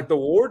 No. But like the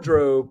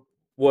wardrobe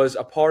was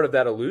a part of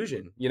that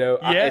illusion. You know,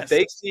 yes.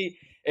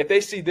 if they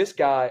see this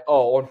guy,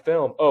 on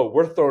film,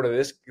 we're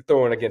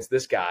throwing against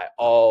this guy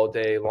all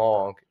day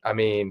long. I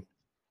mean,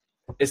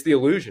 it's the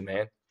illusion,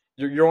 man.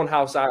 You're on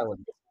House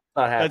Island. It's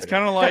not happening. That's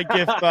kind of like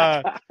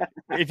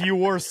if you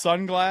wore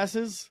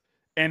sunglasses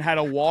and had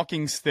a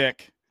walking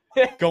stick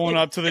going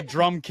up to the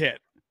drum kit.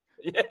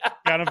 Yeah.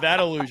 Kind of that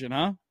illusion,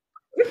 huh?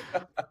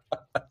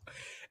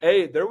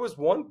 Hey, there was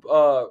one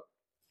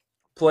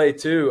play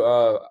too.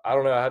 I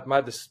don't know.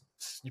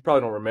 You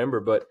probably don't remember,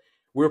 but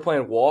we were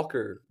playing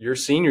Walker your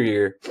senior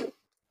year,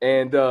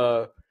 and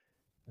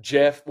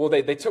Jeff. Well,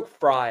 they took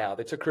Fry out.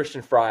 They took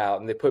Christian Fry out,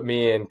 and they put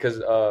me in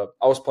because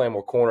I was playing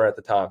more corner at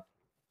the time.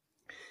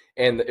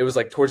 And it was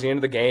like towards the end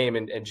of the game,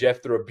 and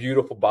Jeff threw a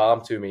beautiful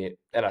bomb to me,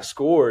 and I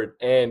scored.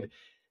 And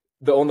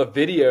on the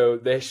video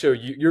they show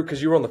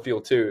because you were on the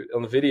field too.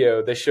 On the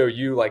video they show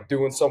you like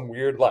doing some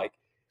weird like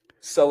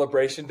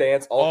celebration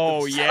dance.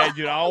 Yeah,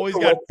 dude! I always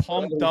got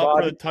pumped up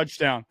for the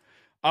touchdown.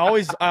 I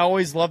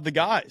always loved the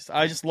guys.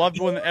 I just loved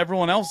when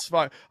everyone else.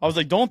 I was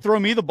like, don't throw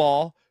me the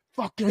ball.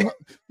 Fucking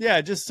yeah,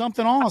 just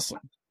something awesome.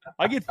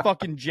 I get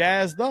fucking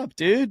jazzed up,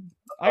 dude.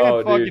 I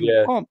get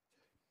fucking pumped.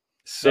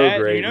 So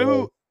great.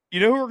 You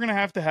know who we're gonna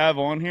have to have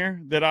on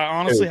here that I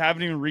honestly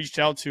haven't even reached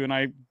out to, and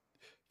I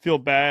feel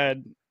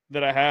bad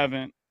that I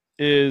haven't,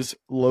 is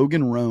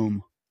Logan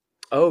Rome.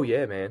 Oh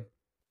yeah, man.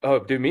 Oh,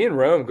 dude, me and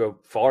Rome go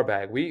far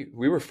back. We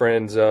were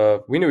friends.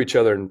 We knew each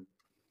other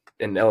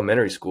in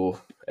elementary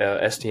school,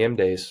 STM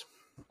days.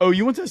 Oh,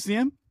 you went to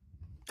STM?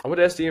 I went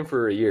to STM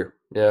for a year.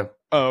 Yeah.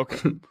 Oh,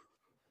 okay.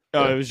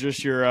 It was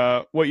just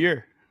your what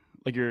year?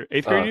 Like your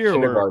 8th grade year?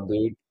 Kindergarten,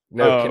 dude.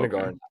 No,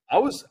 kindergarten. Okay. I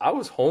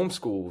was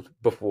homeschooled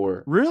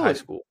before high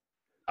school.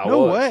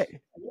 No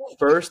way.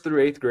 1st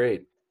through 8th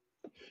grade.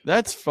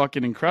 That's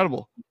fucking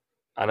incredible.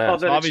 I know. Oh,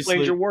 that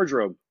explains your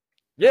wardrobe.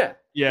 Yeah.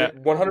 Yeah.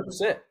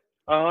 100%.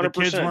 100%. The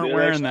kids weren't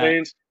wearing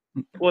that.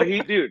 Well,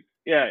 he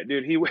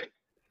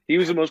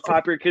was the most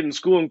popular kid in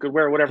school and could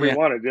wear whatever he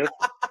wanted,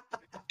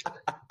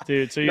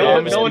 dude. So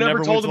no one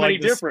ever told him any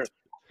different.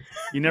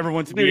 You never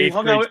went to the Dude, eighth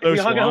grade social, he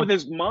hung out with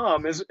his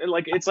mom.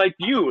 It's like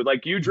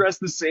you dress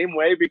the same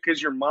way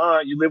because you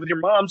live with your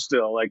mom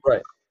still. Like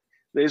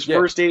his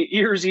first 8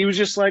 years, he was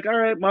just like, all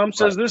right, mom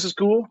says this is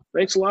cool.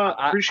 Thanks a lot.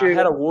 Appreciate it. I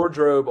had a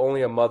wardrobe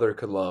only a mother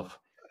could love.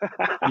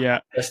 Yeah.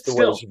 That's the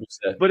way it should be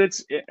said. But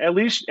it's at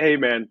least, hey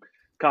man,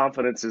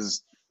 confidence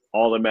is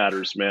all that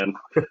matters, man.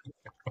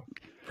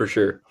 For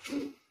sure.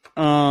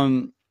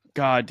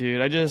 God,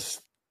 dude, I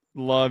just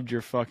loved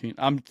your fucking.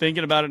 I'm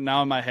thinking about it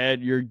now in my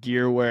head. Your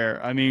gear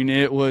wear. I mean,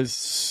 it was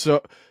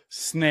so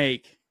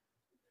Snake.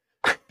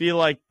 Be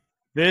like,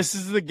 this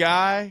is the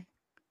guy.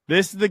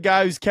 This is the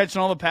guy who's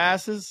catching all the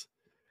passes,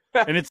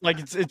 and it's like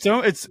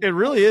it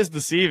really is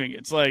deceiving.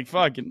 It's like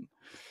fucking,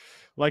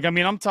 like I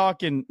mean, I'm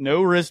talking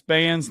no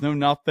wristbands, no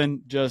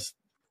nothing, just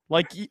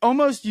like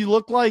almost you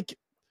look like.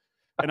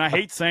 And I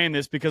hate saying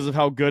this because of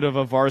how good of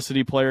a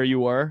varsity player you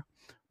were,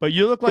 but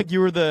you look like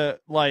you were the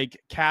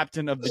like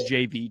captain of the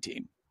JV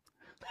team,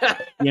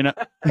 you know,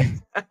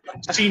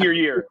 senior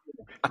year.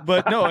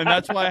 But no, and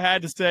that's why I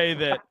had to say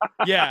that.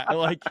 Yeah,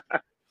 like,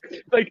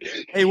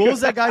 hey, what was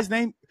that guy's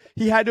name?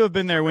 He had to have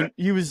been there when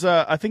he was.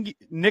 I think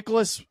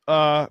Nicholas.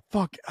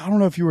 Fuck, I don't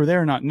know if you were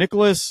there or not.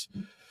 Nicholas.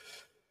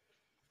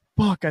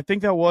 Fuck, I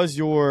think that was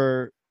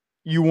your.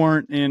 You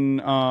weren't in.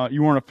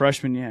 You weren't a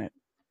freshman yet.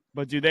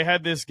 But dude, they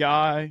had this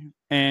guy,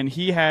 and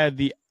he had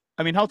the.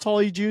 I mean, how tall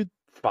are you, Jude?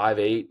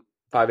 5'8",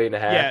 5'8.5".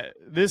 Yeah,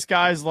 this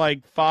guy's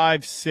like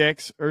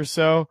 5'6" or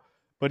so,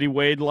 but he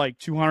weighed like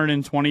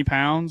 220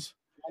 pounds,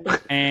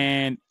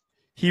 and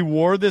he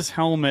wore this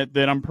helmet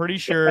that I'm pretty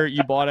sure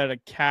you bought at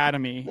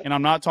Academy, and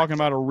I'm not talking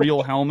about a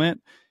real helmet.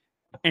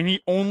 And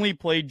he only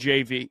played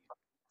JV.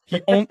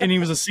 And he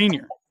was a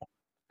senior.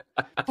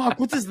 Fuck,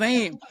 what's his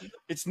name?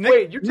 It's Nick.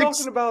 Wait, you're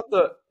talking about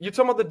the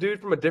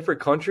dude from a different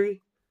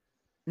country?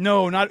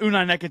 No, not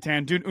Unai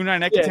Nekatan. Dude, Unai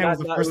Nekatan was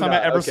the first time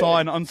I ever saw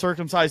an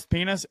uncircumcised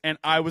penis, and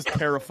I was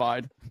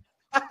terrified.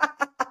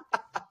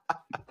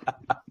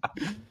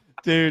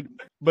 Dude,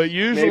 but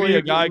usually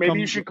a guy maybe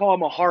you should call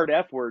him a hard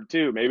F word,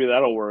 too. Maybe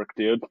that'll work,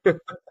 dude.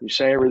 You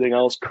say everything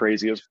else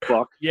crazy as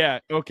fuck. Yeah,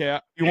 okay.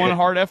 You want a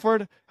hard F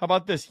word? How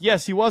about this?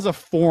 Yes, he was a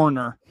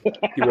foreigner.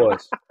 He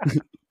was.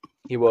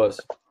 He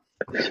was.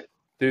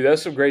 Dude,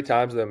 that's some great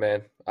times, though,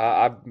 man.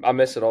 I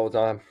miss it all the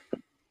time.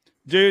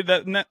 Dude,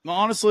 that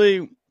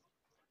honestly...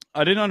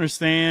 I didn't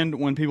understand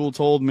when people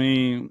told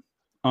me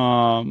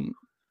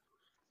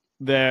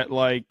that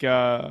like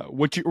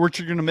what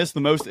you're gonna miss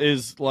the most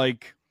is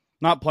like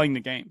not playing the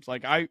games.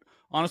 Like I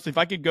honestly, if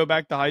I could go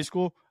back to high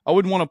school, I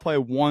wouldn't want to play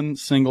one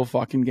single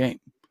fucking game.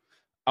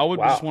 I would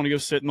just want to go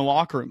sit in the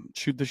locker room,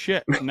 shoot the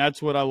shit, and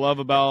that's what I love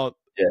about.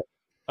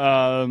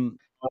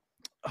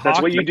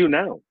 That's what you do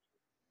now.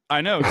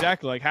 I know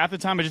exactly. Like half the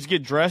time, I just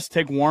get dressed,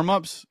 take warm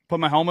ups, put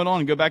my helmet on,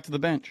 and go back to the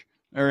bench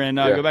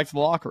go back to the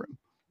locker room.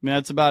 I mean,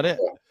 that's about it.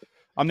 Yeah.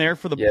 I'm there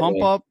for the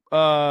pump up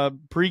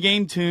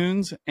pregame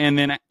tunes, and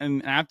then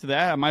after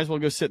that, I might as well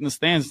go sit in the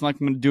stands. It's not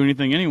going to do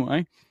anything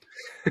anyway.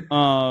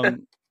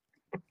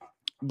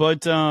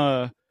 But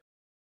do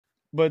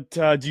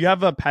you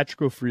have a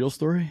Patrick O'Friel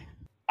story?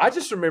 I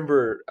just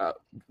remember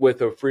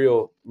with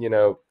O'Friel, you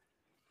know,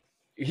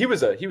 he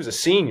was a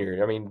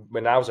senior. I mean,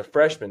 when I was a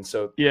freshman,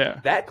 so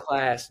that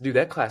class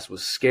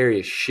was scary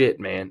as shit,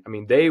 man. I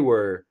mean, they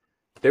were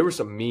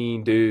some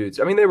mean dudes.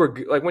 I mean, they were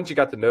like, once you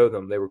got to know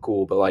them, they were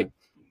cool, but like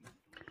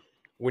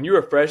when you were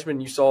a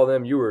freshman, you saw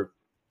them, you were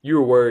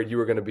worried you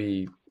were going to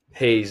be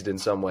hazed in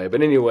some way.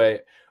 But anyway,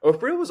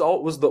 O'Friel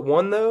was the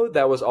one though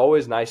that was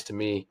always nice to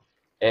me,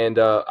 and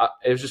it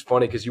was just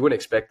funny because you wouldn't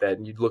expect that,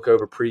 and you'd look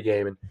over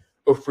pregame and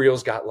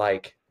O'Friel's got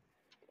like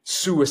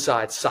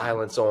suicide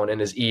silence on in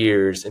his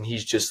ears, and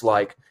he's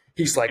like,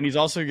 and he's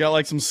also got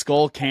like some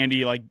skull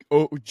candy, like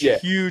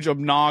huge,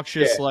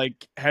 obnoxious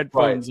like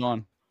headphones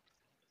on.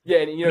 Yeah,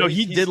 and you know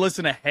he did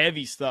listen to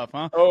heavy stuff,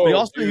 huh? Oh,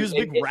 but he was a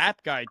big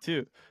rap guy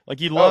too. Like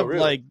he loved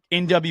like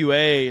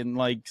NWA and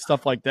like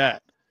stuff like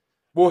that.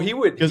 Well, he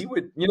would,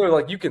 you know,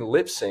 like you can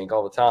lip sync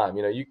all the time.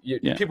 You know,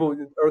 people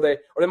or they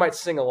might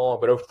sing along,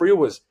 but O'Friel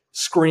was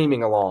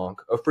screaming along.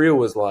 O'Friel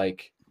was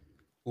like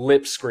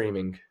lip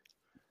screaming.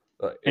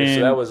 So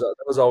that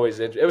was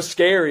always interesting. It was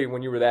scary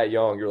when you were that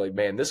young. You're like,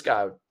 man, this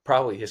guy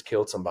probably has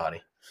killed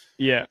somebody.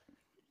 Yeah,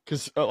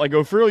 because like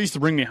O'Friel used to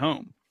bring me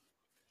home.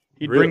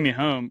 He'd bring me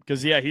home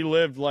because he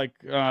lived like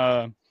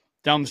down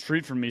the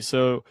street from me,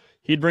 so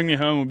he'd bring me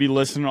home and be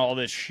listening to all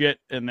this shit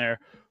in there.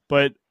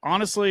 But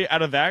honestly,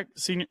 out of that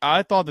senior,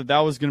 I thought that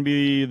was going to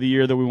be the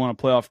year that we won a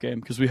playoff game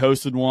because we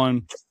hosted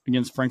one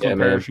against Franklin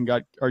Parish and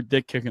got our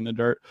dick kicked in the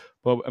dirt.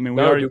 But I mean,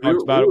 we already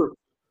talked about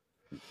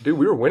it. Dude,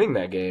 we were winning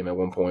that game at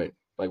one point.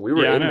 Like we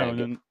were in that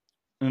game.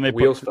 And they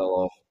wheels fell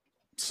off.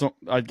 So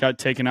I got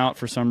taken out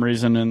for some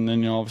reason, and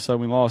then all of a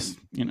sudden we lost.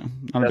 You know,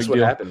 that's what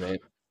happened, man.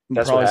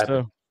 That's what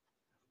happened.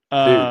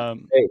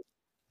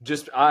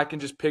 Dude, I can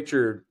just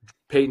picture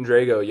Peyton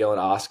Drago yelling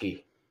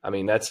 "Oski." I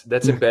mean, that's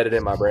embedded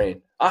in my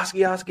brain.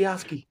 Oski, Oski,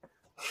 Oski.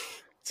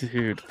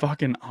 Dude,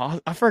 fucking,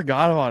 I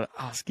forgot about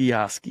Oski,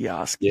 Oski,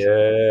 Oski.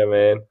 Yeah,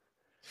 man.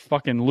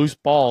 Fucking loose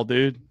ball,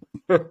 dude.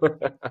 that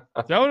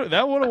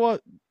what it was?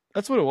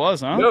 That's what it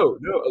was, huh? No,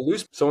 a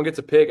loose. Someone gets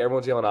a pick,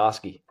 everyone's yelling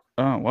Oski.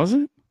 Oh, was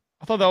it?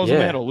 I thought that was when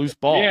they had a loose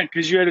ball. Yeah,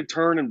 because you had to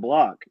turn and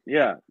block.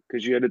 Yeah,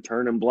 because you had to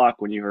turn and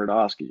block when you heard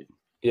Oski.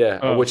 Yeah.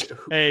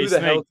 Hey,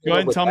 Snake, go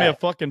ahead and tell me a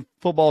fucking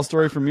football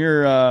story from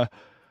your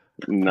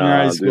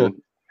high school.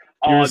 Dude.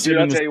 Oh, dude,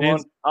 I'll tell you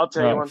one. I'll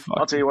tell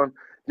you one.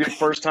 Dude,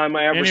 first time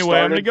I ever started.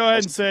 I'm going to go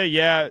ahead and say,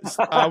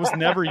 I was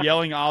never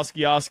yelling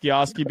Oski, Oski,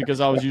 Oski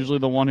because I was usually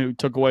the one who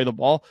took away the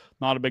ball.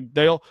 Not a big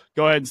deal.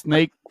 Go ahead,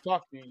 Snake.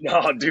 Fuck me.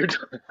 No, dude.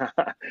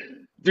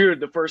 Dude,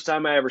 the first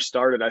time I ever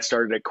started, I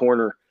started at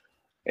corner.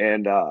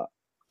 And the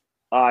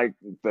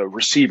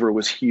receiver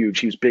was huge.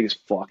 He was big as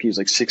fuck. He was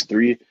like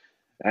 6'3".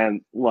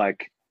 And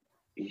like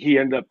he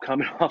ended up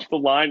coming off the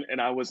line, and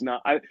I was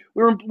not.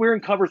 We were in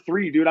cover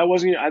 3, dude. I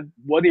wasn't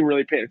even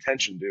really paying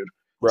attention, dude.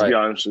 To be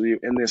honest with you,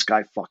 and this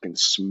guy fucking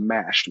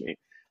smashed me,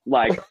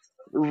 like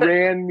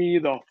ran me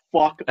the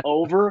fuck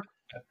over,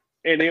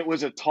 and it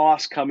was a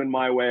toss coming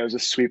my way. It was a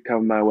sweep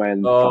coming my way,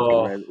 and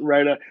fucking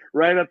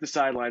right up the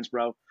sidelines,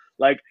 bro.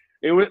 Like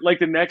it was like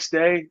the next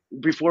day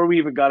before we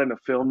even got into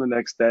film. The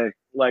next day,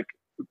 like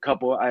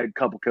I had a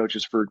couple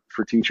coaches for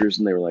teachers,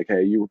 and they were like,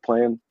 "Hey, you were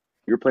playing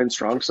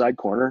strong side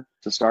corner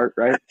to start,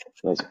 right?"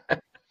 I was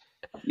like,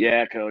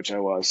 "Yeah, coach, I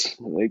was."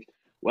 I'm like,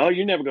 "Well,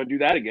 you're never gonna do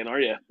that again,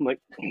 are you?" I'm like,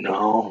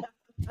 "No."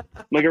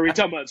 Like, are we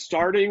talking about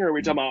starting, or are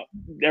we talking about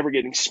never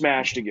getting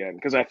smashed again?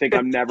 Because I think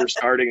I'm never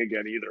starting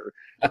again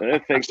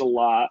either. Thanks a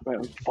lot,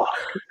 man. Fuck.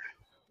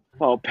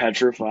 Oh,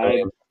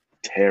 petrified.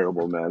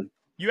 Terrible, man.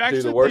 You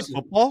actually played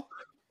football?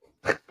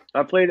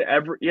 I played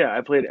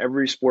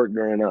every sport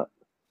growing up.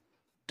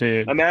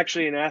 Dude, I'm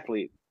actually an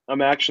athlete. I'm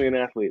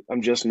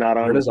just not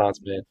on Renaissance,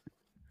 man.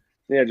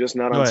 Yeah, just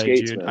not on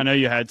skates, dude. man. I know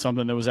you had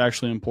something that was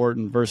actually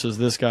important versus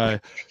this guy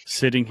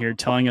sitting here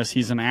telling us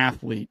he's an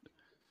athlete.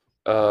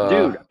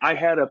 Dude, I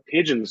had a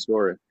pigeon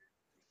story.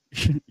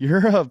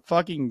 You're a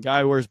fucking guy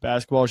who wears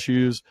basketball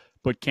shoes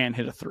but can't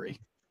hit a 3.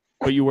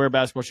 But you wear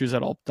basketball shoes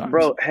at all times.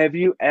 Bro, have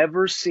you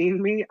ever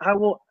seen me?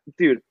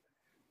 Dude,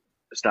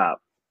 stop.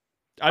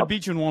 I'd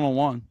beat you in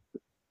 1-on-1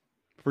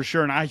 for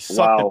sure, and I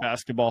sucked at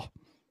basketball.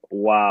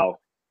 Wow.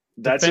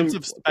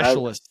 Defensive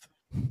specialist.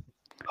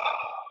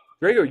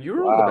 Drago, you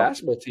were on the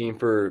basketball team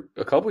for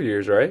a couple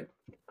years, right?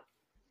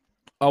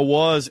 I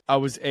was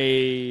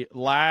a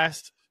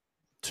last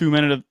 2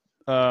 minute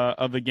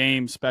of the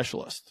game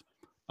specialist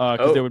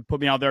because they would put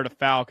me out there to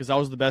foul because I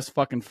was the best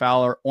fucking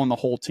fouler on the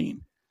whole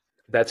team.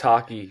 That's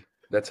hockey.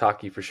 That's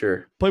hockey for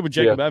sure. Played with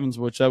Jacob Evans,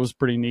 which that was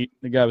pretty neat.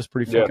 The guy was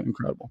pretty fucking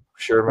incredible.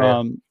 Sure,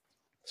 man.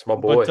 It's my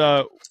boy.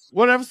 But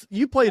what else?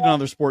 You played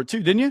another sport too,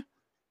 didn't you?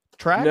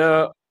 Track?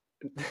 No.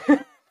 no.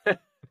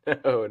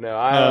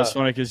 It's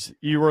funny because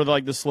you were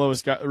like the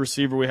slowest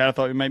receiver we had. I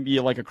thought you might be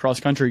like a cross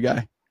country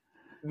guy.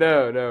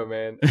 No,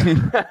 man.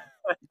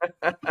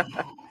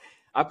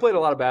 I played a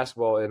lot of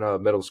basketball in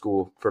middle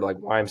school for like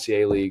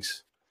YMCA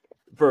leagues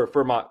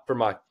for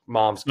my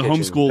mom's the kitchen.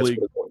 homeschool league.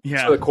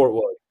 That's where the court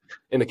was,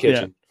 in the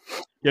kitchen. Yeah.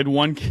 You had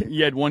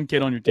one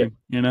kid on your team,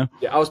 you know?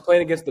 Yeah, I was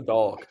playing against the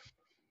dog.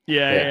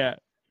 Yeah.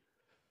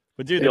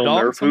 But dude, the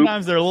dogs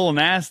sometimes they're a little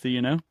nasty,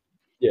 you know?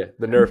 Yeah,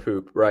 the Nerf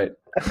hoop, right.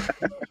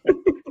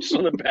 Just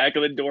on the back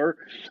of the door.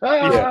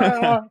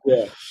 Yeah.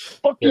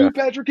 Fuck you,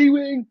 Patrick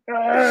Ewing.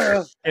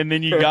 And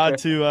then you got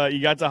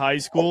to high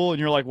school and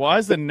you're like, why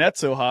is the net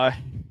so high?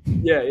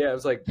 Yeah. I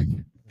was like,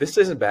 this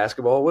isn't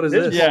basketball. What is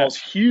this? This ball's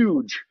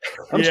huge.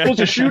 I'm supposed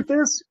to shoot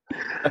this?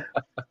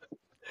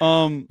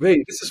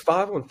 Wait, this is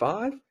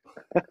 5-on-5?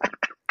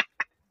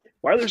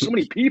 Why are there so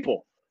many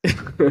people?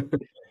 The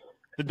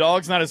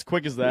dog's not as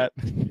quick as that.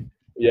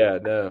 Yeah,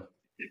 no.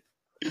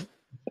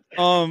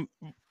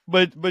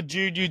 But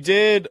Jude, you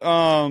did.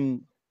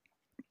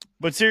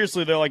 But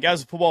seriously though, like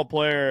as a football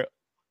player,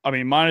 I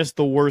mean, minus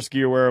the worst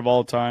gear wear of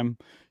all time,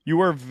 you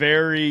were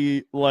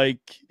very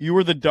you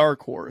were the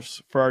dark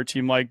horse for our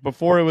team. Like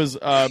before, it was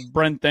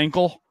Brent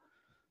Thenkel,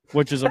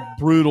 which is a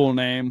brutal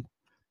name.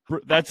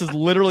 That's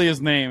literally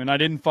his name, and I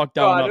didn't fuck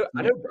that one up.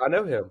 I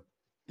know him.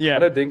 Yeah, I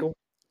know Dingle.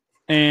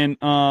 And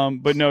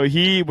but no,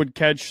 he would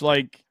catch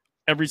like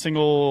every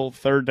single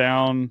third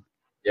down.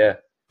 Yeah.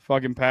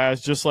 Fucking pass,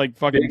 just like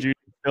fucking Jude.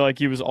 I feel like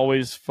he was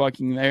always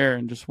fucking there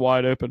and just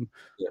wide open.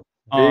 Yeah.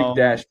 Big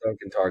dash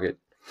Duncan target.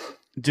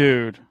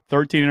 Dude,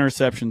 13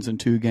 interceptions in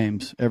 2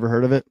 games. Ever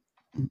heard of it?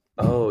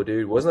 Oh,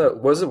 dude, wasn't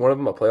one of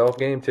them a playoff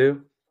game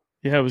too?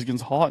 Yeah, it was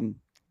against Houghton.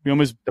 We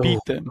almost beat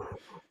them.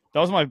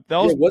 Wasn't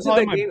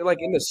that game like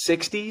in the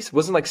 60s?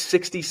 Wasn't like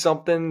 60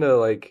 something to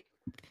like.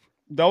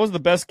 That was the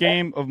best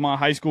game of my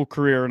high school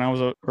career, and it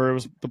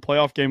was the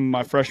playoff game of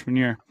my freshman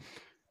year,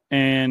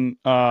 and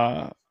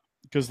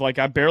because like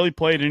I barely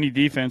played any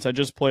defense, I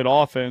just played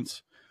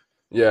offense.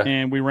 Yeah,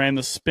 and we ran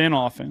the spin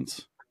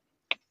offense,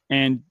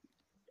 and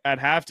at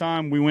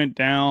halftime we went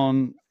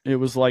down. It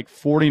was like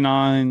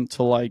 49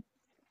 to like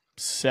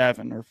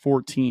 7 or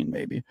 14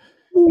 maybe,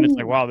 and it's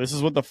like, wow, this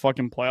is what the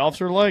fucking playoffs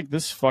are like.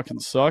 This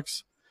fucking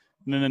sucks.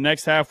 And then the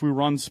next half we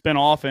run spin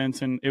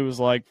offense, and it was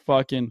like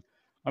fucking.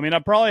 I mean, I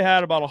probably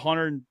had about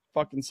 100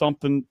 fucking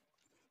something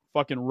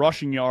fucking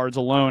rushing yards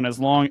alone, as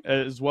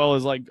well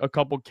as like a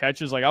couple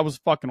catches. Like I was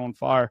fucking on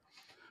fire.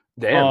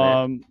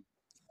 Damn,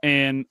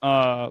 man.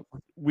 And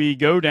we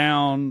go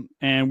down,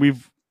 and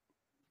we've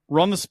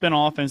run the spin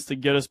offense to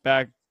get us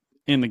back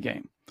in the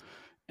game.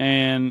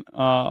 And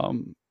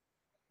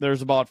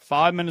there's about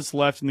 5 minutes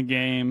left in the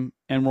game,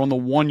 and we're on the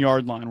 1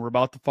 yard line. We're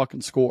about to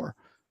fucking score.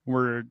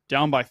 We're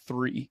down by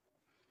 3.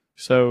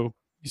 So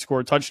you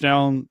score a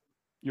touchdown,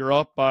 you're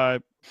up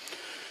by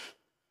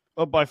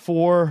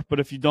 4, but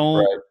if you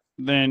don't,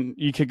 then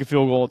you kick a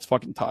field goal, it's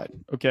fucking tied.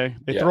 Okay?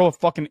 They throw a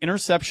fucking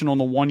interception on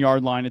the 1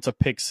 yard line, it's a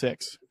pick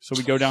 6. So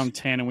we go down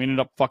 10, and we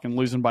ended up fucking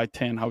losing by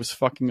 10. I was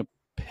fucking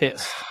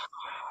pissed.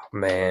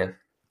 Man.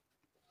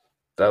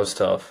 That was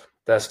tough.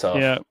 That's tough.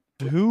 Yeah.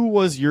 Who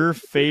was your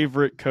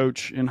favorite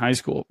coach in high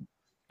school?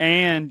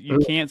 And you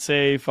can't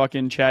say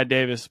fucking Chad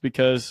Davis,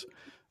 because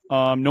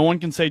no one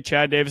can say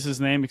Chad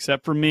Davis's name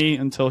except for me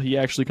until he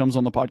actually comes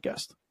on the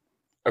podcast.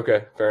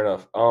 Okay, fair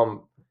enough.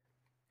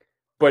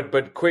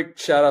 But quick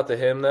shout out to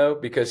him though,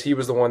 because he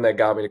was the one that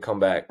got me to come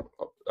back.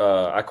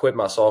 I quit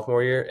my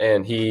sophomore year,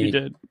 and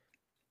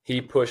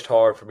he pushed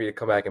hard for me to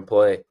come back and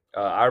play.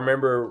 I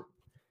remember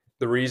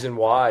the reason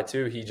why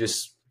too. He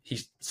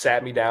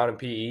sat me down in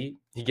PE.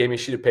 He gave me a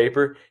sheet of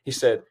paper. He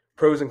said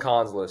pros and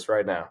cons list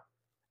right now,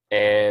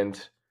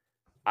 and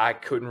I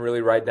couldn't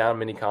really write down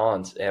many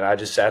cons, and I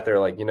just sat there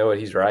like, you know what,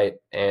 he's right.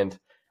 And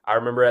I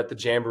remember at the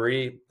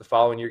Jamboree the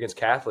following year against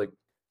Catholic,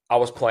 I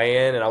was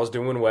playing and I was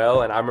doing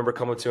well, and I remember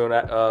coming to him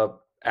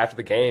after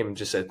the game and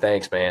just said,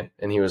 thanks, man.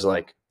 And he was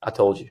like, I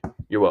told you.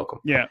 You're welcome.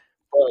 Yeah.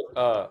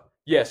 But,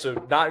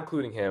 so not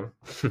including him.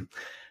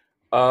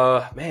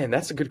 Man,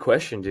 that's a good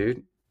question,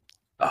 dude.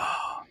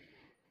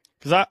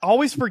 Because I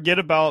always forget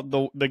about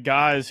the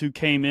guys who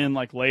came in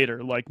like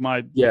later, like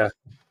my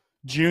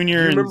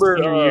junior and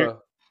senior year.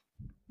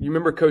 You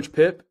remember Coach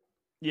Pip?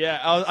 Yeah,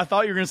 I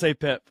thought you were going to say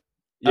Pip.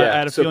 Yeah, I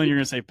had a feeling you were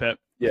going to say Pip.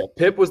 Yeah,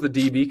 Pip was the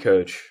DB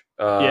coach.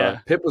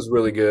 Pip was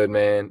really good,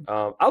 man.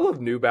 I love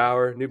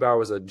Neubauer. Neubauer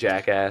was a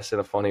jackass in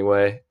a funny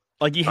way.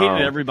 Like, he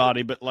hated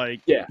everybody, but,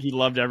 like, he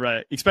loved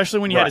everybody. Especially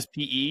when he had his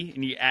PE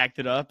and he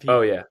acted up.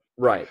 Oh, yeah.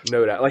 Right.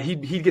 No doubt. Like,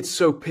 he'd get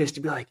so pissed.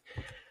 He'd be like,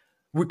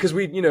 because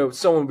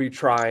someone would be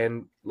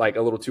trying, like,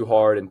 a little too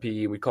hard in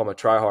PE. We'd call him a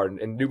try hard.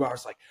 And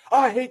Neubauer's like,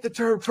 I hate the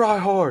term try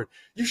hard.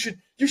 You should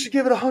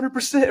give it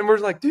 100%. And we're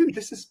like, dude,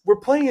 we're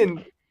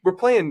playing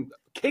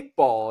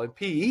kickball in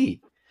PE.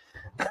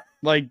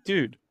 Like,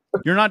 dude,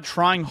 you're not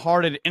trying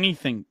hard at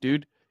anything,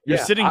 dude. You're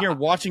sitting here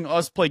watching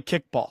us play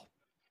kickball.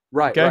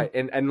 Right, Okay.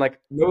 right. And like,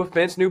 no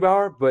offense,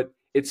 Neubauer, but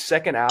it's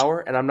second hour,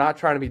 and I'm not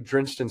trying to be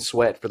drenched in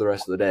sweat for the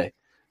rest of the day.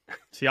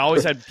 See, I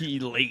always had PE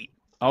late.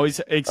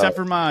 Always, except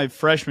for my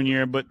freshman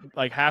year, but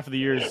like half of the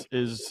year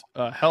is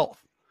health.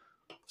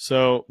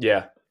 So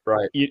Yeah,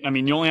 right. you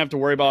only have to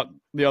worry about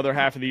the other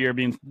half of the year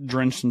being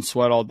drenched in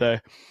sweat all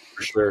day.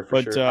 For sure,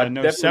 for But sure. I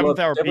no, definitely seventh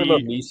hour definitely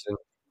love PE. Neeson.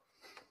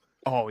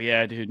 Oh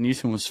yeah, dude,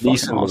 Neeson was fucking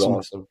Neeson was awesome.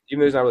 awesome. Even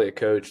though he's not really a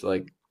coach,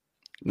 like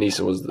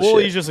Neeson was the Well,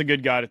 shit. he's just a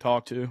good guy to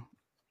talk to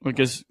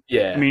because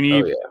Yeah. I mean, he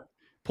oh yeah.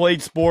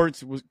 played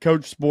sports, was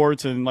coached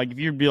sports, and like if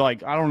you'd be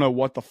like, I don't know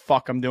what the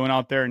fuck I'm doing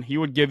out there, and he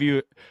would give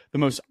you the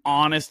most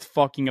honest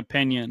fucking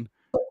opinion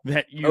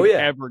that you've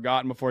ever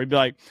gotten before. He'd be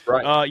like,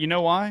 Right. you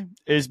know why?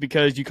 Is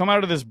because you come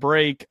out of this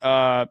break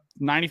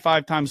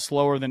 95 times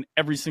slower than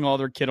every single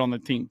other kid on the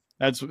team.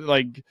 That's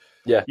like,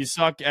 you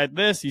suck at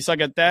this, you suck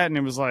at that, and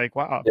it was like,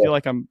 wow, I feel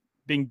like I'm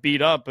being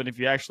beat up, but if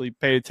you actually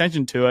paid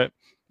attention to it,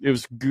 it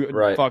was good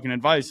fucking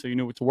advice, so you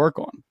knew what to work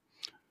on.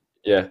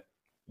 Yeah.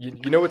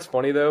 You know what's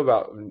funny though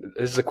about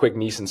this is a quick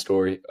Neeson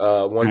story.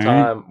 One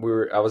time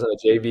I was in a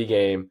JV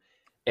game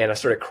and I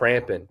started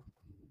cramping.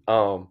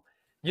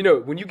 You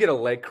know, when you get a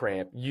leg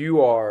cramp,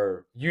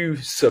 you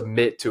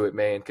submit to it,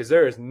 man, because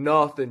there is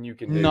nothing you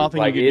can do.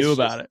 Nothing you can do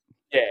about it.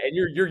 Yeah, and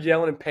you're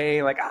yelling in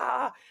pain, like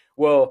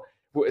Well,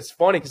 it's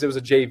funny because it was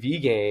a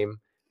JV game.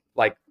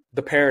 Like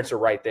the parents are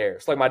right there.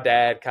 It's like my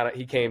dad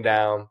he came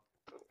down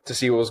to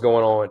see what was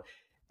going on,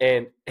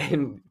 and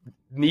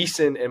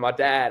Neeson and my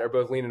dad are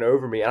both leaning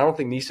over me. I don't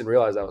think Neeson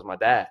realized that was my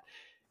dad.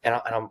 And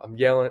I'm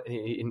yelling,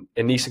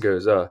 and Neeson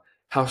goes,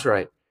 house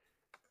right,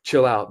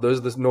 chill out. Those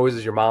are the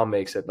noises your mom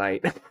makes at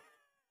night.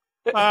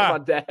 My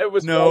dad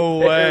was no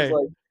way.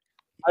 Like,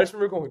 I just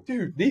remember going,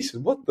 dude,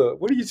 Neeson,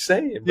 what are you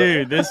saying, bro?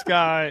 Dude, this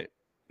guy,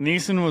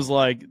 Neeson was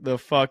like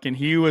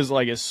he was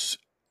like as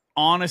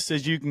honest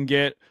as you can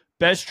get.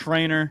 Best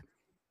trainer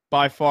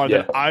by far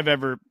that I've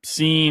ever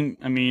seen.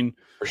 I mean,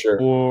 for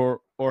sure.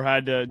 Or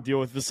had to deal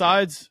with.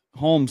 Besides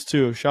Holmes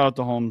too. Shout out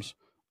to Holmes.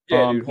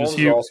 Yeah, dude, Holmes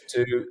is awesome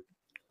too.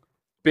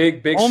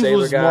 Big Holmes Sailor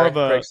was guy, more of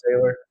Craig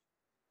Sailor.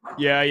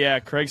 Yeah,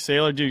 Craig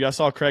Sailor, dude. I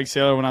saw Craig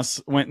Sailor when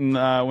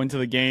I went to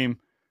the game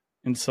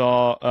and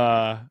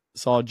saw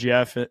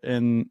Jeff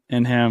and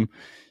him.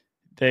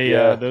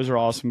 Those are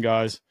awesome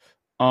guys.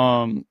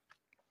 Do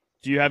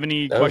you have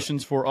any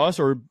questions for us,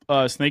 or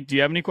Snake? Do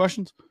you have any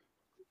questions?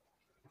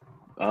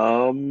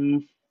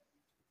 No,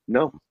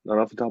 not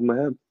off the top of my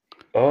head.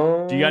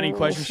 Do you got any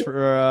questions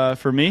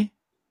for me?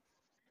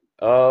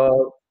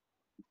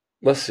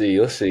 Let's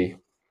see.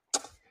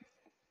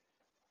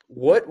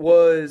 What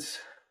was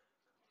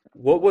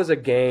a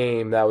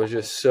game that was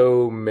just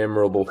so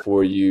memorable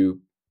for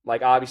you?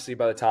 Like, obviously,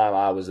 by the time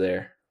I was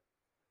there.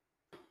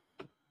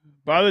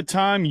 By the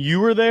time you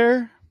were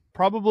there,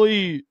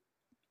 probably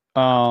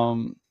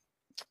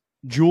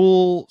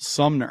Jewel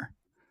Sumner.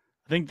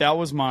 I think that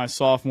was my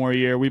sophomore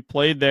year. We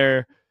played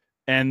there,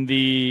 and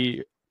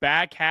the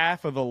back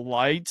half of the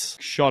lights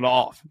shut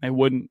off. They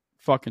wouldn't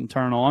fucking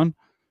turn on.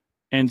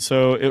 And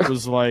so it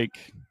was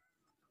like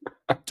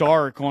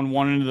dark on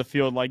one end of the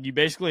field. Like you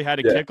basically had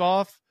a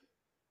kickoff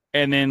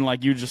and then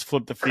like you just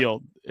flipped the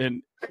field.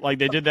 And like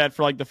they did that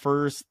for like the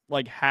first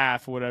like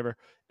half or whatever.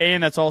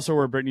 And that's also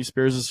where Britney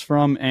Spears is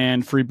from,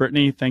 and free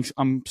Britney. Thanks.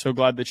 I'm so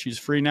glad that she's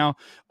free now.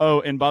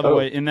 Oh, and by the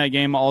way, in that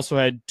game, I also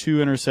had 2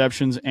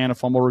 interceptions and a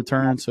fumble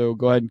return. So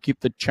go ahead and keep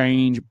the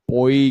change,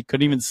 boy.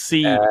 Couldn't even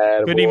see.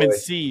 Couldn't even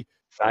see.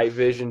 Night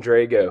vision,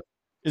 Drago.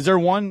 Is there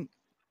one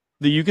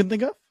that you can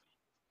think of?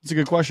 It's a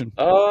good question.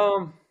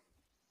 I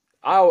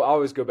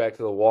always go back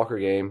to the Walker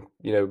game.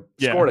 You know,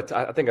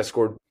 I think I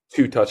scored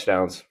 2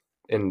 touchdowns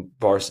in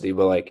varsity,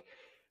 but like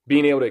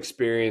being able to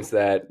experience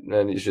that,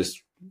 and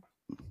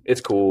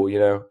it's cool. You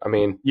know, I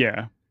mean,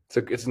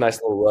 it's a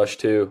nice little rush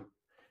too.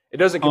 It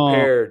doesn't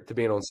compare to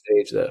being on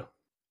stage though.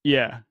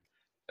 Yeah.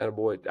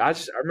 Attaboy. I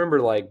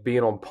remember like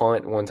being on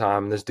punt one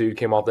time, and this dude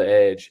came off the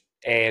edge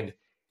and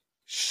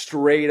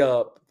straight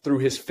up threw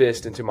his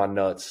fist into my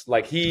nuts.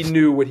 Like he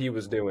knew what he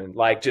was doing.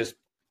 Like just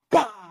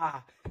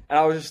bah! And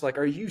I was just like,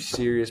 are you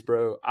serious,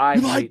 bro? I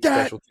hate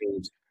special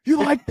teams. You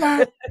like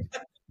that?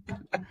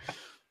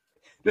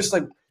 Just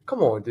like,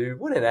 come on, dude.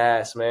 What an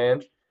ass,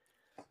 man.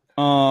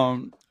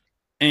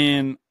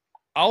 And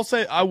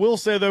I will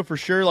say though, for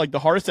sure, like the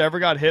hardest I ever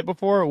got hit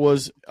before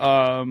was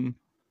in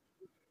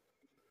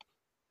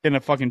a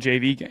fucking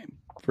JV game,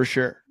 for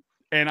sure.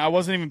 And I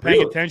wasn't even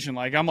paying attention.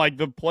 Like I'm like,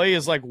 the play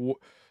is like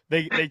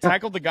they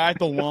tackled the guy at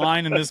the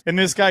line, and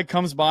this guy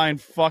comes by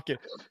and fuck it.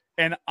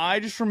 And I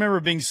just remember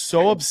being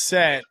so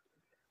upset.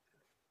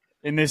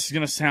 And this is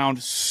gonna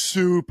sound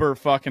super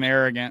fucking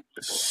arrogant.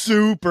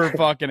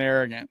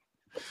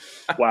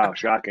 Wow,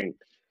 shocking.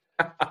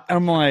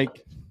 I'm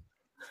like,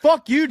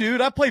 fuck you,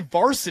 dude. I play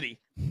varsity.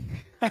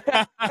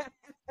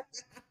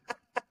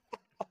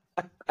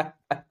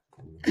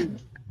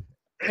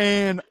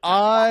 And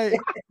I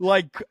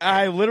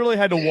literally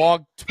had to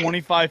walk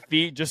 25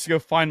 feet just to go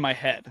find my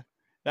head.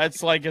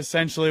 That's like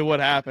essentially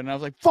what happened. I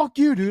was like, fuck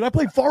you, dude. I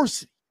play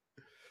varsity.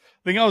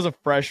 I think I was a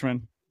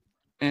freshman.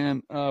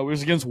 And it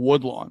was against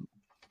Woodlawn.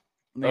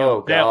 They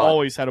God.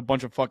 always had a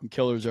bunch of fucking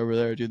killers over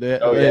there, dude. They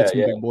Oh, had some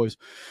yeah. big boys.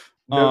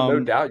 No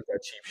doubt you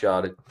got cheap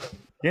shotted.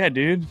 Yeah,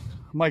 dude.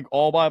 I'm like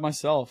all by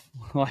myself,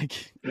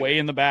 like way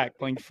in the back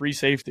playing free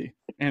safety.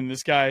 And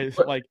this guy,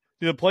 like,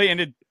 the play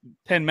ended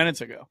 10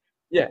 minutes ago.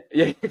 Yeah.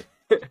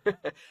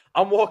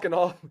 I'm walking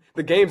off.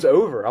 The game's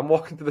over. I'm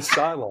walking to the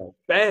sideline.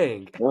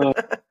 Bang.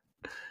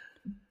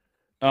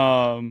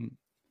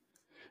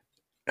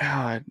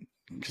 God,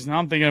 because now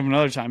I'm thinking of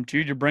another time,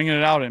 dude. You're bringing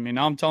it out in me.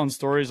 Now I'm telling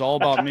stories all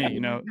about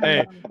me.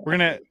 Hey, we're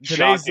gonna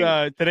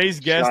today's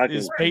guest Shocking.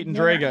 is Peyton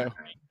Drago.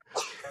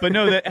 But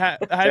no, I had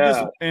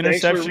this interception.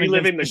 Thanks for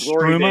reliving the against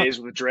glory Struma. days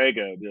with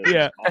Drago. Dude.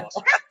 Yeah.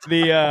 Awesome.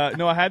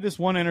 I had this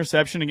one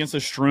interception against the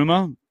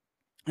Struma,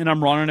 and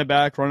I'm running it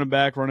back,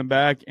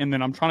 and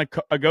then I'm trying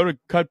to I go to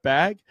cut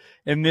back,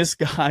 and this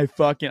guy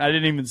I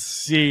didn't even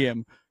see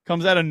him,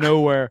 comes out of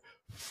nowhere,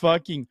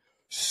 fucking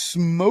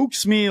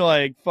smokes me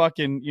like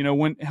fucking,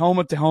 when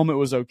helmet to helmet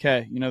was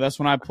okay. That's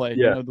when I played,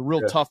 the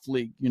real tough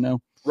league,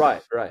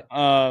 Right.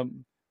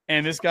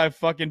 And this guy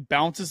fucking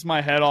bounces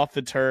my head off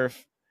the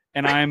turf,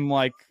 and I'm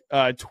like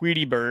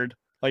Tweety Bird,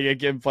 like I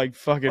give like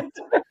fucking.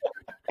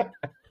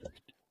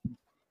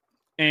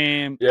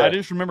 And I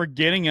just remember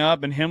getting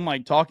up and him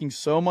like talking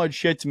so much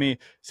shit to me,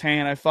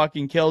 saying, I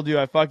fucking killed you.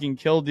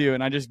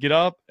 And I just get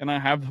up and I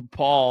have the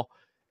ball.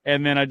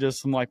 And then I'm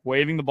like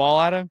waving the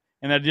ball at him.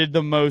 And I did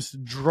the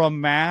most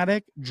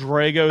dramatic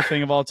Drago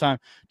thing of all time.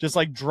 Just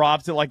like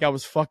dropped it like I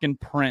was fucking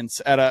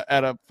Prince at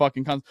a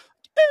fucking concert.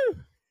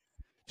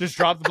 Just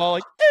dropped the ball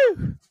like,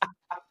 ew.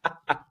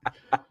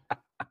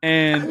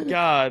 And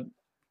God.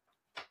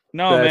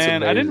 No, That's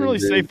man, amazing, I didn't really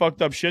dude. say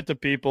fucked up shit to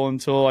people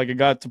until like I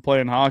got to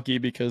playing hockey,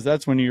 because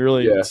that's when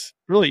it's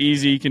really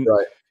easy.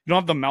 You don't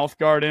have the mouth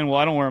guard in. Well,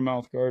 I don't wear a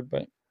mouth guard,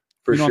 but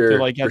For you don't sure.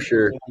 have to have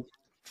to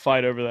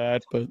fight over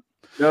that. But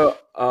No,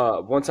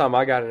 one time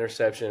I got an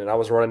interception and I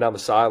was running down the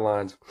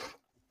sidelines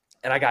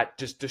and I got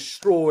just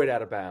destroyed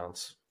out of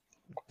bounds,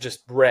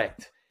 just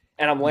wrecked.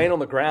 And I'm laying on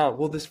the ground.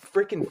 Well, this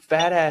freaking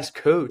fat ass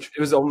coach, it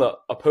was on the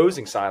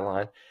opposing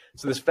sideline.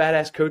 So this fat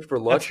ass coach for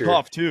that's Lutcher.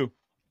 tough too.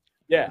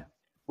 Yeah.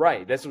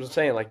 Right, that's what I'm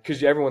saying. Like,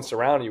 because everyone's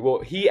surrounding you.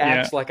 Well, he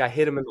acts like I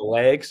hit him in the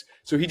legs,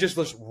 so he just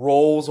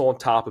rolls on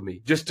top of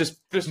me. Just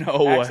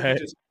No way.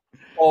 Just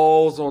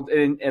falls on,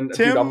 and Timber!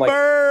 dude, I'm like,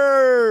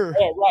 yeah,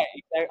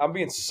 right. I'm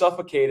being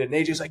suffocated, and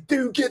AJ's like,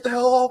 dude, get the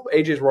hell off.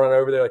 AJ's running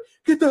over there like,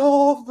 get the hell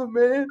off of him,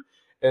 man.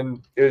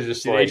 And it was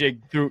just like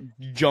AJ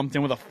jumped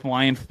in with a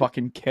flying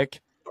fucking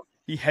kick.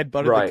 He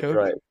headbutted the coach.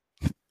 Right.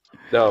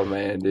 No,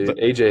 man, dude.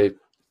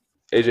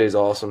 AJ's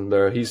awesome,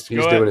 though. He's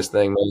doing his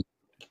thing, man.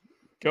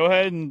 Go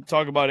ahead and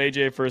talk about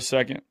AJ for a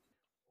second.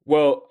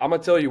 Well, I'm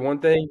gonna tell you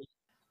one thing.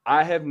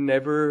 I have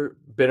never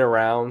been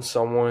around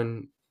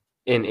someone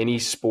in any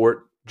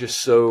sport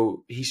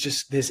he's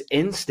just his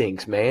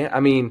instincts, man.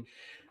 I mean,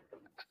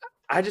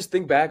 I just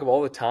think back of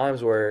all the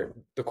times where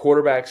the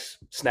quarterback's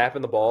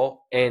snapping the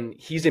ball and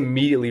he's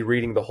immediately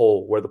reading the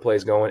hole where the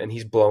play's going and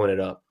he's blowing it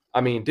up. I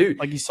mean, dude,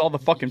 like he saw the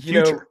fucking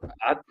future.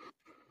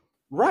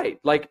 Right.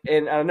 Like,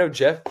 and I know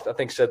Jeff, I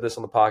think, said this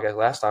on the podcast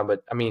last time,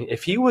 but I mean,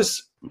 if he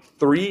was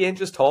 3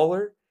 inches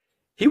taller,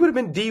 he would have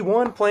been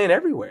D1 playing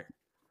everywhere.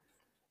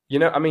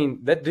 I mean,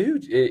 that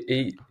dude,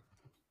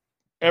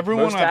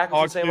 everyone most I've tackles in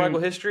talked St. to, Michael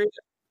history.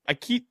 I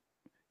keep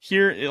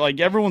hearing,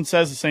 like, everyone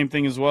says the same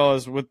thing as well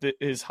as with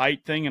his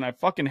height thing, and I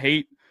fucking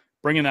hate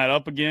bringing that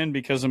up again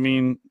because, I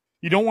mean,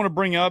 you don't want to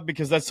bring up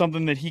because that's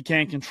something that he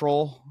can't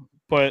control.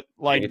 But,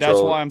 like, that's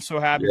why I'm so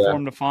happy for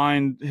him to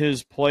find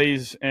his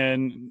plays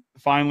and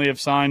finally have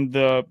signed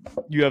the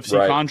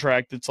UFC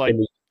contract. It's like,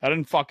 that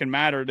didn't fucking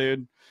matter, dude.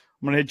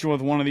 I'm going to hit you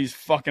with one of these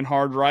fucking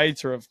hard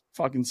rights or a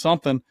fucking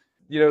something.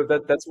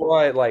 That's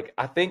why, like,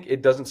 I think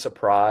it doesn't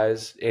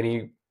surprise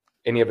any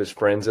of his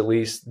friends, at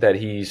least, that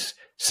he's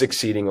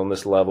succeeding on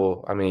this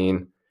level. I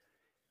mean,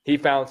 he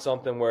found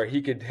something where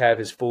he could have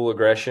his full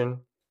aggression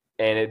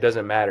and it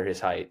doesn't matter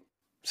his height.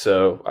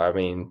 So, I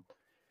mean,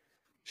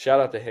 shout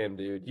out to him,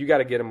 dude. You got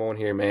to get him on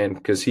here, man,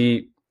 because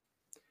he's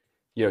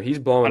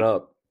blowing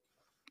up.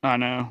 I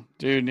know,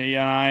 dude.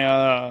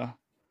 Yeah,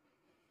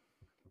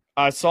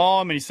 I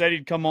saw him and he said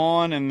he'd come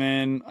on, and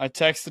then I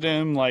texted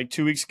him like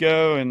 2 weeks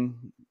ago,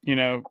 and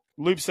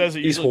Loop says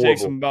it usually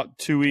takes him about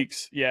 2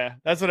 weeks. Yeah,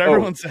 that's what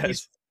everyone says.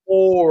 He's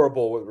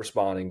horrible with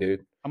responding,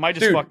 dude. I might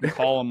just fucking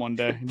call him one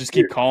day and just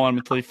keep calling him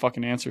until he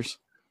fucking answers.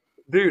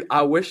 Dude,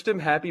 I wished him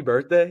happy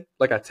birthday.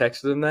 Like, I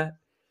texted him that.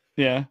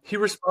 Yeah. He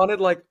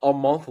responded like a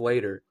month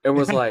later and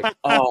was like,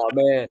 oh,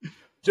 man,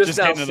 just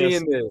now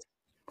seeing this.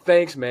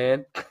 Thanks,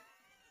 man.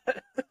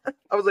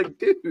 I was like,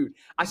 dude,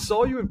 I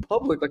saw you in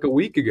public like a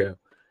week ago.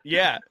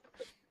 Yeah.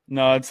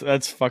 No,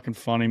 that's fucking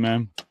funny,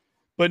 man.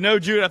 But no,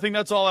 Jude, I think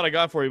that's all that I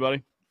got for you,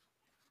 buddy.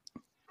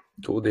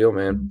 Cool deal,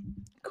 man.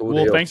 Cool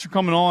deal. Well, thanks for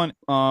coming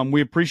on.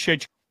 We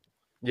appreciate you.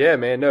 Yeah,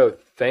 man. No,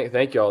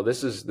 thank y'all.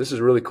 This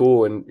is really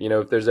cool. And,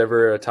 if there's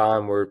ever a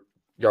time where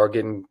y'all are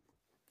getting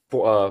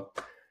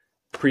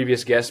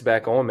previous guests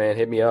back on, man,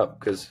 hit me up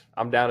because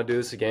I'm down to do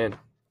this again.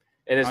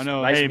 And it's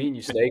nice meeting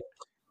you, Snake.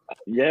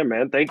 Yeah,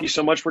 man. Thank you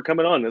so much for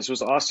coming on. This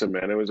was awesome,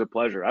 man. It was a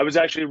pleasure. I was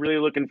actually really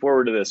looking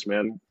forward to this,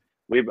 man.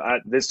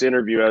 This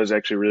interview I was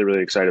actually really,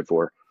 really excited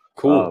for.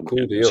 Cool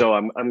deal. So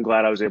I'm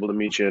glad I was able to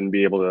meet you and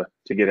be able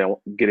to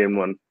get in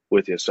one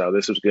with you. So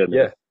this was good.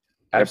 Yeah,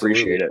 I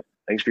absolutely. appreciate it.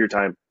 Thanks for your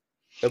time.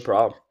 No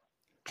problem.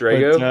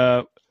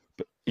 Drago,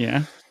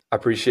 yeah. I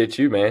appreciate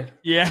you, man.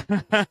 Yeah.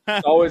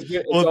 It's always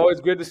good. It's always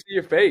good to see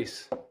your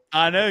face.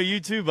 I know, you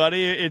too,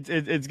 buddy.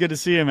 It's good to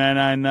see you, man.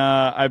 And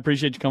I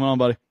appreciate you coming on,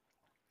 buddy.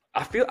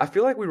 I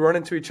feel like we run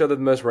into each other in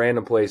the most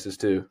random places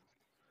too.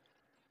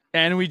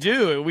 And we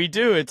do.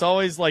 It's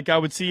always like I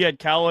would see you at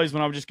Callaway's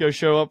when I would just go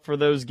show up for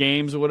those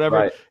games or whatever.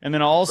 Right. And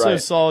then I also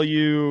Right. saw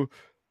you.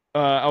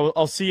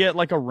 I'll see you at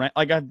like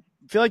I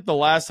feel like the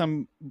last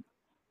time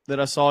that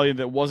I saw you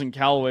that wasn't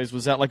Callaway's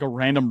was at like a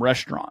random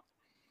restaurant.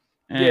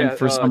 And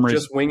for some reason,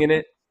 just winging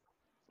it.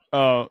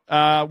 Oh,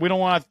 we don't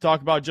want to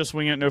talk about just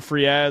winging it. No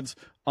free ads.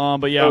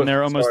 But yeah, I'm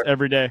there almost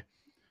every day.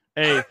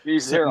 Hey,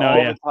 He's there no, all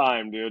yeah. the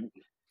time, dude.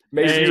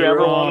 Mason If you ever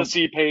Grill. want to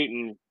see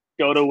Peyton,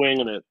 go to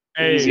Winging It.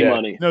 Hey, Easy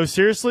money. No,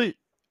 seriously.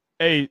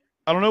 Hey,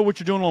 I don't know what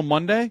you're doing on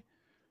Monday,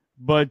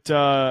 but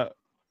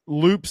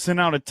Loop sent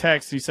out a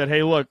text. He said,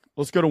 "Hey, look,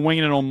 let's go to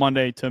Winging It on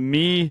Monday." To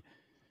me,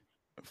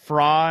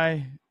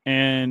 Fry,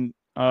 and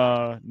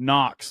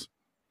Knox.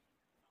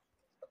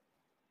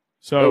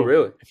 So, Oh,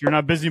 really? if you're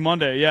not busy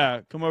Monday,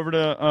 yeah, come over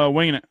to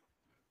Winging It.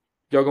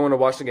 Y'all going to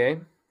watch the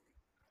game?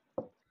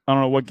 I don't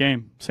know what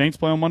game. Saints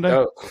play on Monday?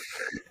 Oh.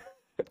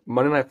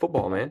 Monday Night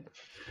Football, man.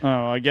 Oh,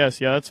 I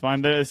guess. Yeah, that's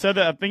fine. They said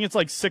that I think it's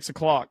like 6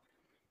 o'clock,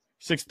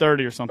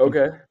 6:30 or something.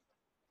 Okay.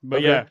 But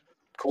Okay. yeah,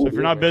 Cool. so if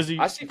you're not busy,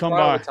 I see come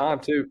Fry all by. the time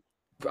too.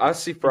 I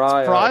see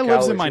Fry. Fry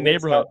lives in Cowboys. my He lives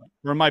neighborhood, out-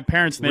 or my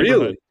parents'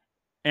 neighborhood, Really?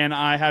 and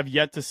I have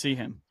yet to see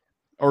him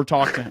or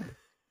talk to him.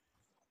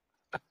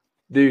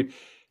 Dude,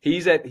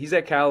 he's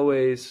at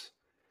Callaway's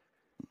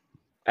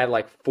at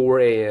like 4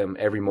 a.m.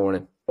 every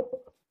morning.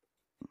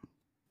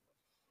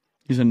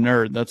 He's a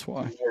nerd. That's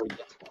why.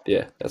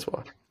 Yeah, that's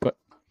why. But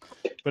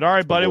all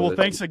right, buddy. Cool. Well,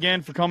 thanks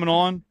again for coming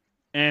on.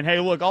 And hey,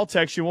 look, I'll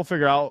text you. We'll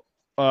figure out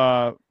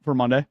for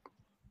Monday.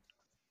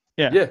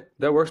 Yeah,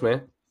 that works,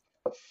 man.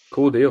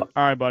 Cool deal.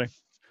 All right, buddy.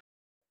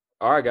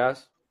 All right,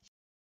 guys.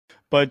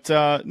 But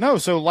no,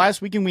 so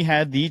last weekend we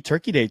had the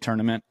Turkey Day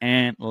tournament,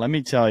 and let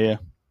me tell you,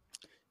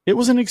 it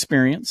was an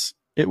experience.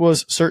 It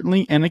was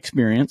certainly an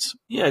experience.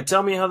 Yeah,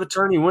 tell me how the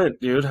tourney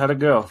went, dude. How'd it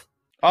go?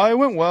 It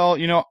went well.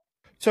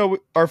 So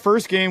our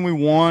first game we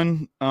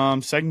won.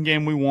 Second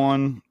game we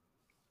won.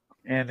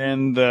 And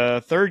then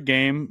the third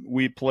game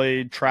we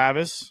played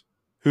Travis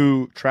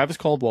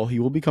Caldwell. He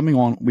will be coming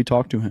on. We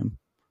talked to him.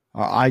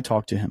 I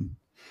talked to him.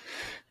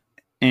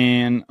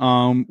 And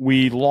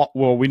we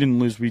didn't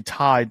lose. We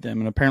tied them.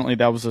 And apparently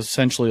that was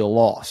essentially a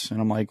loss.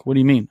 And I'm like, what do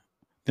you mean?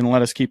 Didn't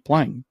let us keep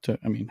playing.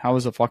 How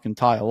is a fucking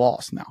tie a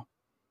loss now?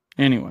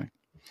 Anyway.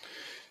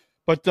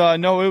 But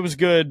no, it was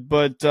good.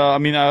 But I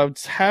would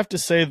have to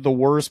say the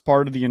worst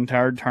part of the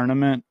entire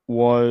tournament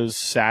was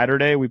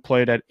Saturday. We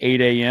played at 8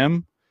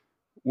 a.m.,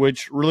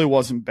 which really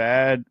wasn't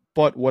bad.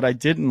 But what I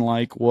didn't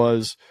like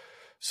was,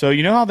 so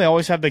you know how they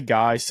always have the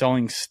guy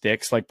selling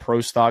sticks, like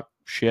pro stock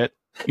shit,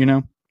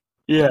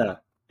 Yeah.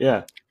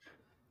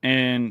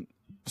 And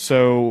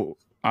so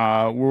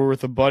we're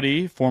with a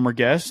buddy, former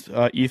guest,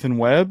 Ethan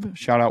Webb.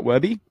 Shout out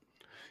Webby.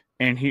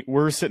 And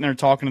we're sitting there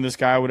talking to this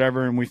guy, or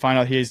whatever, and we find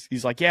out he's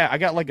like, yeah, I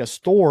got like a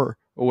store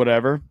or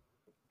whatever,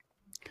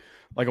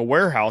 like a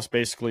warehouse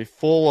basically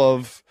full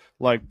of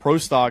like pro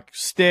stock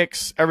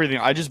sticks, everything.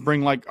 I just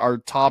bring like our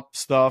top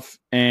stuff,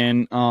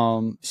 and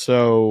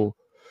so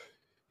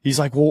he's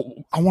like, well,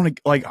 I want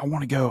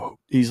to go.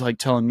 He's like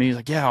telling me, he's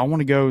like, yeah, I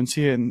want to go and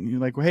see it. And you're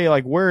like, well, hey,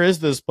 like, where is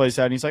this place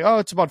at? And he's like, oh,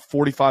 it's about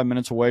 45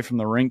 minutes away from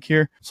the rink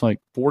here. It's like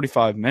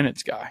 45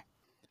 minutes, guy.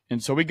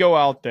 And so we go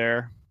out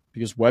there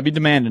because Webby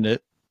demanded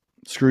it.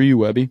 Screw you,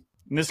 Webby.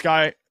 And this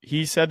guy,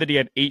 he said that he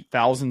had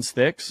 8,000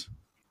 sticks.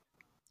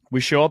 We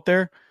show up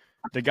there.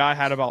 The guy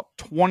had about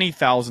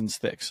 20,000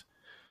 sticks.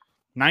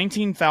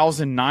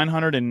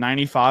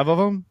 19,995 of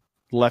them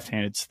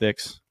left-handed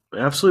sticks.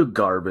 Absolute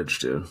garbage,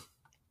 dude.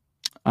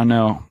 I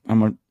know.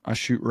 I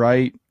shoot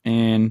right,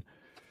 and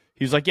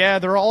he's like, yeah,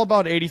 they're all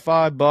about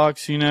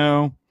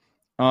 $85,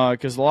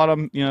 because a lot of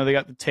them, they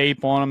got the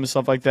tape on them and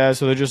stuff like that,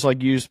 so they're just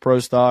like used pro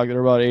stock. They're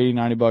about $80,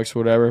 $90,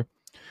 whatever. And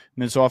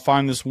then so I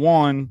find this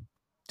one,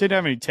 didn't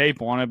have any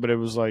tape on it, but it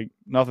was like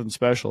nothing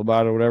special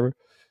about it or whatever. And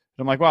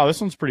I'm like, wow, this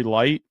one's pretty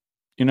light,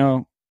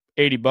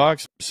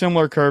 $80,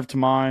 similar curve to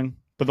mine.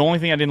 But the only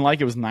thing I didn't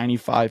like, it was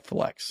 95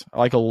 flex. I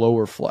like a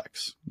lower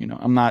flex.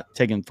 I'm not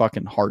taking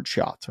fucking hard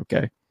shots,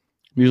 okay?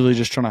 I'm usually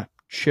just trying to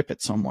chip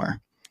it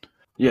somewhere.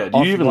 Yeah, do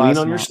Off you the even glass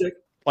lean on your amount. stick?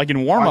 Like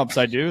in warm-ups,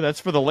 I do. That's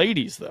for the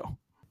ladies, though.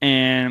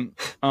 And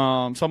so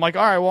I'm like,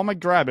 all right, well, I'm going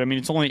to grab it.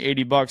 It's only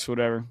 $80,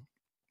 whatever.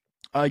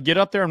 I get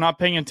up there. I'm not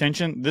paying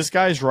attention. This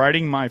guy's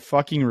writing my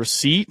fucking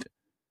receipt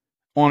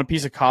on a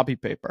piece of copy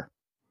paper.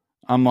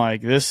 I'm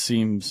like, this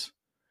seems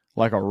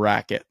like a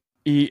racket.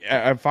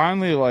 I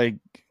finally,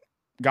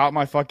 got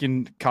my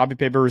fucking copy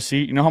paper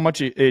receipt. You know how much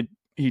he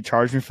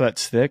charged me for that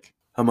stick?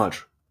 How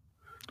much?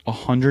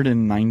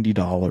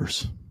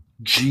 $190.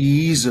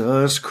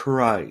 Jesus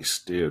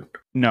Christ, dude.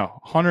 No,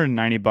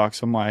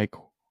 $190. I'm like,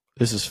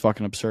 this is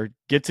fucking absurd.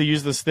 Get to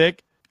use the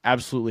stick,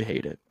 absolutely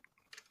hate it.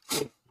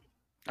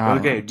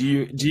 Okay, do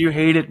you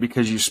hate it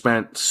because you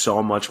spent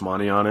so much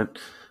money on it?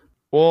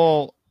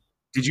 Well,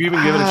 did you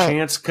even give it a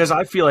chance? Because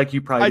I feel like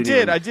you probably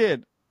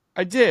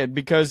I did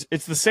because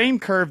it's the same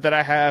curve that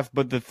I have,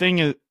 but the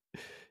thing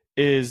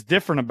is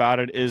different about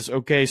it is,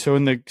 okay, so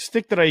in the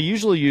stick that I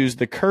usually use,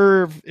 the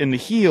curve in the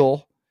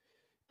heel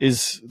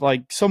is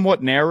like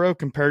somewhat narrow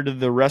compared to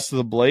the rest of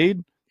the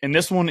blade. And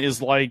this one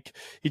is like,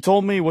 he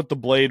told me what the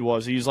blade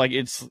was. He's like,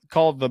 it's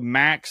called the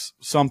max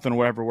something,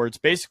 whatever, where it's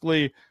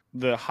basically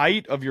the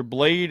height of your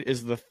blade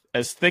is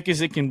as thick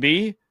as it can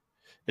be.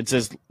 It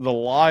says the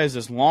lie is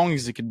as long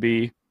as it could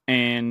be,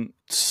 and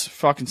it's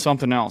fucking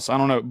something else. I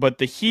don't know. But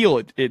the heel,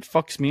 it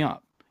fucks me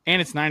up.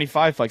 And it's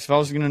 95 flex. If I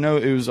was going to know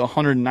it was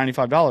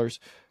 $195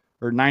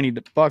 or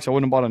 $90, I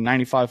wouldn't have bought a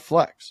 95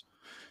 flex.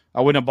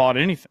 I wouldn't have bought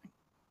anything.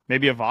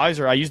 Maybe a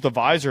visor. I used the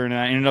visor and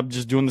I ended up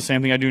just doing the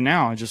same thing I do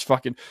now. I just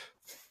fucking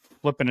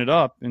flipping it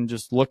up and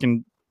just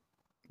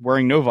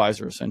wearing no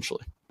visor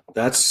essentially.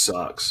 That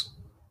sucks.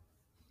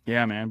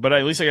 Yeah, man. But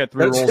at least I got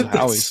 3 rolls of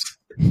Howie's.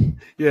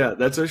 Yeah,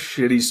 that's a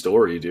shitty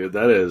story, dude.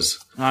 That is.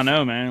 I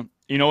know, man.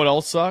 You know what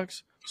else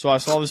sucks? So I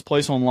saw this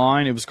place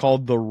online. It was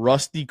called the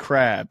Rusty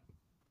Crab.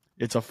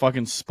 It's a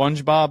fucking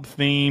SpongeBob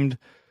themed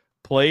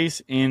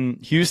place in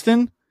Houston.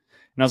 And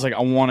I was like,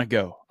 I want to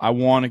go.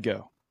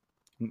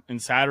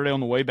 And Saturday on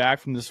the way back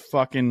from this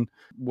fucking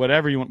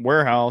whatever you want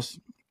warehouse,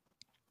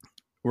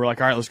 we're like,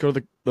 all right, let's go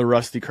to the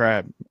Rusty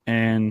Crab.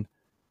 And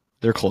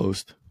they're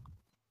closed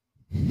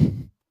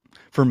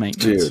for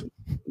maintenance. Dude,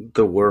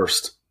 the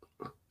worst.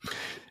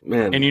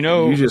 Man, and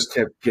you just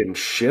kept getting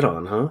shit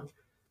on, huh?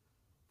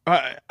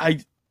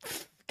 I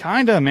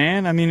kind of,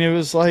 man. I mean, it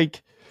was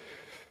like,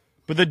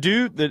 but the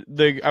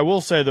dude, I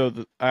will say though,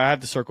 I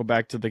have to circle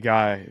back to the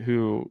guy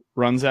who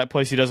runs that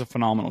place. He does a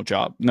phenomenal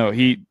job. No,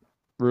 he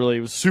really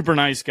was a super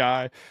nice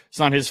guy. It's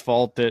not his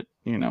fault that,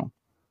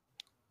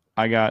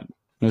 I got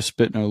no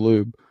spit, no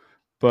lube,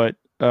 but,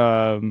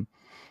 so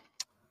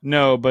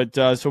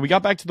we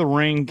got back to the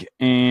ring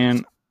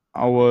and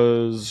I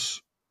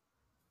was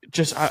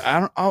just,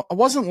 I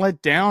wasn't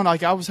let down.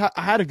 Like I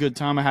had a good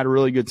time. I had a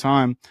really good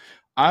time.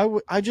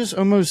 I just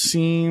almost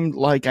seemed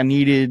like I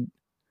needed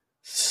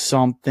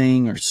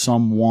something or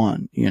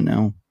someone,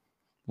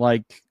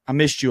 like I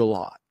missed you a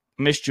lot,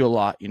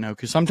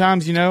 because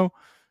sometimes,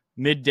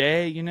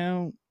 midday,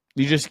 you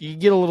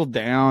get a little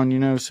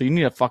down, so you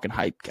need a fucking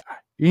hype guy.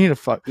 You need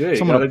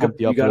someone to pump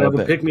you up. You gotta have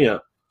a pick me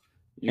up.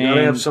 You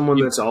gotta have someone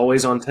that's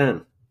always on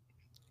 10.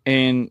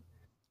 And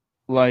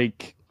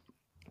like,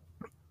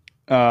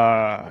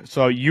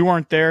 so you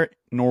weren't there,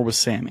 nor was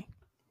Sammy.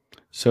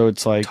 So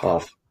it's like,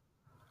 tough.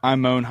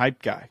 I'm my own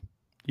hype guy.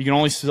 You can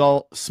only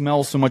smell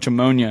so much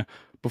ammonia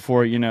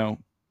before, your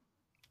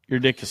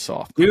dick is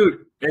soft.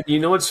 Dude, and you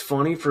know what's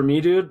funny for me,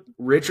 dude?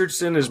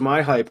 Richardson is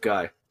my hype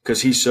guy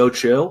because he's so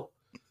chill.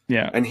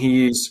 Yeah. And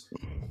he's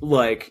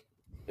like,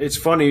 it's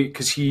funny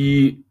because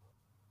he's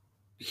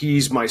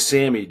my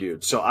Sammy,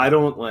 dude. So I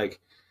don't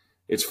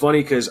it's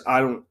funny because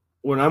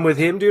when I'm with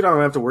him, dude, I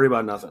don't have to worry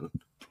about nothing.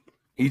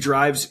 He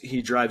drives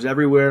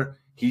everywhere.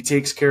 He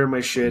takes care of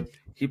my shit.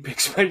 He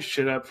picks my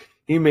shit up.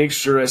 He makes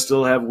sure I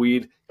still have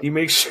weed. He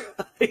makes sure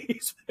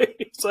he's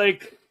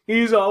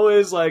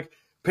always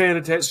paying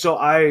attention. So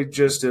I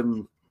just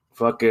am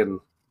fucking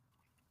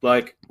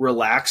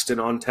relaxed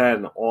and on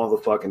 10 all the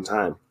fucking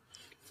time.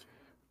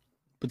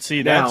 But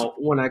see, now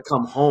when I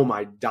come home,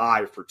 I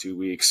die for 2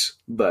 weeks.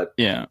 But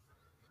yeah.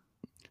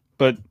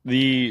 But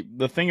the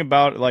thing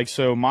about I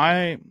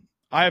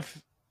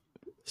have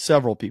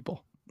several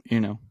people.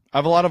 I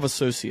have a lot of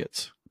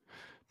associates.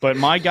 But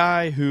my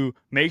guy who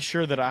makes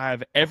sure that I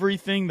have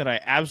everything that I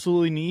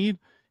absolutely need,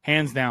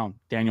 hands down,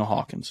 Daniel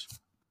Hawkins.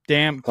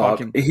 Damn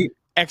fucking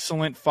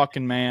excellent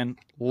fucking man.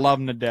 Love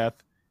him to death.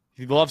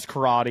 He loves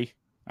karate.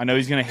 I know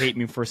he's going to hate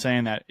me for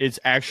saying that. It's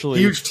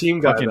actually huge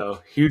team guy though.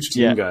 Huge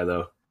team guy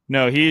though.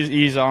 No,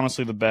 he's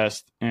honestly the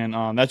best.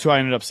 And that's who I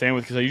ended up staying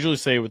with because I usually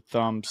stay with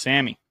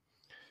Sammy.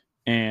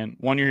 And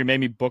one year he made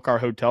me book our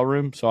hotel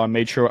room, so I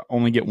made sure I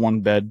only get one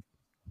bed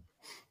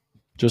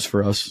just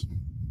for us.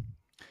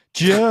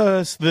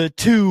 Just the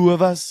two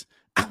of us.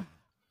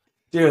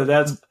 Dude,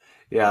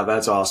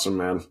 that's awesome,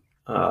 man.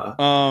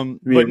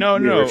 But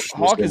no.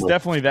 Hawk is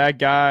definitely that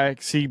guy.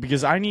 See,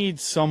 because I need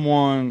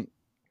someone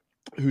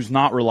who's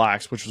not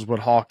relaxed, which is what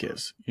Hawk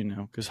is,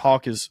 because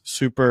Hawk is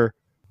super,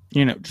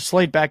 just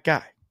laid back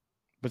guy.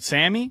 But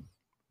Sammy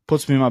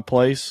puts me in my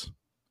place,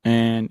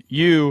 and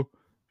you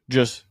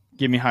just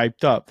get me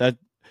hyped up.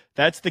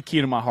 That's the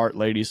key to my heart,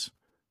 ladies.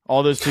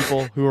 All those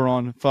people who are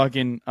on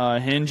fucking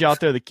Hinge out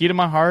there, the key to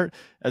my heart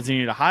is you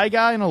need a high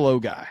guy and a low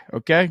guy,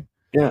 okay?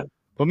 Yeah.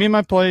 Put me in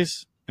my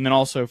place, and then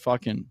also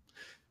fucking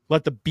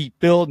let the beat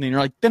build, and then you're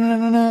like,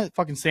 da-na-na-na-na,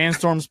 fucking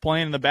Sandstorm's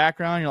playing in the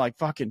background. You're like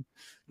fucking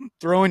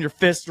throwing your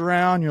fist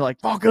around. You're like,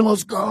 fucking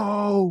let's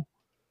go.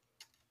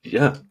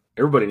 Yeah.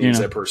 Everybody needs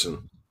that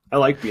person. I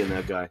like being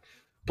that guy.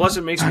 Plus,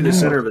 it makes me the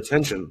center of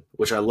attention,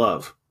 which I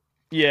love.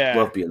 Yeah.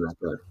 Love being that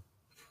guy.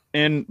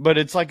 But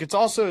it's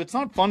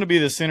not fun to be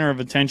the center of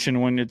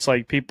attention when it's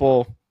like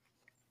people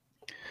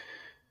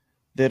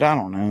that I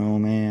don't know,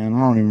 man. I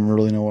don't even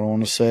really know what I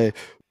want to say.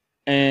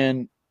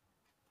 And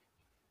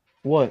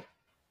what?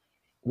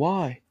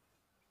 Why?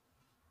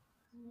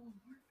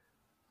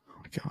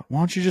 Oh, God, why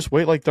don't you just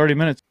wait like 30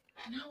 minutes?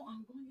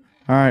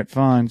 All right,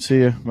 fine. See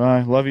you.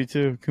 Bye. Love you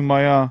too.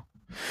 Kumbaya.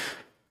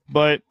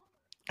 But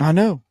I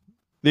know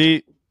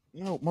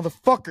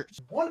motherfuckers.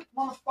 One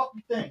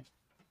motherfucking thing.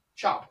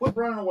 Chop, quit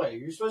running away.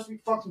 You're supposed to be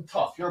fucking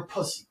tough. You're a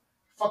pussy.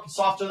 You're fucking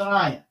softer than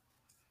I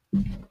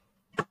am.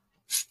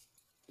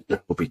 I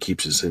hope he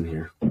keeps us in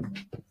here.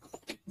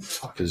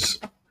 Because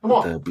Come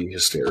on. that'd be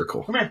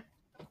hysterical. Come here.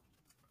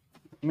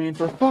 I mean,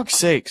 for fuck's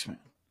sakes, man.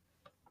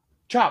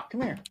 Chop,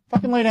 come here.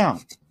 Fucking lay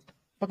down.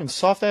 Fucking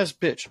soft ass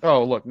bitch.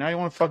 Oh, look, now you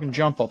want to fucking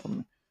jump up on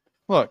me.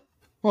 Look.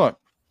 Well,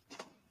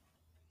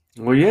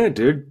 yeah,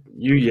 dude.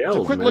 You yelled,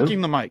 So quit man.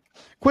 licking the mic.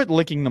 Quit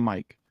licking the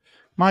mic.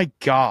 My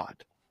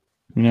God.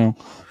 You know?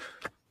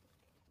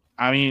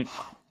 I mean,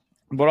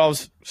 what I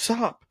was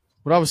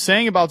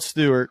saying about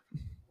Stuart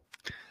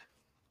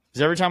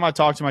is every time I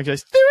talk to him, I say,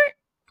 Stuart!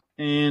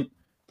 And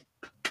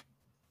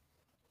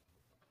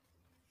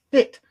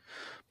it.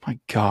 My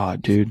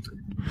God, dude.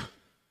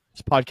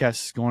 This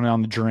podcast is going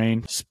down the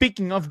drain.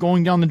 Speaking of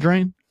going down the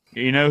drain,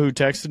 you know who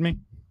texted me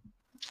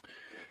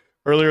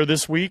earlier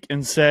this week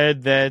and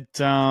said that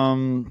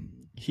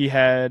he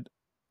had,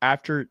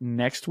 after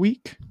next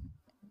week,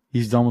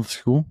 he's done with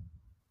school?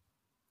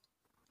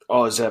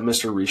 Oh, is that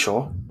Mr.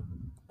 Reshaw?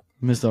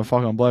 Mr.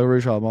 fucking Black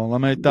Rishaw, man.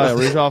 Let me tell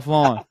you, Rishaw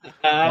Flawn.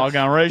 Fucking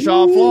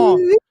Rishaw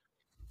Flawn.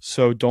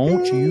 So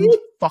don't you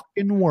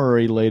fucking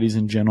worry, ladies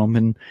and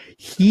gentlemen.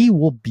 He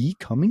will be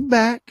coming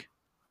back.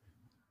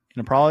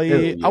 And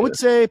probably, I would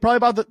say, probably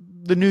about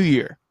the new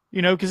year.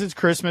 You know, because it's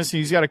Christmas.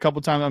 He's got a couple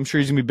times. I'm sure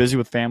he's going to be busy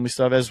with family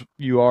stuff, as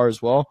you are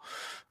as well.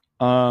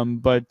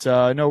 But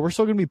no, we're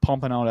still going to be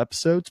pumping out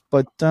episodes.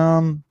 But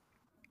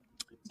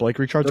Blake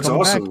Richard's That's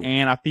coming awesome. back.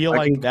 And I feel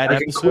like that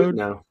episode.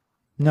 Now.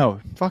 No,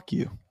 fuck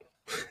you.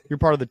 You're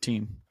part of the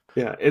team.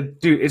 Yeah,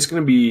 dude, it's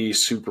going to be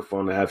super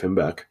fun to have him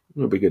back.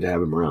 It'll be good to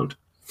have him around.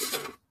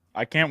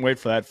 I can't wait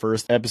for that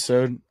first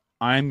episode.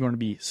 I'm going to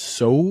be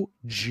so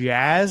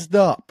jazzed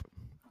up.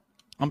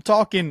 I'm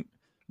talking,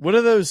 what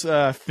are those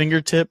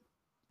fingertip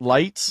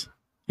lights?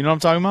 You know what I'm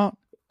talking about?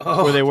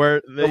 Oh, Where they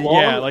wear, the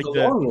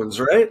long ones,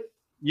 right?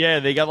 Yeah,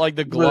 they got like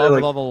the glove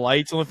with all the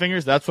lights on the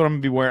fingers. That's what I'm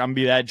going to be wearing. I'm going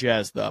to be that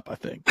jazzed up, I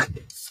think.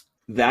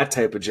 That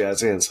type of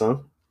jazz hands, huh?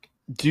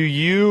 Do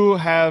you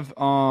have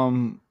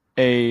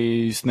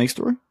a snake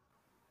story?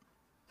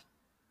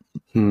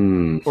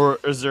 Or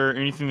is there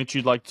anything that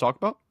you'd like to talk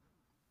about?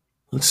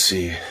 Let's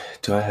see.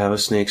 Do I have a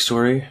snake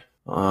story?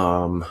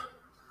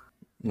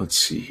 Let's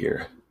see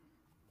here.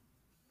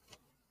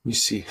 Let me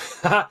see.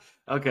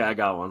 Okay, I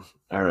got one.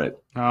 All right.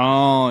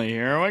 Oh,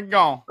 here we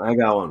go. I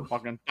got one.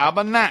 Fucking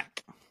tabernacle.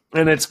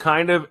 And it's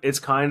kind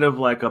of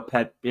like a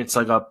pet. It's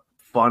like a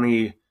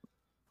funny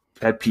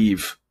pet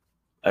peeve,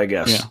 I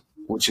guess, Yeah.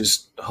 which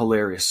is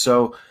hilarious.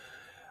 So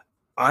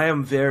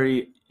I'm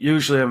very,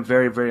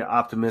 very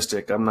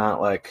optimistic. I'm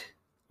not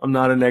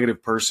a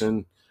negative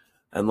person.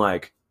 And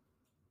like,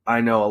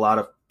 I know a lot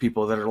of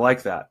people that are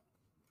like that.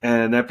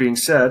 And that being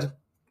said,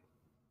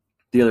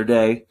 the other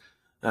day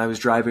I was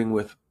driving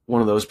with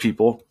one of those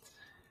people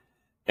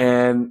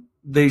and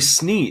they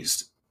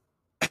sneezed.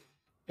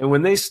 And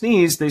when they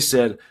sneezed, they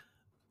said,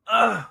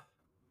 I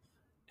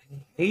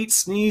hate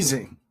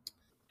sneezing.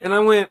 And I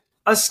went,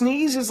 a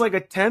sneeze is like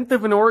 1/10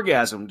 of an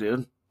orgasm,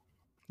 dude.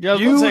 Yeah, I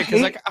was You going to say,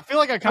 because hate- I feel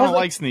like I kind of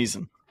like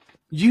sneezing.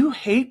 You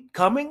hate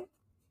coming?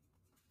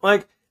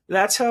 Like,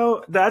 that's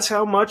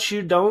how much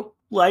you don't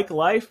like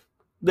life?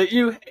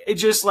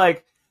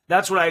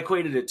 That's what I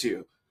equated it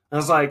to. I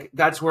was like,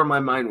 that's where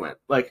my mind went.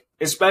 Like,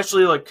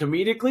 especially like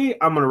comedically,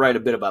 I'm going to write a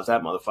bit about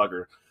that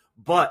motherfucker.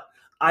 But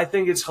I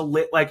think it's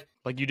hilarious.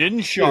 Like you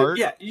didn't shart.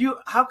 Yeah,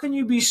 how can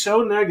you be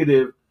so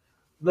negative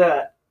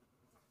that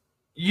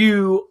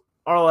you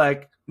are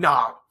like,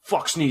 nah,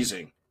 fuck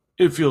sneezing.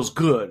 It feels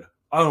good.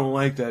 I don't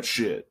like that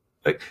shit.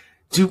 Like,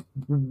 dude,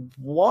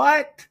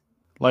 what?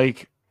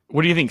 Like,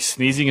 what do you think?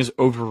 Sneezing is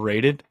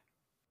overrated?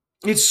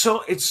 It's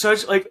such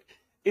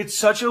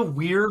a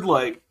weird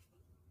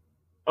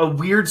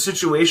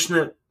situation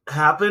that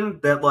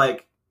happened that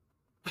like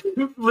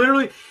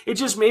literally it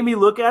just made me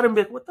look at him and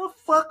be like, what the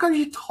fuck are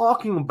you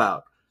talking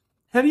about?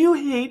 How do you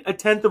hate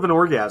 1/10 of an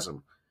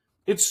orgasm?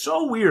 It's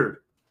so weird.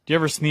 Do you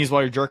ever sneeze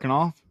while you're jerking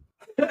off?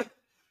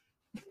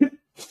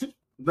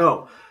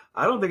 No,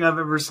 I don't think I've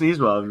ever sneezed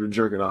while I've been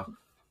jerking off.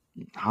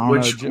 I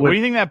don't know. What do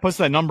you think that puts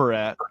that number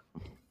at?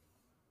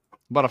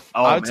 About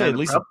I would say at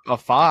least a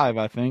 5,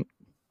 I think.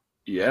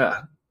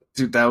 Yeah.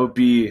 Dude, that would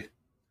be...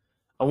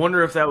 I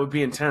wonder if that would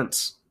be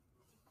intense.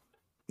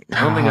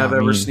 I don't think I've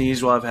ever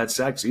sneezed while I've had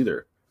sex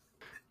either.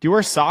 Do you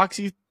wear socks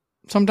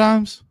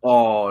sometimes?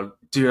 Oh,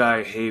 dude,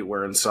 I hate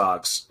wearing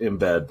socks in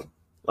bed.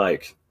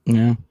 Like...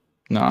 Yeah.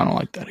 No, I don't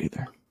like that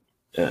either.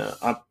 Yeah.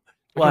 I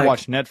can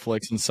watch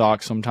Netflix in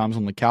socks sometimes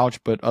on the couch,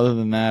 but other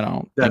than that, I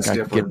don't think I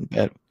could get in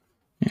bed.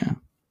 Yeah.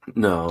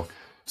 No.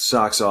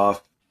 Socks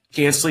off.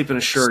 Can't sleep in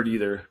a shirt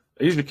either.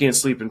 I usually can't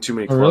sleep in too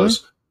many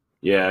clothes.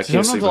 Really? Yeah, I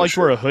can't Sometimes sleep I in like to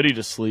wear a hoodie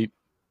to sleep.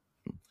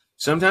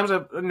 Sometimes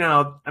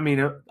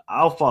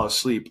I'll fall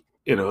asleep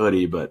in a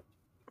hoodie, but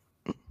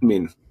I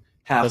mean,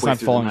 halfway That's not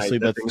through falling the night,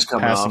 asleep. that That's thing's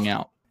coming passing off.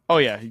 out. Oh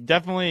yeah,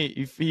 definitely.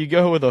 If you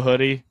go with a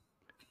hoodie,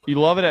 you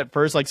love it at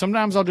first. Like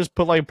sometimes I'll just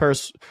put like a pair of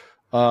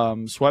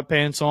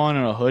sweatpants on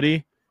and a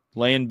hoodie,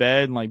 lay in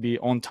bed, and like be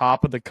on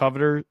top of the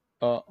covers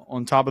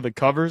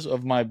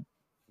of my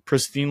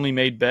pristinely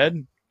made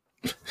bed.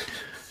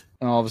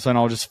 And all of a sudden,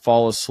 I'll just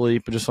fall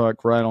asleep, just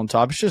like right on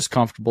top. It's just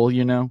comfortable,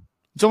 you know.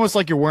 It's almost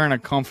like you're wearing a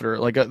comforter.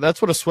 Like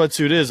that's what a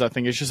sweatsuit is. I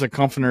think it's just a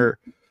comforter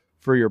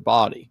for your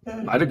body.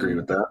 I'd agree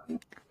with that.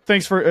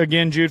 Thanks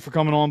again, Jude, for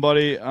coming on,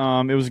 buddy.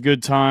 It was a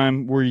good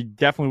time. We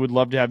definitely would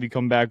love to have you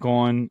come back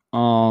on.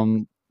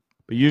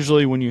 But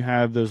usually when you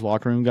have those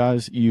locker room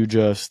guys, you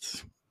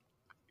just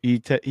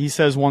he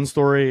says one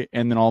story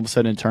and then all of a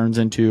sudden it turns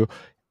into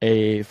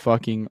a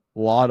fucking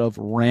lot of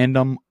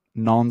random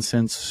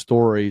nonsense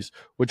stories,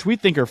 which we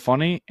think are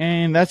funny,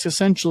 and that's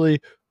essentially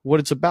what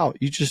it's about.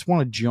 You just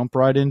want to jump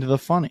right into the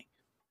funny.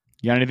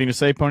 You got anything to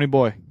say, Pony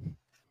Boy?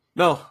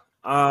 No.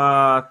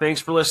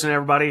 Thanks for listening,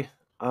 everybody.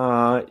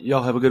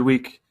 Y'all have a good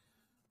week.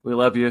 We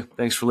love you.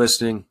 Thanks for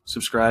listening,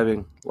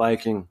 subscribing,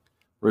 liking,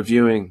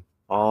 reviewing,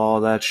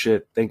 all that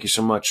shit. Thank you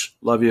so much.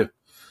 Love you.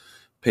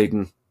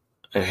 Peyton,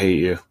 I hate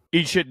you.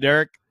 Eat shit,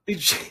 Derek.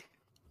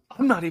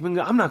 I'm not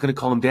going to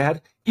call him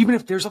Dad, even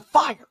if there's a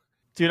fire.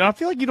 Dude, I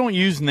feel like you don't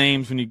use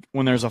names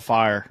when there's a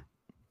fire.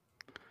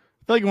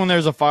 I feel like when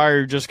there's a fire,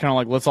 you're just kind of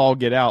like, let's all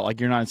get out. Like,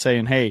 you're not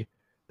saying, hey,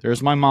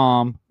 there's my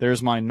mom,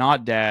 there's my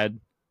not dad.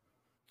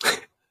 A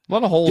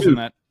lot of holes in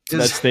that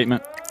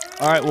statement.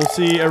 All right, we'll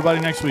see everybody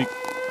next week.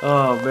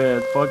 Oh,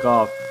 man, fuck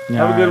off. All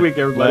Have a good right, week,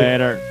 everybody.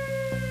 Later.